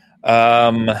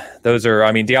 those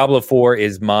are, Diablo 4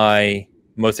 is my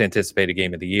most anticipated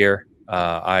game of the year.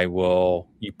 You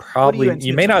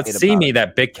may not see me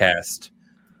that big cast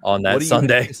on that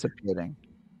Sunday.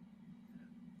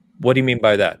 What do you mean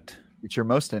by that? It's your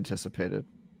most anticipated.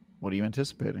 What are you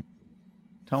anticipating?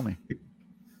 Tell me.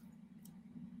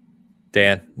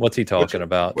 Dan, what's he talking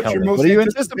about? What are you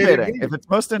anticipating? If it's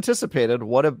most anticipated,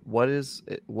 what are you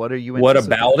anticipating? What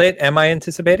about it am I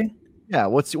anticipating? Yeah,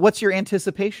 what's your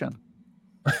anticipation?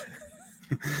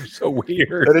 So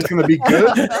weird. That it's going to be good.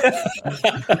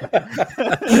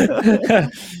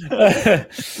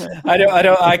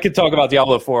 I could talk about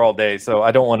Diablo 4 all day, so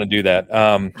I don't want to do that.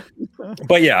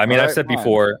 But yeah, I've said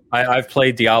before, I've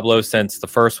played Diablo since the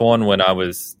first one when I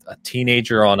was a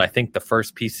teenager on, I think, the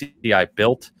first PC I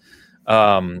built.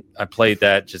 I played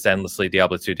that just endlessly.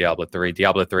 Diablo 2, Diablo 3.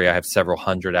 Diablo 3, I have several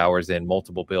hundred hours in,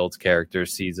 multiple builds,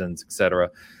 characters, seasons, etc.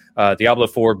 Diablo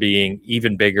 4 being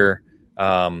even bigger.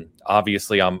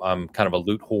 Obviously, I'm kind of a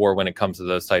loot whore when it comes to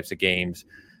those types of games.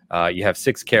 You have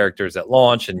 6 characters at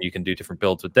launch, and you can do different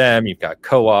builds with them. You've got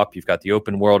co-op. You've got the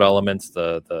open world elements.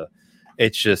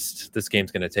 It's just, this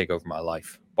game's going to take over my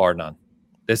life, bar none.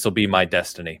 This will be my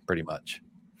destiny, pretty much,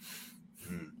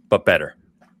 but better.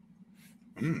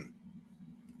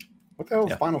 What the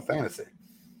hell is Final Fantasy?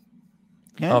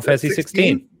 Final Fantasy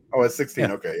 16. Oh, it's 16.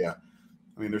 Yeah. Okay, yeah.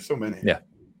 There's so many. Yeah.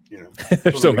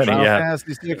 There's so many. Final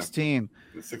Fantasy 16.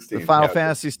 The 16. The Final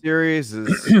Fantasy series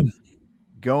is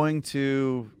going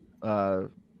to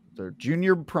their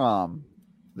junior prom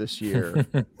this year.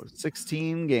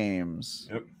 16 games.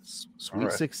 Yep. Sweet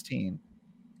right. 16.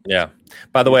 Yeah.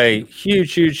 By the way,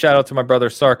 huge shout out to my brother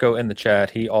Sarko in the chat.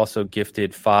 He also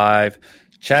gifted 5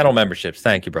 channel memberships.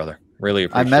 Thank you, brother. Really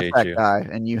appreciate you. I met that guy,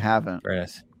 and you haven't. Very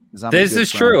nice. This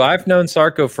is true. I've known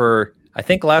Sarko for, I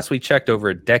think last we checked, over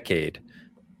a decade.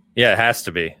 Yeah, it has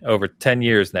to be over 10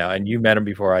 years now. And you met him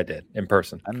before I did in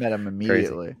person. I met him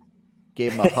immediately. Crazy.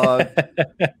 Gave him a hug.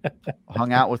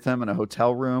 Hung out with him in a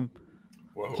hotel room.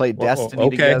 Whoa. Played Destiny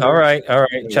okay. together. All right.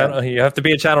 Channel, you have to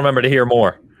be a channel member to hear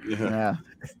more. Yeah.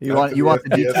 You want the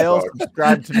details?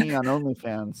 Subscribe to me on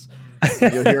OnlyFans.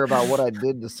 You'll hear about what I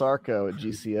did to Sarko at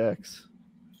GCX.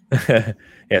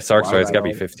 Yeah, Sark's right. It's got to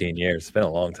be 15 years. It's been a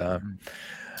long time.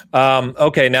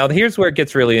 Okay, now here's where it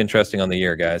gets really interesting on the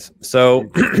year, guys.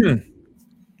 So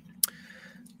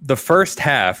the first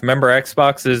half, remember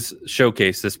Xbox's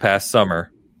showcase this past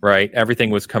summer, right? Everything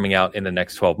was coming out in the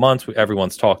next 12 months.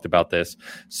 Everyone's talked about this.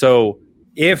 So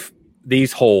if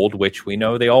these hold, which we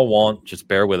know they all want, just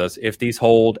bear with us. If these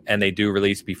hold and they do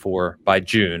release by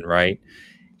June, right?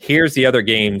 Here's the other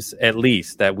games, at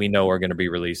least, that we know are going to be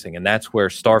releasing. And that's where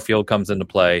Starfield comes into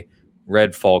play,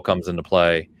 Redfall comes into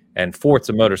play, and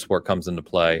Forza Motorsport comes into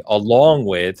play, along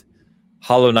with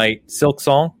Hollow Knight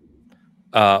Silksong,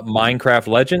 Minecraft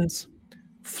Legends,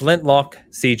 Flintlock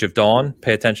Siege of Dawn.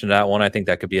 Pay attention to that one. I think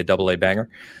that could be a AA banger.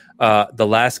 The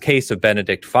Last Case of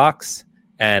Benedict Fox,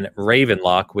 and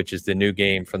Ravenlock, which is the new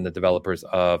game from the developers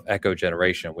of Echo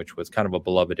Generation, which was kind of a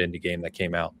beloved indie game that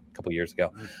came out a couple years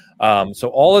ago. So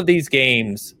all of these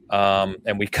games,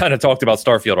 and we kind of talked about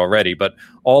Starfield already, but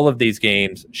all of these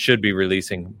games should be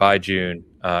releasing by June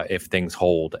if things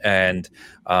hold. And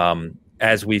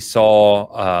as we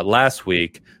saw last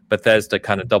week, Bethesda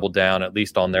kind of doubled down, at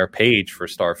least on their page for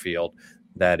Starfield,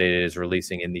 that it is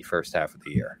releasing in the first half of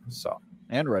the year. So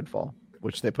and Redfall,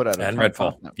 which they put out. And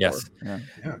Redfall, yes. Yeah.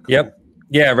 Yeah, cool. Yep.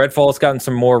 Yeah, Redfall's gotten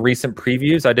some more recent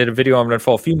previews. I did a video on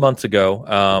Redfall a few months ago,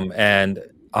 and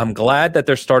I'm glad that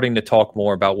they're starting to talk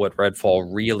more about what Redfall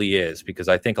really is, because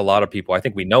I think we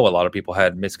know a lot of people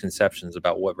had misconceptions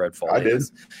about what Redfall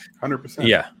is. I did, 100%.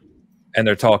 Yeah. And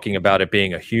they're talking about it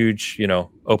being a huge,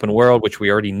 open world, which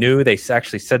we already knew. They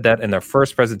actually said that in their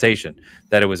first presentation,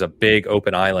 that it was a big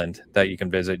open island that you can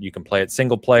visit. You can play it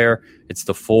single player. It's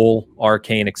the full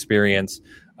Arcane experience.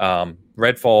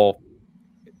 Redfall,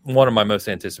 one of my most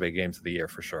anticipated games of the year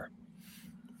for sure.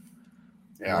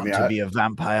 Yeah, Want to be a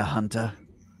vampire hunter,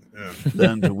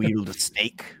 learn to wield a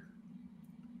stake.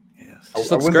 Yes, I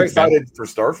wasn't great, excited for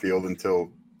Starfield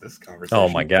until this conversation. Oh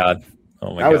my god!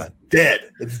 It's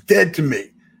dead. It's dead to me.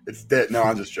 It's dead. No,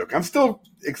 I'm just joking. I'm still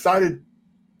excited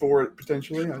for it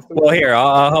potentially. Well, here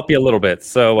I'll help you a little bit.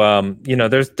 So,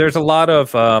 there's a lot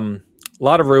of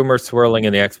rumors swirling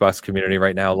in the Xbox community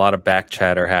right now. A lot of back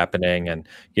chatter happening, and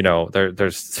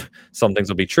there's some things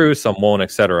will be true, some won't,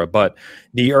 etc. But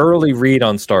the early read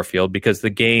on Starfield, because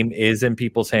the game is in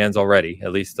people's hands already,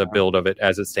 at least the build of it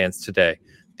as it stands today.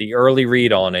 The early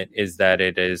read on it is that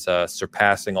it is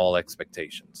surpassing all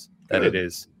expectations. That it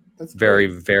is very,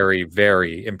 very,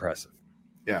 very impressive.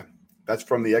 Yeah. That's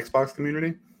from the Xbox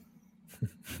community?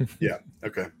 Yeah.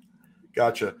 Okay.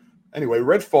 Gotcha. Anyway,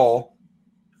 Redfall,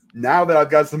 now that I've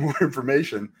got some more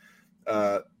information,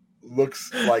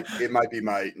 looks like it might be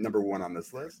my number one on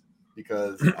this list,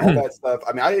 because all that stuff,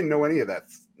 I didn't know any of that,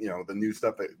 the new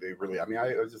stuff that they really,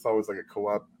 it was just always like a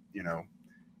co-op,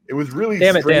 it was really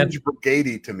strange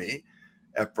brigade-y to me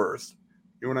at first.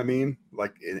 You know what I mean?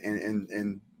 Like,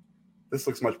 and this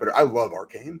looks much better. I love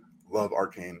Arcane. Love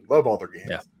all their games.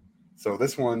 Yeah. So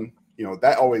this one,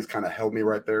 that always kind of held me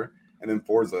right there. And then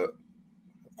Forza,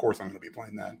 of course, I'm going to be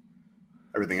playing that.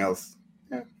 Everything else,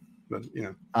 yeah. But,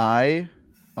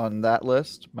 on that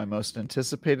list, my most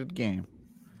anticipated game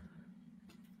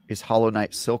is Hollow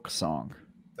Knight Silksong.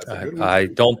 I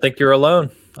don't think you're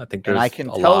alone. I think there's a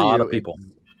lot of people.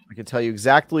 I can tell you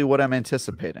exactly what I'm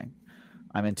anticipating.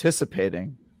 I'm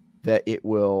anticipating that it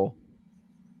will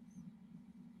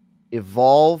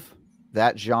evolve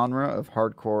that genre of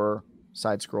hardcore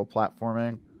side-scroll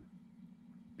platforming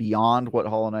beyond what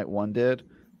Hollow Knight 1 did,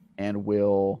 and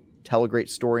will tell a great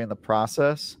story in the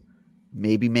process,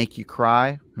 maybe make you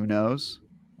cry, who knows,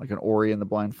 like an Ori and the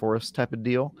Blind Forest type of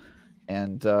deal.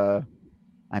 And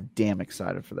I'm damn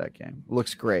excited for that game. It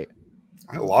looks great.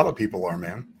 A lot of people are,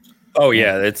 man. Oh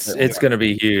yeah, it's going to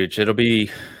be huge. It'll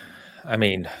be,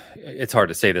 it's hard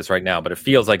to say this right now, but it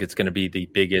feels like it's going to be the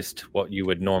biggest, what you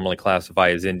would normally classify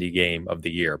as indie game of the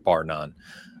year, bar none.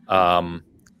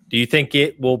 Do you think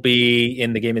it will be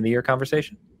in the game of the year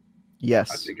conversation?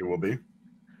 Yes, I think it will be.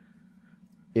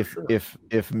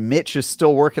 If Mitch is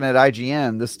still working at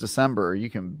IGN this December, you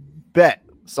can bet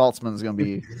Saltzman's going to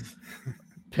be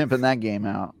pimping that game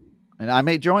out, and I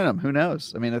may join him. Who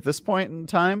knows? At this point in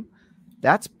time,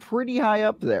 that's pretty high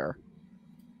up there.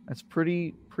 That's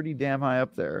pretty damn high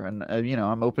up there, and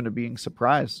I'm open to being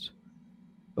surprised,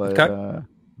 but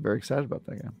very excited about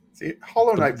that game. See,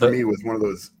 Hollow Knight for me was one of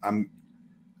those.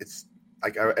 It's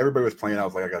like everybody was playing. I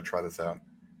was like, I got to try this out,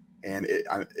 and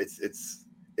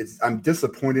I'm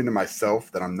disappointed in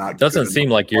myself that I'm not. Doesn't seem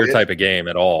like your type of game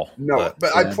at all. No,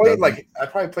 but I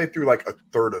probably played through like a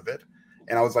third of it,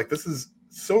 and I was like, this is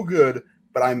so good,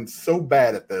 but I'm so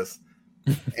bad at this.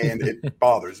 And it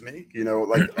bothers me,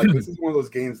 like this is one of those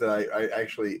games that I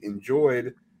actually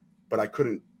enjoyed, but I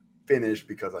couldn't finish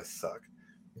because I suck.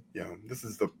 This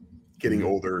is the getting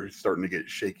older, starting to get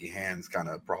shaky hands kind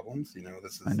of problems.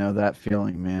 I know that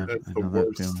feeling, man. That's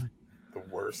the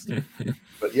worst.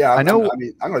 But yeah, I'm going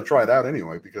to try it out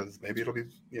anyway, because maybe it'll be,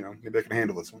 maybe I can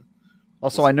handle this one.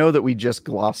 Also, I know that we just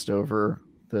glossed over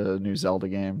the new Zelda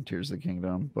game, Tears of the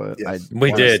Kingdom, but yes,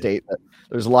 we did state that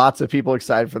there's lots of people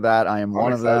excited for that. I am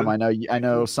one of them. I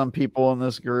know some people in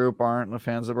this group aren't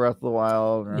fans of Breath of the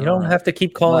Wild. You don't have to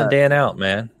keep calling Dan out,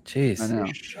 man. Jeez. I know.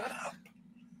 Shut up.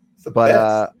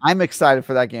 But I'm excited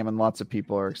for that game, and lots of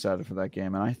people are excited for that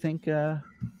game, and I think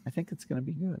it's going to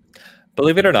be good.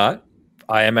 Believe it or not,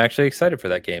 I am actually excited for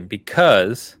that game,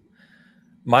 because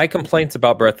My complaints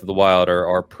about Breath of the Wild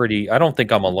are pretty. I don't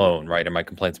think I'm alone, right, in my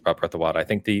complaints about Breath of the Wild. I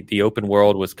think the open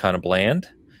world was kind of bland.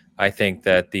 I think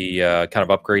that the kind of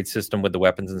upgrade system with the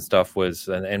weapons and stuff was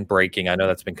and breaking. I know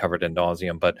that's been covered in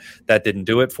nauseum, but that didn't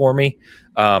do it for me.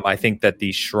 I think that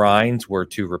the shrines were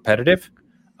too repetitive,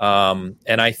 and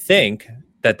I think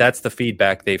that that's the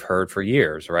feedback they've heard for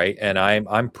years, right? And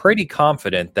I'm pretty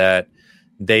confident that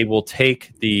they will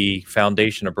take the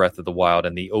foundation of Breath of the Wild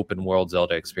and the open world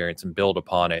Zelda experience and build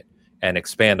upon it and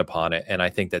expand upon it. And I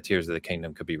think that Tears of the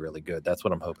Kingdom could be really good. That's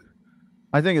what I'm hoping.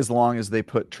 I think as long as they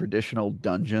put traditional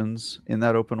dungeons in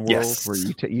that open world, where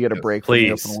you get a break from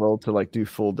the open world to like do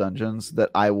full dungeons, that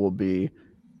I will be,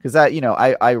 because that,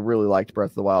 I really liked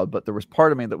Breath of the Wild, but there was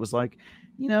part of me that was like,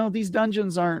 these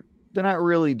dungeons they're not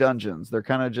really dungeons. They're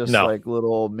kind of just like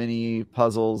little mini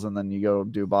puzzles, and then you go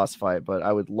do a boss fight. But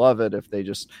I would love it if they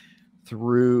just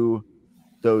threw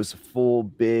those full,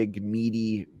 big,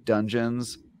 meaty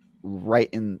dungeons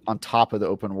right on top of the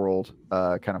open world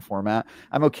kind of format.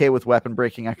 I'm okay with weapon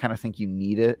breaking. I kind of think you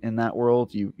need it in that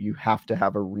world. You have to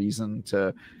have a reason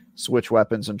to switch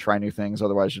weapons and try new things.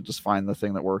 Otherwise, you'll just find the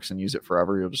thing that works and use it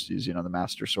forever. You'll just use, the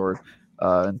Master Sword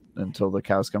until the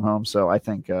cows come home. So I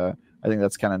think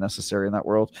that's kind of necessary in that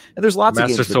world. And there's lots of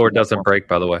games. Master Sword doesn't break,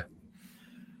 by the way.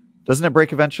 Doesn't it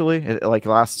break eventually? It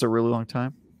lasts a really long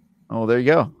time. Oh, there you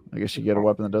go. I guess you get a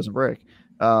weapon that doesn't break.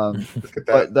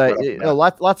 But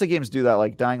lots of games do that.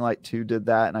 Like Dying Light 2 did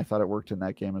that, and I thought it worked in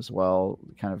that game as well.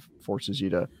 It kind of forces you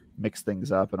to mix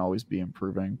things up and always be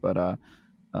improving. But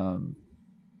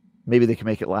maybe they can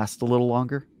make it last a little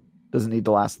longer. Doesn't need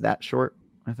to last that short,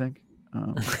 I think.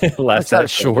 Last that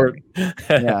short.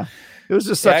 Yeah. It was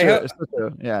just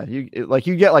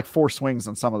you get like 4 swings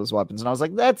on some of those weapons, and I was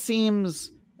like, that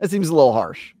seems a little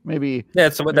harsh. Maybe. Yeah,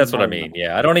 that's what I mean.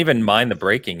 Yeah, I don't even mind the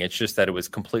breaking. It's just that it was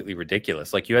completely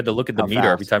ridiculous. Like you had to look at the meter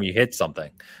every time you hit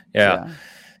something. Yeah.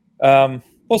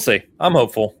 We'll see. I'm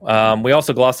hopeful. We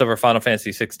also glossed over Final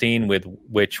Fantasy 16, with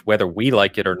which, whether we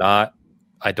like it or not,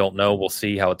 I don't know. We'll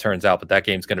see how it turns out. But that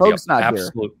game's going to be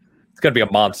absolute. It's going to be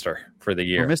a monster for the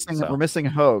year. We're missing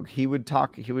Hogue. He would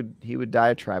talk. He would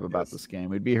diatribe about this game.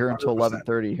 We'd be here until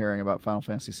 11:30 hearing about Final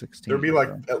Fantasy 16. There'd be like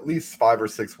at least 5 or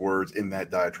 6 words in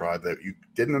that diatribe that you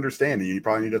didn't understand, and you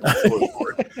probably need to look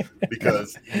for it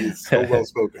because he's so well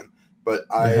spoken. But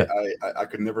I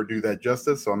could never do that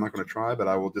justice, so I'm not going to try. But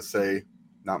I will just say,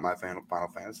 not my fan of Final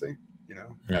Fantasy.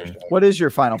 What is your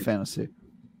Final Fantasy?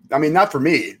 I mean, not for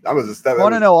me. I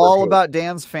want to know all about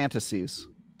Dan's fantasies.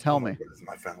 Tell me. What is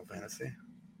my Final Fantasy?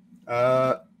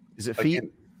 Is it feet?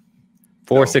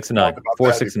 4, 6, and 9.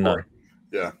 4, 6, and 9.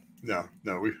 Yeah.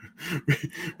 No.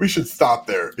 We should stop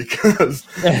there because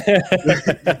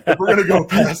if we're gonna go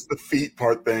past the feet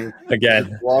part thing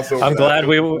again. I'm glad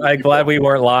we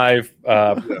weren't live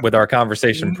with our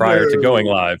conversation prior to going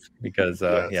live because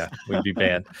we'd be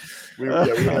banned. We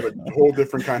have a whole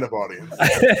different kind of audience.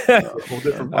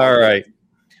 All right.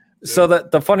 So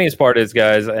the funniest part is,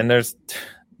 guys, and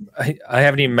I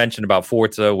haven't even mentioned about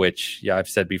Forza, which I've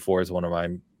said before is one of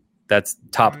that's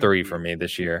top 3 for me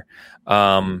this year.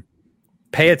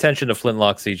 Pay attention to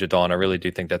Flintlock Siege of Dawn. I really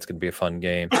do think that's going to be a fun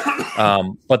game.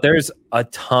 But there's a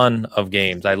ton of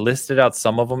games. I listed out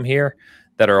some of them here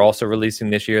that are also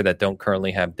releasing this year that don't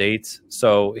currently have dates.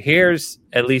 So here's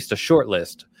at least a short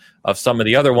list of some of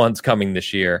the other ones coming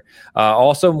this year. I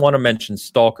also want to mention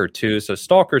Stalker 2. So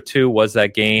Stalker 2 was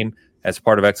that game as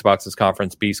part of Xbox's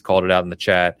conference. Beast called it out in the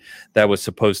chat. That was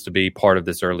supposed to be part of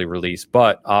this early release.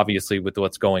 But obviously with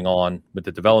what's going on with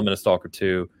the development of Stalker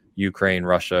 2, Ukraine,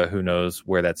 Russia, who knows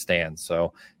where that stands.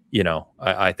 So,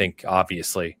 I think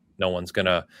obviously no one's going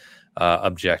to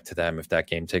object to them if that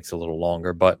game takes a little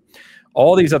longer. But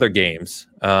all these other games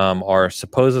are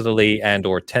supposedly and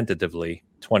or tentatively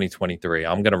 2023.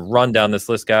 I'm going to run down this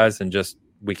list, guys, and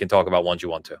we can talk about ones you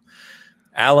want to.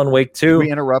 Alan Wake 2.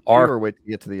 We interrupt you or wait to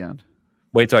get to the end?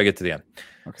 Wait till I get to the end.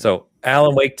 Okay. So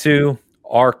Alan Wake 2,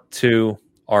 Ark 2,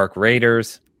 Ark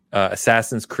Raiders,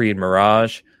 Assassin's Creed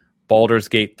Mirage, Baldur's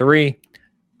Gate 3,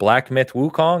 Black Myth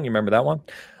Wukong, you remember that one?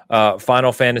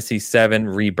 Final Fantasy VII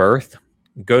Rebirth,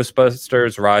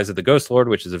 Ghostbusters Rise of the Ghost Lord,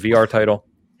 which is a VR title,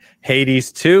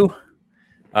 Hades 2,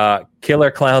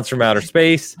 Killer Clowns from Outer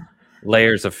Space,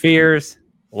 Layers of Fears,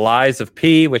 Lies of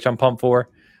P, which I'm pumped for,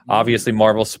 obviously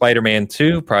Marvel Spider-Man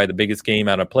 2, probably the biggest game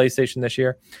out of PlayStation this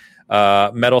year,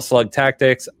 Metal Slug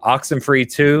Tactics,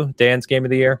 Oxenfree 2, Dan's Game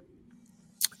of the Year,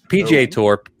 PGA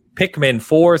Tour, Pikmin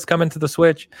 4 is coming to the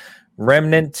Switch,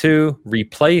 Remnant 2,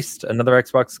 Replaced, another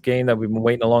Xbox game that we've been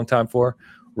waiting a long time for,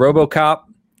 RoboCop,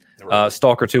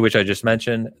 Stalker 2, which I just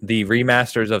mentioned, the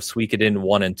remasters of Suikoden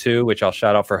 1 and 2, which I'll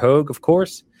shout out for Hogue, of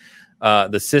course,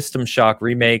 the System Shock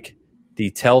remake, the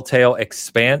Telltale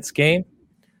Expanse game,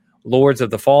 Lords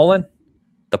of the Fallen,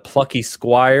 The Plucky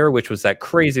Squire, which was that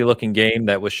crazy looking game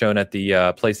that was shown at the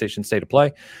PlayStation State of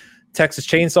Play, Texas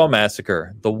Chainsaw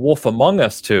Massacre, The Wolf Among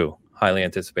Us 2, highly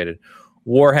anticipated,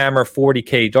 Warhammer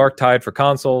 40K Darktide for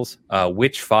consoles,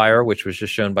 Witchfire, which was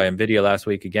just shown by NVIDIA last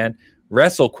week again,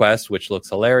 WrestleQuest, which looks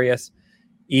hilarious,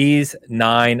 Ys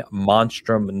 9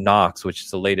 Monstrum Nox, which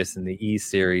is the latest in the Ys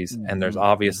series, and there's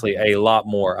obviously a lot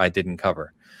more I didn't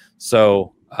cover.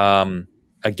 So,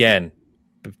 again,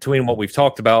 between what we've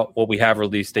talked about, what we have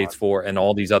release dates for, and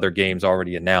all these other games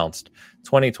already announced,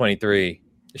 2023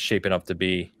 is shaping up to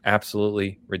be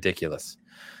absolutely ridiculous.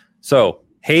 So,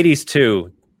 Hades 2,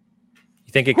 you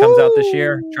think it comes out this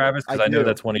year, Travis? Because I know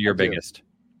that's one of your biggest.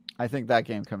 I think that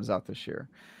game comes out this year.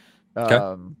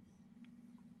 Okay.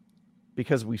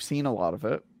 Because we've seen a lot of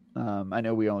it. I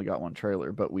know we only got one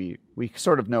trailer, but we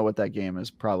sort of know what that game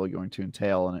is probably going to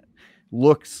entail, and it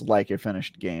looks like a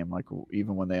finished game. Like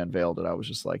even when they unveiled it, I was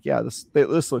just like, yeah,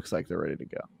 this looks like they're ready to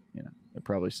go. You know, they're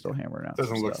probably still hammering out.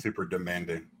 Doesn't look super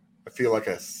demanding. I feel like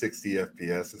a 60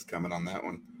 FPS is coming on that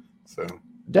one. So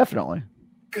definitely.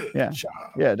 Good job.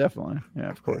 Yeah, definitely. Yeah,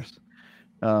 of course.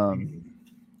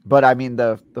 But I mean,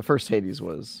 the first Hades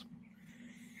was.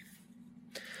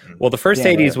 Well, the first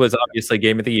Hades was obviously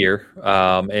Game of the Year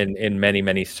in many,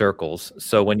 many circles.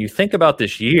 So when you think about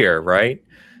this year, right,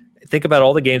 think about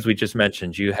all the games we just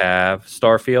mentioned. You have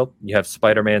Starfield, you have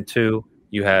Spider-Man 2,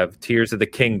 you have Tears of the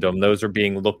Kingdom. Those are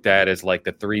being looked at as like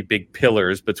the three big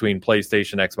pillars between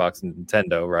PlayStation, Xbox, and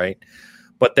Nintendo, right?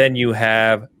 But then you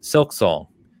have Silksong,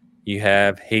 you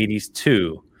have Hades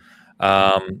 2,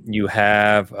 you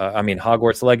have,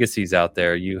 Hogwarts Legacy's out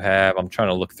there. You have, I'm trying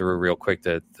to look through real quick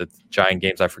the giant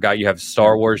games I forgot. You have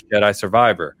Star Wars Jedi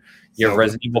Survivor. You have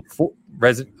Resident Evil 4.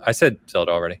 I said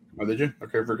Zelda already. Oh, did you?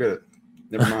 Okay, forget it.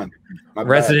 Never mind.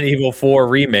 Resident Evil 4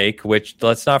 Remake, which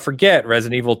let's not forget,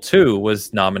 Resident Evil 2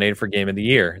 was nominated for Game of the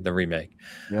Year, the remake.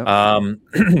 Yep.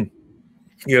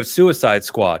 You have Suicide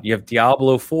Squad. You have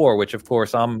Diablo 4, which of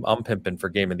course I'm pimping for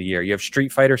Game of the Year. You have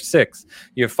Street Fighter 6.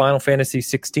 You have Final Fantasy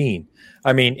 16.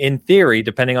 I mean, in theory,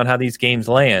 depending on how these games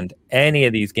land, any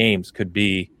of these games could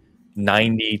be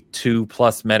 92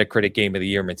 plus Metacritic Game of the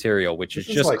Year material, which is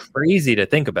just like crazy to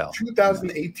think about.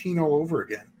 2018 all over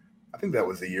again. I think that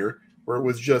was the year where it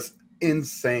was just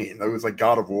insane. It was like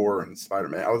God of War and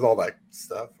Spider-Man. I was all that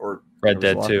stuff. Or Red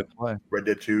Dead 2. Red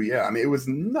Dead 2. Yeah, I mean, it was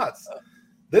nuts.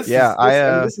 This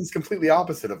is completely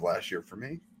opposite of last year for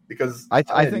me because I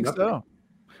think nothing. So.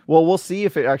 Well, we'll see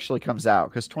if it actually comes out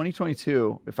because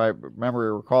 2022, if I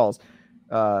recalls,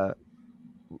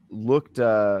 looked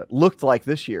like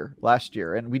last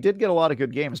year, and we did get a lot of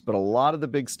good games, but a lot of the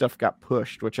big stuff got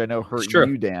pushed, which I know hurt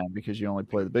you, Dan, because you only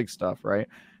play the big stuff, right?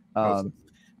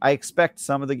 I expect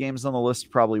some of the games on the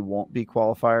list probably won't be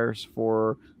qualifiers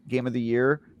for Game of the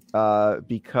Year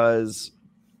because.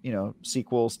 You know,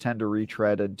 sequels tend to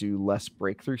retread and do less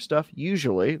breakthrough stuff.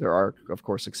 Usually, there are, of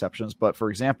course, exceptions. But for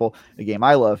example, a game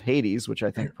I love, Hades, which I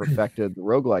think perfected the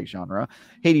roguelike genre,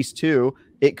 Hades 2,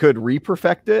 it could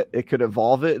re-perfect it. It could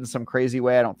evolve it in some crazy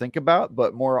way I don't think about.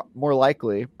 But more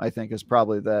likely, I think, is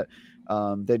probably that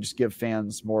they just give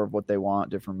fans more of what they want,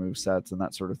 different movesets and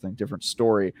that sort of thing, different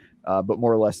story, but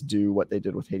more or less do what they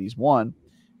did with Hades 1.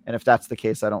 And if that's the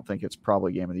case, I don't think it's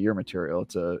probably Game of the Year material.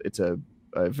 It's a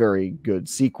very good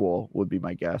sequel would be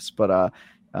my guess, but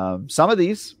some of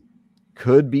these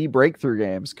could be breakthrough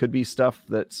games, could be stuff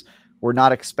that's we're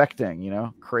not expecting, you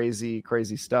know, crazy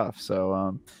stuff.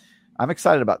 So I'm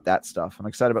excited about that stuff. I'm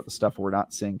excited about the stuff we're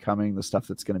not seeing coming, the stuff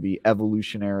that's going to be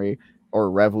evolutionary or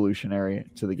revolutionary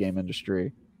to the game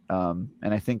industry. And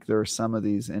I think there are some of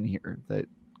these in here that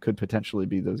could potentially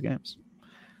be those games.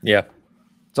 Yeah.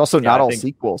 It's also not all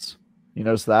sequels. You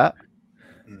notice that?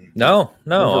 No.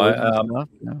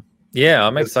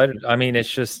 I'm excited. I mean, it's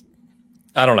just,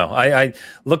 I don't know. I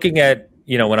looking at,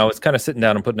 you know, when I was kind of sitting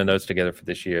down and putting the notes together for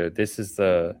this year,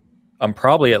 I'm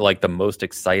probably at like the most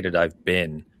excited I've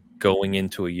been going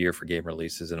into a year for game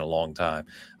releases in a long time.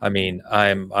 I mean,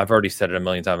 I've already said it a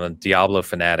million times. I'm a Diablo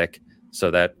fanatic,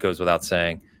 so that goes without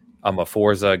saying. I'm a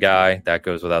Forza guy, that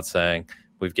goes without saying.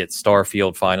 We get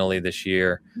Starfield finally this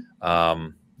year.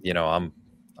 You know, I'm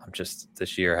just,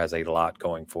 this year has a lot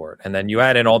going for it. And then you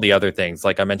add in all the other things.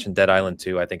 Like I mentioned, Dead Island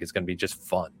 2, I think is going to be just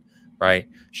fun, right?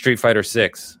 Street Fighter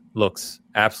 6 looks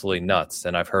absolutely nuts.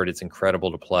 And I've heard it's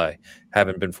incredible to play.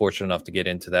 Haven't been fortunate enough to get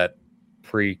into that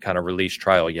kind of release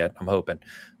trial yet. I'm hoping.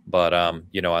 But,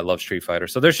 you know, I love Street Fighter.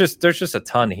 So there's just a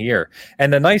ton here.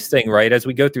 And the nice thing, right, as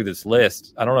we go through this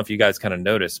list, I don't know if you guys kind of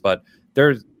noticed, but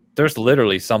there's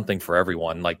literally something for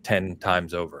everyone, like 10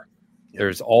 times over.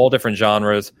 There's all different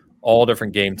genres, all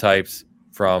different game types,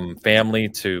 from family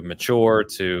to mature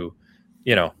to,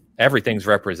 you know, everything's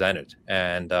represented.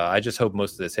 And I just hope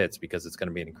most of this hits because it's going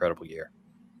to be an incredible year.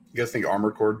 You guys think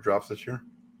Armored Core drops this year?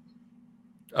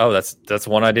 Oh, that's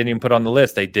one I didn't even put on the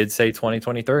list. They did say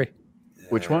 2023.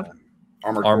 Which one?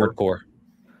 Armored Core.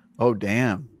 Oh,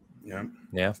 damn. Yeah.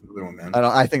 Yeah. One, man.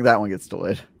 I think that one gets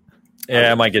delayed.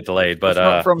 Yeah, it might get delayed,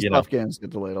 but from stuff games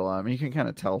get delayed a lot. I mean, you can kind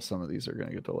of tell some of these are going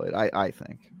to get delayed. I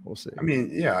think we'll see. I mean,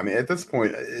 yeah. I mean, at this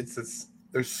point, it's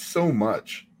there's so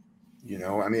much, you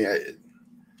know. I mean,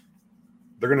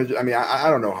 they're gonna. I mean, I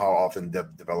don't know how often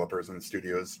developers and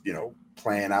studios, you know,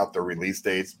 plan out their release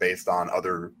dates based on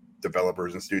other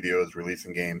developers and studios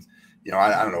releasing games. You know,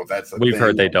 I don't know if that's. We've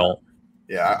heard they don't.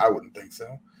 Yeah, I wouldn't think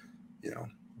so. You know,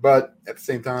 but at the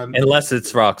same time, unless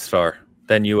it's Rockstar,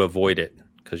 then you avoid it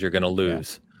because you're going to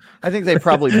lose. Yeah. I think they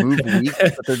probably move weeks,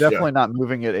 but they're definitely not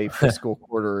moving it a fiscal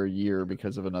quarter or a year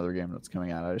because of another game that's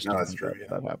coming out. I just that's true.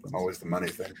 That happens. Always the money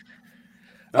thing.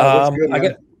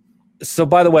 So,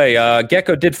 by the way,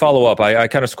 Gecko did follow up. I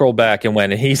kind of scrolled back and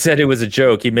went, and he said it was a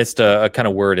joke. He missed a kind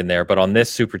of word in there, but on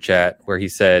this super chat where he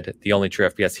said the only true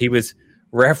FPS, he was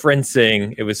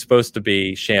referencing it was supposed to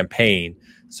be champagne.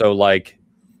 So, like,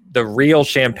 the real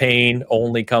champagne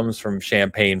only comes from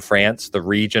Champagne, France, the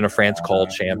region of France called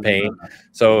Champagne.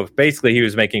 So basically, he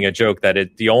was making a joke that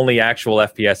the only actual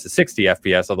FPS is 60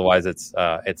 FPS. Otherwise,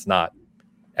 it's not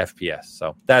FPS.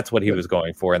 So that's what he was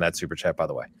going for in that super chat. By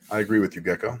the way, I agree with you,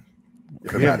 Gecko.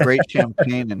 We have great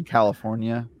champagne in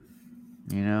California.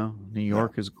 You know, New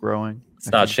York is growing.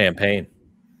 It's not champagne.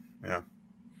 Yeah,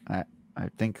 I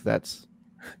think that's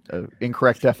an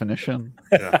incorrect definition.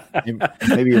 Yeah.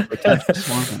 Maybe a pretentious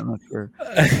one. I'm not sure.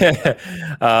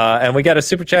 And we got a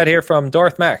super chat here from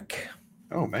Darth Mac.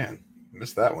 Oh man,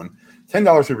 missed that one.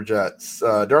 $10 super chats.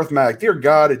 Darth Mac, dear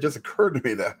God, it just occurred to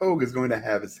me that Hogue is going to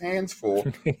have his hands full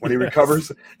when he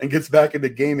recovers and gets back into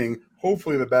gaming.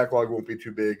 Hopefully, the backlog won't be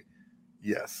too big.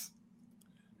 Yes.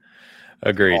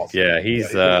 Agreed. Awesome. Yeah, he's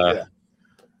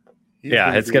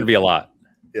it's going to be a lot.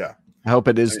 Yeah. I hope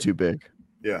it is too big.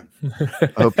 Yeah. I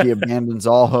hope he abandons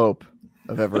all hope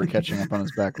of ever catching up on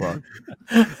his backlog.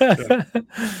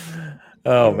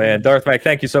 Oh man, Darth Mac,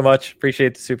 thank you so much.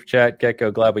 Appreciate the super chat,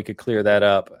 Gecko. Glad we could clear that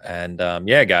up. And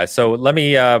yeah, guys. So let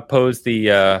me pose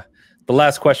the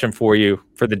last question for you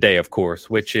for the day, of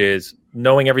course, which is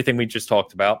knowing everything we just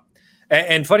talked about.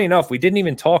 And funny enough, we didn't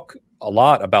even talk a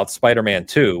lot about Spider-Man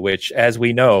 2, which, as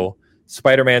we know,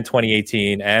 Spider-Man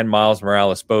 2018 and Miles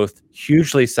Morales both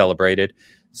hugely celebrated.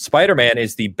 Spider-Man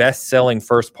is the best-selling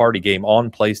first-party game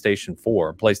on PlayStation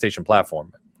 4, PlayStation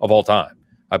platform of all time,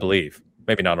 I believe.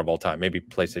 Maybe not of all time, maybe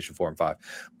PlayStation 4 and 5.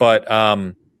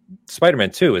 But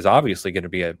Spider-Man 2 is obviously going to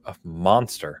be a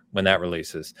monster when that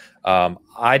releases.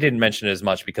 I didn't mention it as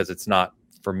much because it's not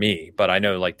for me, but I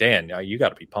know, like, Dan, you got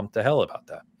to be pumped to hell about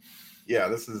that. Yeah,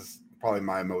 this is probably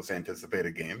my most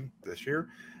anticipated game this year.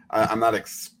 I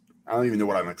don't even know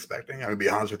what I'm expecting. I'm going to be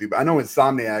honest with you, but I know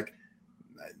Insomniac,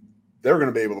 they're going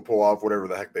to be able to pull off whatever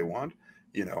the heck they want.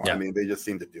 You know, yeah. I mean, they just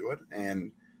seem to do it.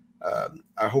 And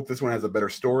I hope this one has a better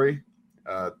story.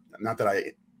 Not that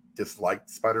I disliked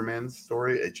Spider-Man's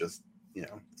story. It just, you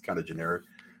know, it's kind of generic.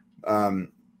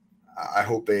 I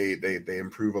hope they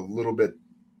improve a little bit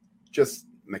just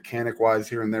mechanic wise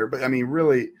here and there. But I mean,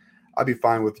 really, I'd be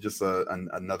fine with just a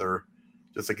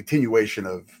continuation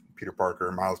of Peter Parker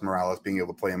and Miles Morales being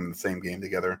able to play them in the same game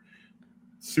together.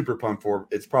 Super pumped for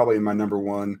it. It's probably my number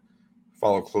one,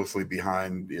 follow closely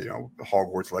behind, you know,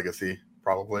 Hogwarts Legacy,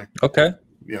 probably. Okay.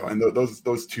 You know, and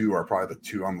those two are probably the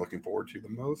two I'm looking forward to the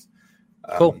most.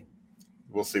 Cool.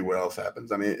 We'll see what else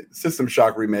happens. I mean, System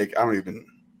Shock remake,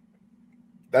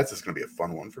 that's just going to be a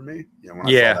fun one for me. You know,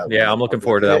 I'm looking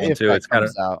forward to that one too. It's kind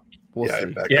of out.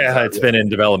 It's been in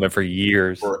development for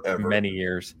years, forever, many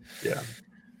years. Yeah.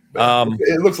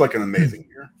 It looks like an amazing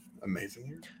year. Amazing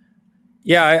year.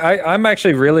 Yeah, I'm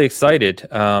actually really excited.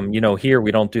 You know, here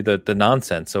we don't do the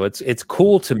nonsense, so it's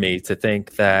cool to me to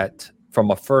think that from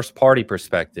a first party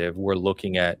perspective, we're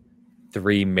looking at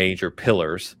three major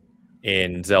pillars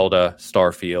in Zelda,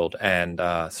 Starfield, and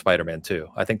Spider-Man 2.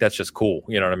 I think that's just cool.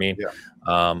 You know what I mean?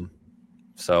 Yeah.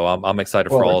 So I'm excited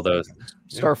for all of those.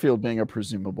 Starfield being a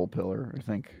presumable pillar, I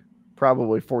think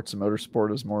probably Forza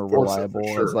Motorsport is more reliable.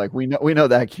 Sure. It's like we know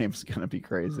that game's gonna be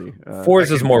crazy.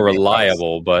 Forza is more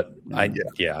reliable, but I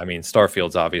mean,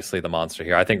 Starfield's obviously the monster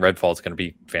here. I think Redfall's going to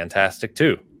be fantastic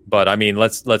too. But I mean,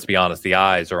 let's be honest. The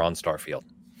eyes are on Starfield.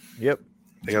 Yep.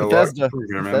 Bethesda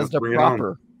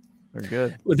proper.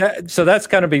 They're good. So that's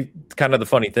going to be kind of the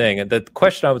funny thing. And the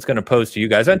question I was going to pose to you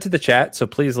guys and to the chat, so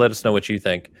please let us know what you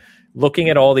think. Looking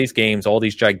at all these games, all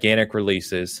these gigantic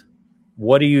releases,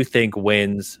 what do you think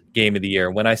wins Game of the Year?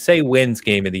 When I say wins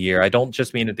Game of the Year, I don't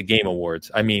just mean at the Game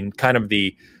Awards. I mean kind of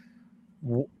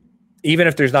even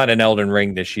if there's not an Elden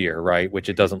Ring this year, right, which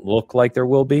it doesn't look like there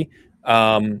will be,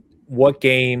 what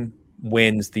game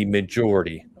wins the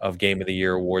majority of Game of the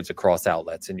Year awards across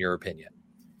outlets, in your opinion?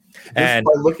 And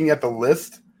by looking at the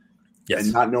list yes.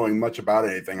 and not knowing much about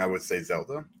anything, I would say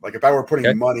Zelda. Like if I were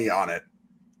putting money on it,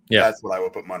 that's what I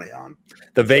would put money on.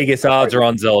 The Vegas odds are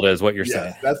on Zelda, is what you're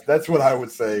saying. That's what I would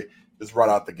say is right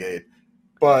out the gate.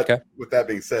 But with that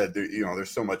being said,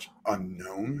 there's so much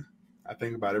unknown, I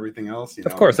think, about everything else.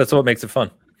 Of course, that's what makes it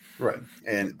fun. Right.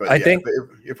 But I think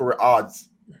if it were odds,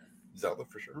 Zelda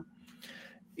for sure.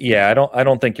 Yeah, I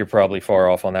don't think you're probably far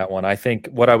off on that one. I think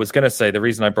what I was going to say, the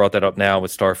reason I brought that up now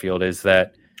with Starfield is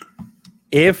that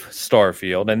if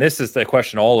Starfield, and this is the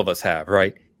question all of us have,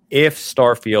 right? If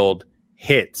Starfield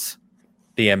hits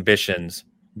the ambitions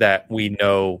that we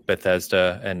know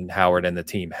Bethesda and Howard and the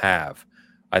team have,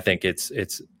 I think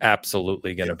it's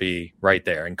absolutely going to be right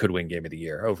there and could win Game of the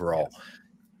Year overall. Yes.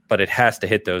 But it has to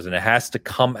hit those, and it has to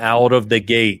come out of the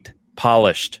gate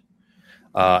polished.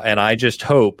 And I just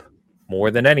hope more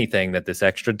than anything that this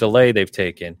extra delay they've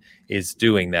taken is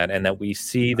doing that, and that we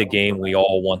see the game we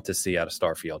all want to see out of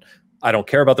Starfield. I don't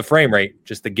care about the frame rate,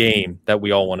 just the game that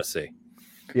we all want to see.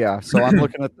 Yeah, so I'm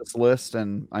looking at this list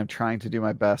and I'm trying to do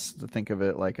my best to think of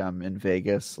it like I'm in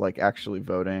Vegas, like actually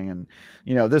voting. And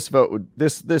this vote would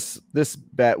this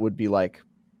bet would be like,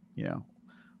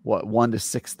 1 to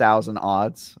 6,000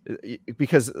 odds,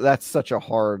 because that's such a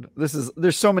hard.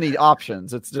 There's so many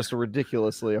options. It's just a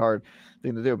ridiculously hard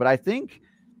thing to do. But I think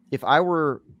if I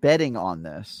were betting on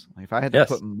this, if I had to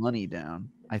put money down,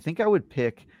 I think I would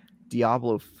pick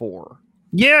Diablo 4.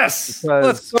 Yes,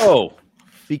 let's go.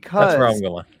 Because that's where I'm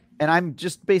going. And I'm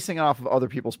just basing it off of other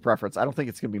people's preference. I don't think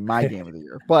it's going to be my game of the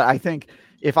year, but I think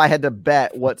if I had to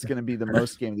bet what's going to be the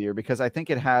most game of the year, because I think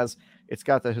it's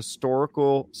got the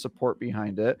historical support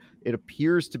behind it. It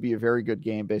appears to be a very good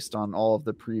game based on all of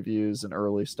the previews and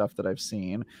early stuff that I've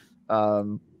seen.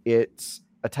 It's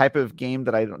a type of game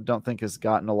that I don't think has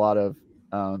gotten a lot of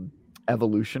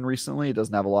evolution recently. It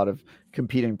doesn't have a lot of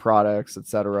competing products,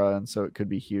 etc. And so it could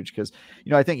be huge because,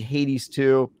 I think Hades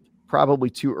 2, probably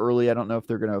too early. I don't know if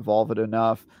they're going to evolve it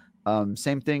enough.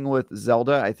 Same thing with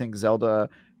Zelda. I think Zelda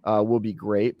will be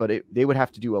great, but they would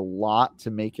have to do a lot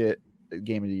to make it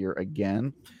Game of the Year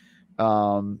again.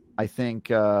 I think,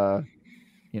 like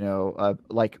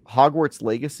Hogwarts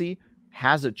Legacy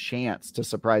has a chance to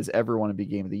surprise everyone and be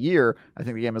Game of the Year. I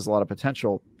think the game has a lot of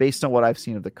potential. Based on what I've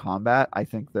seen of the combat, I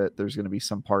think that there's going to be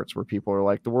some parts where people are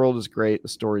like, the world is great, the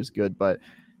story is good, but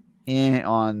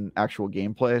on actual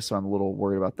gameplay, so I'm a little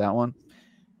worried about that one.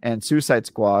 And Suicide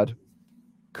Squad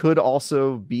could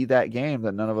also be that game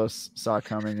that none of us saw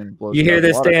coming and blows. You hear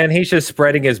this, Dan? He's just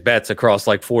spreading his bets across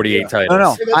like 48 titles.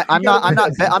 No, I'm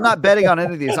not betting on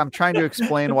any of these. I'm trying to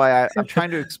explain why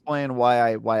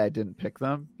I didn't pick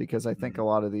them, because I think a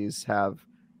lot of these have,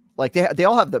 like, they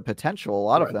all have the potential. A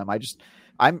lot of them.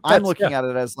 I'm looking at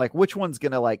it as like, which one's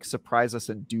gonna like surprise us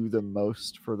and do the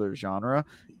most for their genre,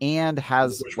 and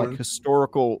has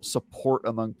historical support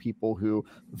among people who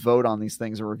vote on these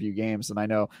things or review games. And I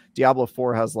know Diablo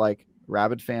 4 has like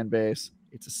rabid fan base.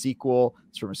 It's a sequel.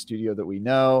 It's from a studio that we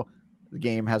know. A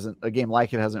game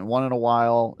like it hasn't won in a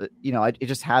while. It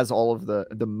just has all of the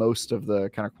most of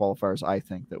the kind of qualifiers I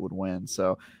think that would win.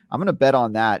 So I'm going to bet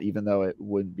on that, even though it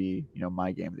wouldn't be,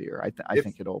 my game of the year. I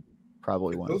think it'll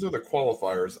probably win. Those are the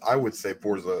qualifiers. I would say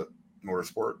Forza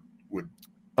Motorsport would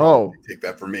take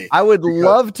that for me. I would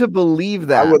love to believe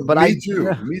that.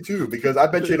 Me too, because I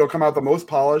bet you it'll come out the most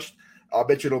polished. I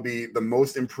bet you it'll be the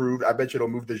most improved. I bet you it'll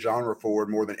move the genre forward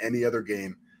more than any other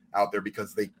game out there,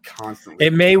 because they constantly.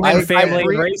 It may win family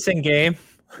racing game.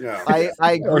 Yeah,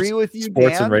 I agree with you,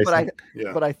 Dan,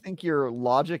 but I think your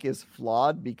logic is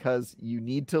flawed, because you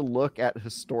need to look at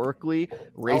historically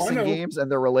racing games and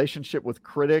their relationship with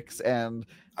critics and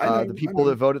the people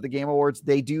that vote at the Game Awards.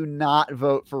 They do not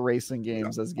vote for racing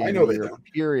games as game of the year,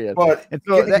 period. But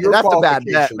so that's a bad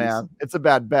bet, man. It's a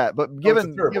bad bet. But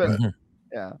given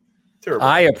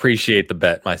I appreciate the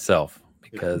bet myself.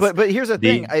 But here's the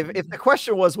thing: if the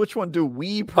question was which one do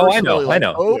we personally I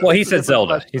know. Well, he said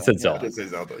Zelda. He said Zelda.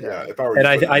 Yeah. If I were, and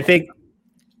I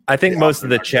think most of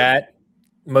the chat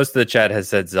has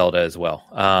said Zelda as well.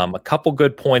 A couple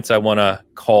good points I want to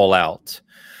call out,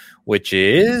 which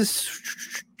is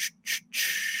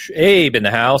Abe in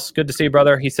the house. Good to see you,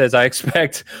 brother. He says, I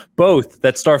expect both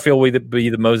that Starfield will be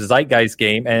the most zeitgeist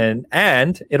game,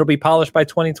 and it'll be polished by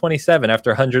 2027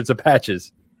 after hundreds of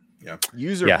patches. Yeah,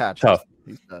 patches. Tough.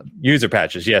 User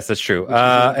patches. Yes, that's true.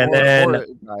 And then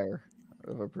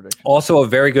of a prediction. Also, a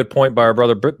very good point by our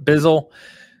brother Bizzle.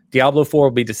 Diablo 4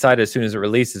 will be decided as soon as it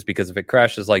releases, because if it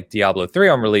crashes like Diablo 3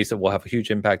 on release, it will have a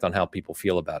huge impact on how people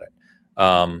feel about it.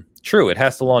 True, it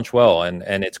has to launch well,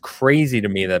 and it's crazy to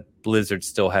me that Blizzard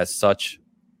still has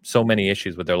so many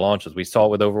issues with their launches. We saw it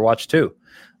with Overwatch 2.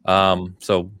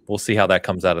 So we'll see how that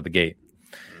comes out of the gate.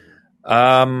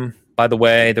 By the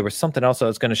way, there was something else I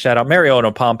was going to shout out.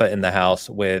 Mariano Pampa in the house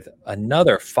with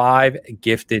another 5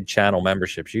 gifted channel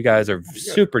memberships. You guys are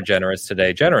super generous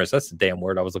today. Generous, that's the damn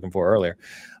word I was looking for earlier.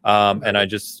 And I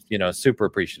just, super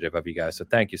appreciative of you guys. So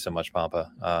thank you so much,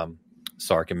 Pampa,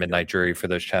 Sark, and Midnight Jury for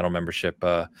those channel membership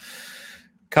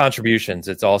contributions.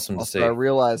 It's awesome to see. I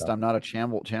realized I'm not a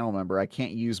channel member. I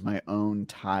can't use my own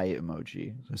tie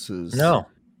emoji. No.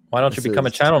 Why don't you become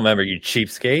a channel member, you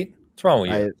cheapskate? What's wrong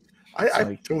with you?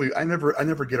 I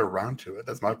never get around to it.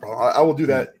 That's my problem. I will do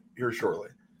that here shortly.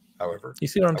 However, you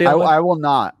see what I'm dealing with? I will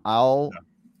not.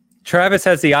 Travis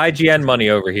has the IGN money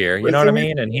over here. You know what I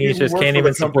mean? And he just can't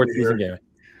even support season gaming.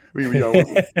 We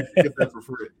get that for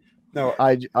free. No,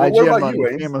 IGN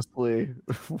money famously.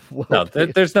 No,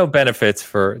 there's no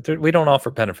benefits we don't offer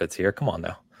benefits here. Come on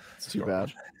now. It's too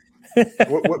bad.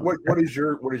 What is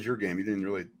your game? You didn't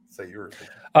really say yours.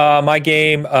 My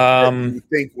game. You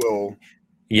think will.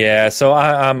 Yeah, so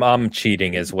I'm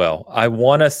cheating as well. I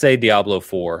want to say Diablo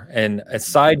 4. And a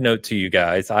side note to you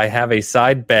guys, I have a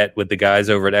side bet with the guys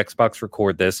over at Xbox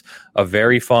Record This. A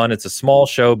very fun. It's a small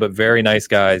show, but very nice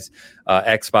guys.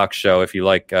 Xbox show. If you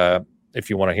want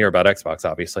to hear about Xbox,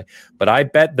 obviously. But I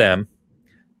bet them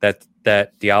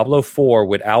that Diablo 4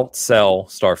 would outsell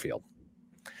Starfield.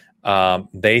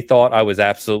 They thought I was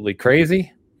absolutely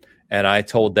crazy, and I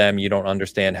told them you don't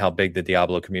understand how big the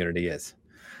Diablo community is.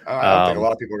 I don't think a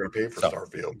lot of people are going to pay for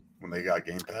Starfield when they got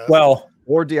Game Pass. Well,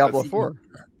 or Diablo 4.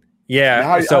 Yeah.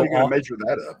 How are you going to measure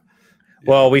that up?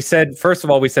 Well, we said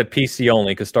PC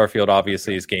only, because Starfield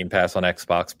obviously is Game Pass on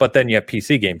Xbox, but then you have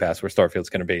PC Game Pass where Starfield's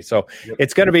going to be. So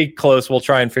It's going to be close. We'll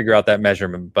try and figure out that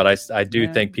measurement, but I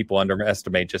do think people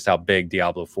underestimate just how big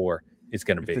Diablo 4 is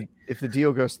going to be. If the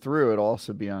deal goes through, it'll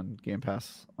also be on Game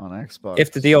Pass on Xbox.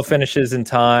 If the deal finishes in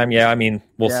time,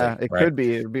 we'll see. It could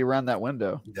be. It'll be around that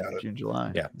window, June,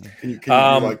 July. Yeah. Can you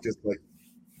do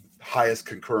highest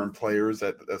concurrent players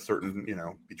at a certain,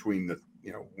 between the,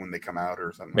 when they come out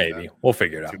or something? Maybe like that? We'll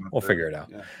figure it out. We'll figure it out.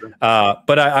 Yeah, sure.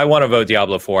 But I want to vote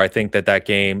Diablo 4. I think that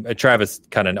game, Travis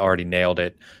kind of already nailed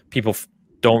it. People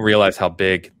don't realize how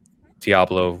big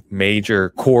Diablo major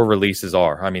core releases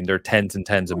are. I mean, they're tens and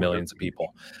tens of millions of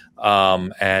people.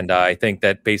 And I think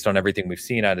that based on everything we've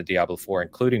seen out of Diablo 4,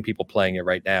 including people playing it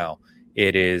right now,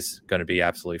 it is going to be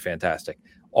absolutely fantastic.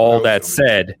 All that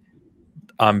said,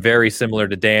 I'm very similar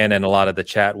to Dan and a lot of the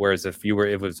chat, whereas if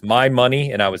it was my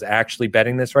money and I was actually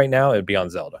betting this right now, it'd be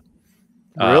on Zelda.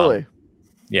 Really?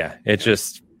 Yeah. It's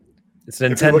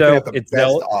Nintendo.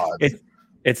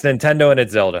 It's Nintendo and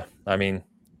it's Zelda. I mean,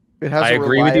 I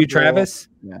agree with you, Travis.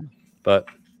 Yeah. But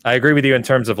I agree with you in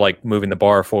terms of moving the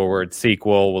bar forward.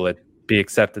 Sequel, will it be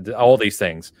accepted? All these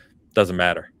things doesn't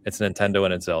matter. It's Nintendo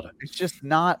and it's Zelda. It's just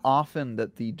not often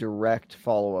that the direct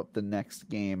follow-up, the next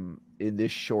game in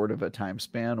this short of a time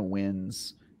span,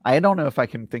 wins. I don't know if I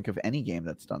can think of any game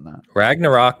that's done that.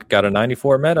 Ragnarok got a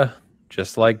 94 meta,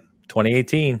 just like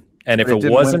 2018. And if it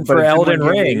wasn't for Elden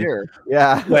Ring,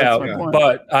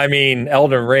 but I mean,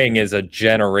 Elden Ring is a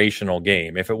generational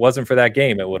game. If it wasn't for that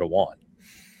game, it would have won.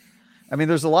 I mean,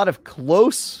 there's a lot of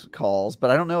close calls,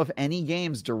 but I don't know if any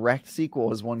game's direct sequel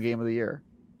has won Game of the Year.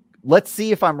 Let's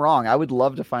see if I'm wrong. I would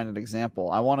love to find an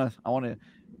example. I want to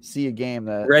see a game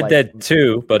that Red Dead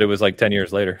 2, but it was 10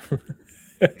 years later.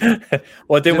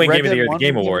 Well, it didn't win Game of the Year at the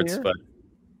Game Awards, but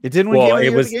it didn't win Game of the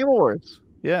Year at the Game Awards.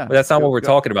 Yeah, but that's not what we're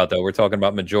talking about, though. We're talking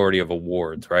about majority of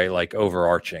awards, right? Like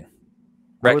overarching,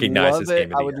 recognizes Game of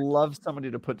the Year. I would love somebody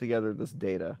to put together this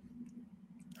data.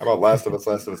 How about Last of Us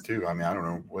 2? I mean, I don't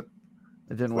know what.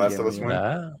 It didn't Last of Us win.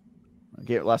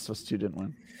 Last of Us 2 didn't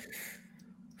win.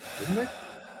 Didn't they?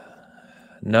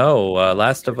 No,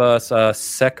 Last of Us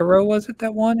Sekiro, was it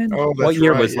that one? What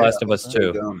year was Last of Us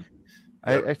 2?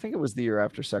 I think it was the year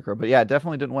after Sekiro, but yeah, it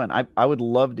definitely didn't win. I would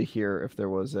love to hear if there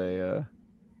was a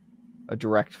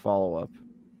direct follow-up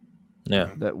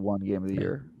that won Game of the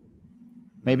Year.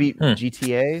 Maybe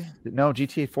GTA? No,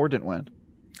 GTA 4 didn't win.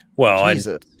 Well,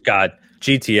 God,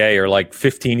 GTA are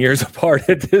 15 years apart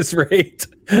at this rate.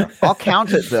 I'll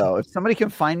count it, though. If somebody can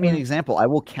find me an example, I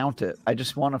will count it. I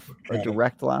just want a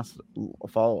direct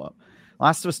follow-up.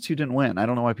 Last of Us 2 didn't win. I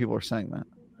don't know why people are saying that.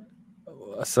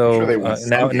 So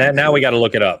now we got to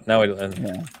look it up.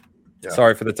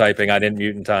 Sorry for the typing. I didn't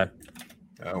mute in time.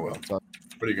 Oh, well.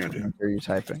 What are you going to do? Hear you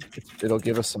typing. It'll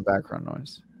give us some background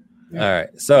noise. Yeah. All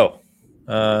right. So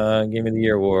Game of the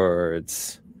Year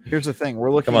awards. Here's the thing: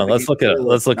 we're looking. Come on, let's look it up.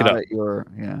 Let's look it up.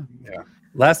 Yeah.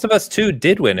 Last of Us 2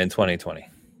 did win in 2020.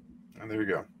 And there you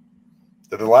go.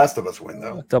 Did The Last of Us win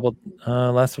though? Double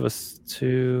Last of Us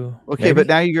 2. Okay, maybe? but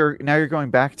now you're going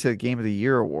back to Game of the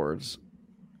Year awards.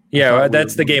 Yeah,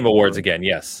 that's the Game Awards again.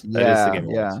 Yes, that is the Game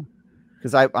Awards. Yeah,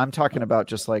 because I'm talking about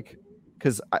just like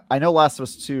because I know Last of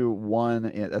Us 2 won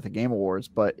at the Game Awards,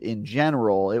 but in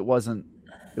general, it wasn't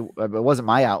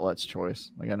my outlet's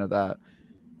choice. Like I know that.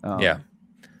 Yeah.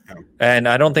 And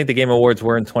I don't think the Game Awards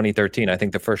were in 2013. I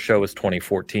think the first show was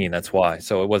 2014. That's why.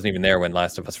 So it wasn't even there when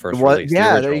Last of Us first released.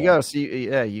 Yeah, there you go. So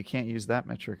you can't use that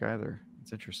metric either.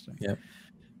 It's interesting. Yeah.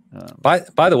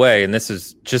 By the way, and this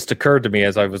has just occurred to me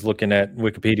as I was looking at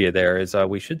Wikipedia, there is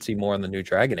we should see more on the new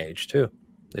Dragon Age too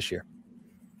this year.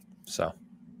 So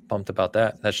pumped about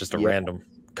that. That's just a random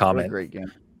comment. Great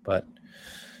game, but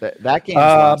that game's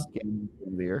last game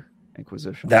of the year.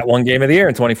 Inquisition. That one Game of the Year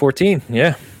in 2014.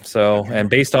 Yeah. So, and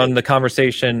based on the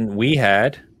conversation we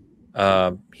had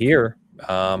here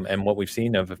and what we've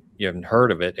seen of, if you haven't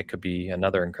heard of it, it could be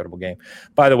another incredible game.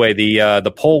 By the way,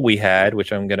 the poll we had,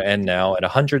 which I'm going to end now, at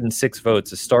 106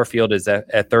 votes, is Starfield is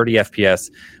at 30 FPS.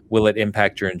 Will it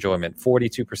impact your enjoyment?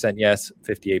 42% yes,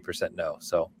 58% no.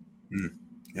 So,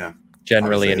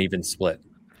 generally an even split.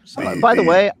 By the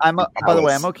way, I'm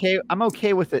okay. I'm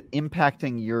okay with it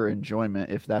impacting your enjoyment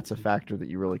if that's a factor that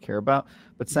you really care about.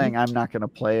 But saying I'm not going to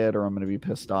play it or I'm going to be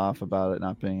pissed off about it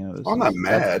not being, I'm not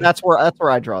mad. That's where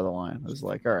I draw the line. It's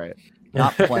like, all right,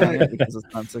 not playing it because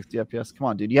it's not 60 FPS. Come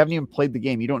on, dude, you haven't even played the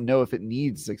game. You don't know if it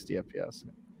needs 60 FPS.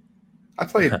 I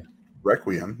played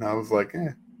Requiem. And I was like,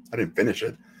 I didn't finish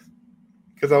it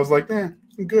because I was like, I'm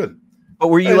good. But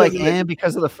were you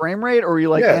because of the frame rate, or were you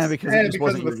like, because it just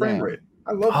wasn't of the frame rate?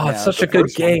 I love it. It's such a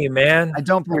good game, man. I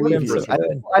don't believe you.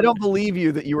 I don't believe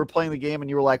you that you were playing the game and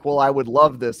you were like, well, I would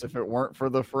love this if it weren't for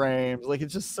the frames. Like,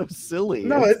 it's just so silly.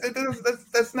 No,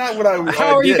 that's not what I was.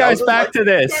 How are you guys back to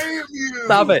this?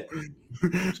 Stop it.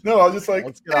 No, I was just like,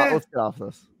 let's get off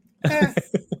this.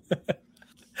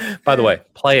 By the way,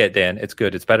 play it, Dan. It's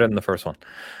good. It's better than the first one.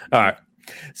 All right.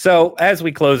 So as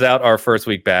we close out our first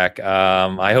week back,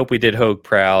 I hope we did Hogue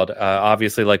proud.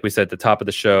 Obviously, like we said at the top of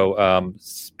the show,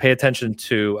 pay attention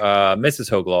to Mrs.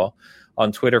 Hoaglaw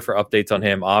on Twitter for updates on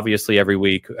him. Obviously, every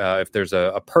week, if there's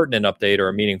a pertinent update or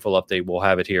a meaningful update, we'll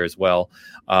have it here as well.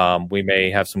 We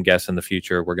may have some guests in the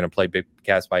future. We're going to play Big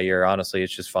Cast by Ear. Honestly,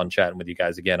 it's just fun chatting with you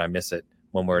guys again. I miss it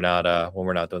when we're not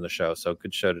doing the show. So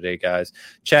good show today, guys.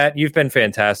 Chat, you've been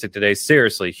fantastic today.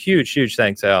 Seriously, huge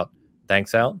thanks out.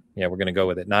 Thanks out. Yeah, we're going to go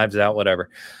with it. Knives out,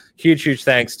 whatever. Huge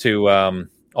thanks to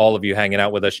all of you hanging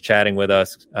out with us, chatting with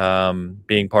us,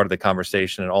 being part of the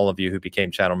conversation, and all of you who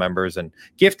became channel members and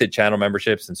gifted channel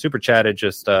memberships and super chatted.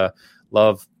 Just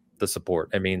love the support.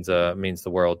 It means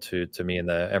the world to me and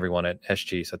everyone at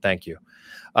SG. So thank you.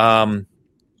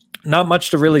 Not much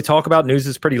to really talk about. News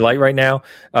is pretty light right now.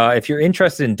 If you're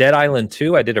interested in Dead Island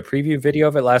 2, I did a preview video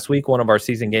of it last week, one of our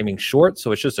season gaming shorts.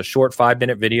 So it's just a short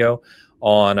 5-minute video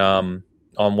on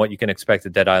what you can expect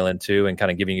at Dead Island 2 and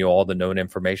kind of giving you all the known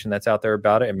information that's out there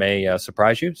about it. It may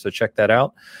surprise you, so check that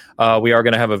out. We are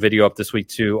going to have a video up this week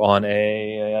too on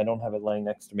I don't have it laying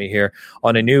next to me here,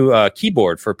 on a new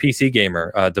keyboard for PC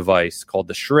gamer device called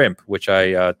the Shrimp, which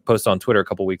I posted on Twitter a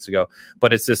couple weeks ago.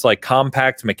 But it's this like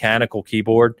compact mechanical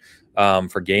keyboard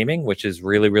for gaming, which is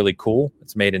really cool.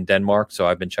 It's made in Denmark, so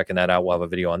I've been checking that out. We'll have a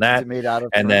video on that. Is it made out of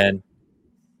They're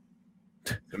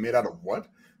made out of what?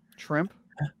 Shrimp?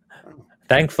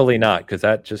 Thankfully not, because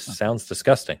that just sounds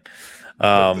disgusting.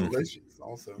 Delicious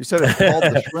also. You said it's called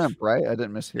the Shrimp, right? I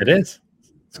didn't mishear. It is.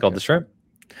 It's called the Shrimp.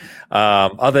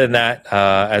 Other than that,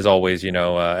 as always,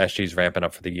 SG's ramping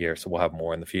up for the year, so we'll have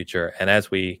more in the future. And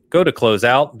as we go to close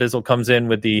out, Bizzle comes in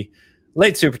with the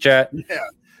late super chat. Yeah.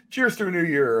 Cheers to a new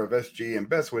year of SG and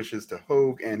best wishes to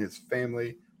Hogue and his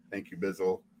family. Thank you,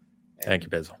 Bizzle. Thank you,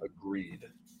 Bizzle. Agreed.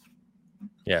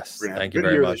 Yes. Thank you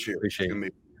very much. Appreciate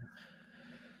it.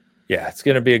 Yeah, it's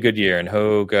going to be a good year, and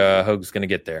Hogue's going to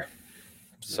get there.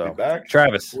 So,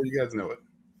 Travis, before you guys know it,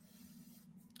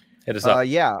 hit us up.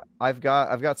 Yeah, I've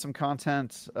got some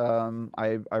content.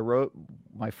 I wrote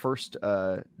my first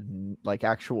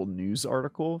actual news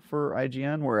article for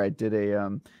IGN where I did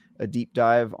a deep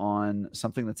dive on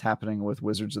something that's happening with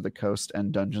Wizards of the Coast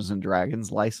and Dungeons and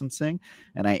Dragons licensing,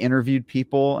 and I interviewed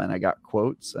people and I got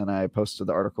quotes and I posted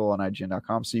the article on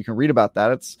IGN.com, so you can read about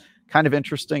that. It's kind of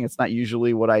interesting. It's not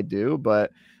usually what I do,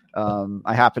 but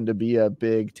I happen to be a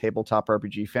big tabletop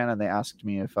RPG fan, and they asked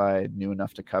me if I knew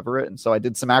enough to cover it, and so I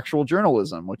did some actual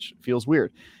journalism, which feels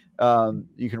weird.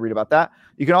 You can read about that.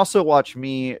 You can also watch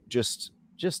me just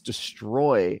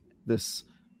destroy this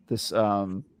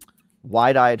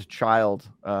wide-eyed child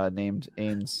named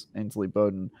Ainsley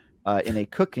Bowden in a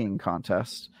cooking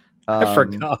contest. I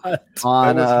forgot.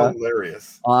 On, that was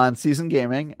hilarious. On Season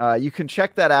Gaming. You can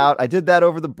check that out. I did that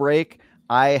over the break.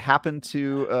 I happen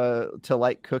to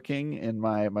like cooking in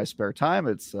my spare time.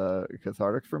 It's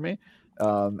cathartic for me.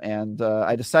 And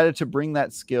I decided to bring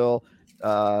that skill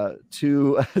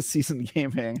to Season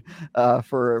Gaming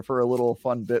for a little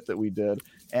fun bit that we did.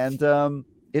 And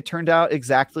it turned out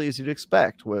exactly as you'd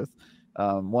expect, with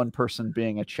one person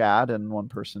being a Chad and one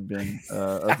person being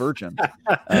a virgin.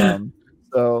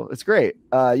 So it's great.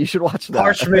 You should watch that.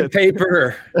 Parchment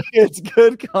paper. It's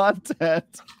good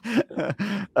content.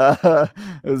 It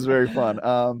was very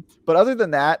fun. But other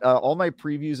than that, all my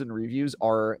previews and reviews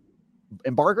are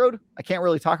embargoed. I can't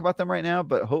really talk about them right now,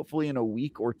 but hopefully in a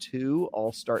week or two,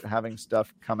 I'll start having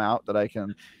stuff come out that I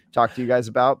can talk to you guys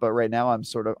about. But right now,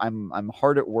 I'm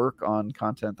hard at work on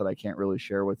content that I can't really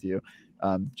share with you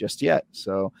just yet.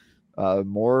 So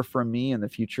more from me in the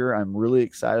future. I'm really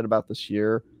excited about this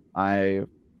year. I'm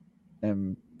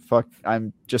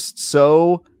just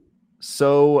so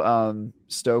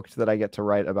stoked that I get to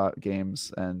write about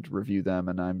games and review them,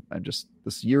 and I'm just,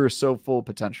 this year is so full of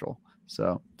potential.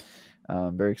 So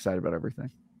I'm very excited about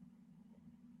everything.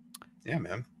 Yeah,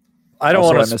 man. I don't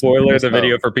want to spoiler the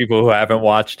video for people who haven't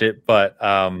watched it, but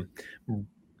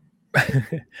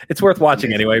it's worth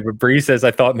watching anyway. But Bree says,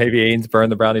 I thought maybe Ains burned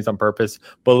the brownies on purpose.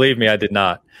 Believe me, I did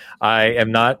not. I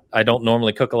don't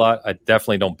normally cook a lot. I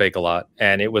definitely don't bake a lot.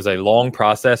 And it was a long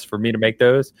process for me to make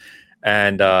those.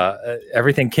 And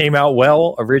everything came out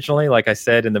well originally. Like I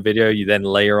said in the video, you then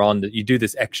layer on, you do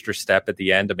this extra step at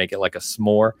the end to make it like a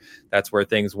s'more. That's where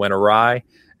things went awry.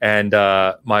 And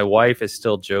my wife is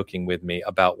still joking with me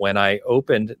about when I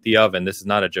opened the oven. This is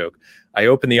not a joke. I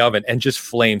opened the oven and just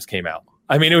flames came out.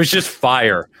 I mean, it was just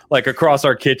fire, like across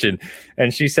our kitchen.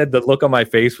 And she said the look on my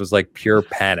face was like pure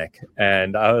panic.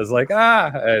 And I was like,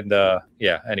 and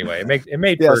anyway, it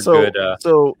made for a good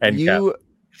end cap.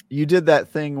 You did that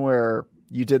thing where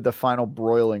you did the final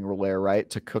broiling layer, right,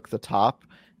 to cook the top,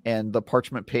 and the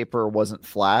parchment paper wasn't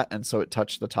flat, and so it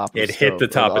touched the top. It hit the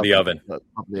top of the oven. The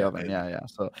top of the oven, yeah.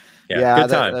 So good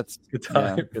time. That's good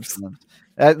time. Yeah, good time.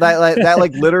 That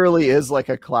like literally is like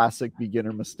a classic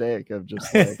beginner mistake of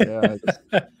just like,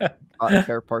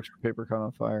 parchment paper caught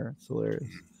on fire. It's hilarious.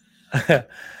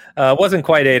 Wasn't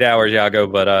quite 8 hours,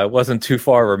 Yago, but it wasn't too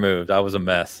far removed. I was a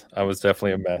mess. I was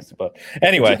definitely a mess. But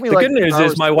anyway, the good news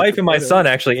is my wife and my son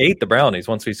actually ate the brownies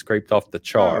once we scraped off the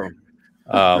char.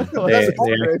 What is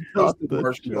wrong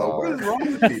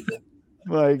with people?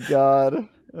 My God.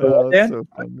 So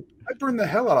I burn the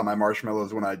hell out of my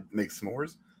marshmallows when I make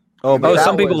s'mores. Oh,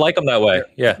 some people like them that way.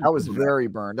 Yeah. That was very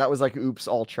burned. That was like, oops,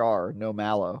 all char, no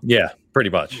mallow. Yeah,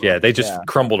 pretty much. Yeah, they just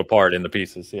crumbled apart in the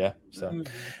pieces. Yeah. So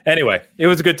anyway, it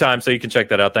was a good time. So you can check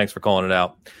that out. Thanks for calling it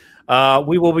out.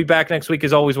 We will be back next week.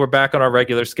 As always, we're back on our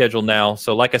regular schedule now.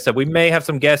 So like I said, we may have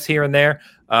some guests here and there.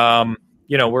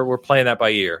 We're playing that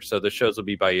by ear. So the shows will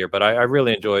be by ear. But I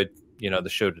really enjoyed, the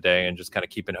show today and just kind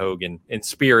of keeping Hogan in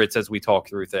spirits as we talk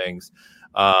through things.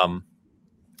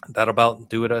 That'll about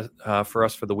do it for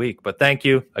us for the week. But thank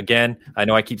you again. I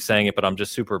know I keep saying it, but I'm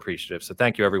just super appreciative. So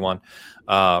thank you, everyone,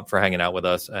 for hanging out with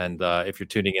us. And if you're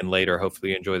tuning in later,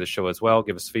 hopefully you enjoy the show as well.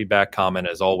 Give us feedback, comment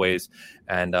as always.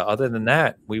 And other than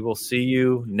that, we will see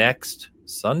you next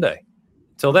Sunday.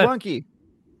 Till then. Flunky.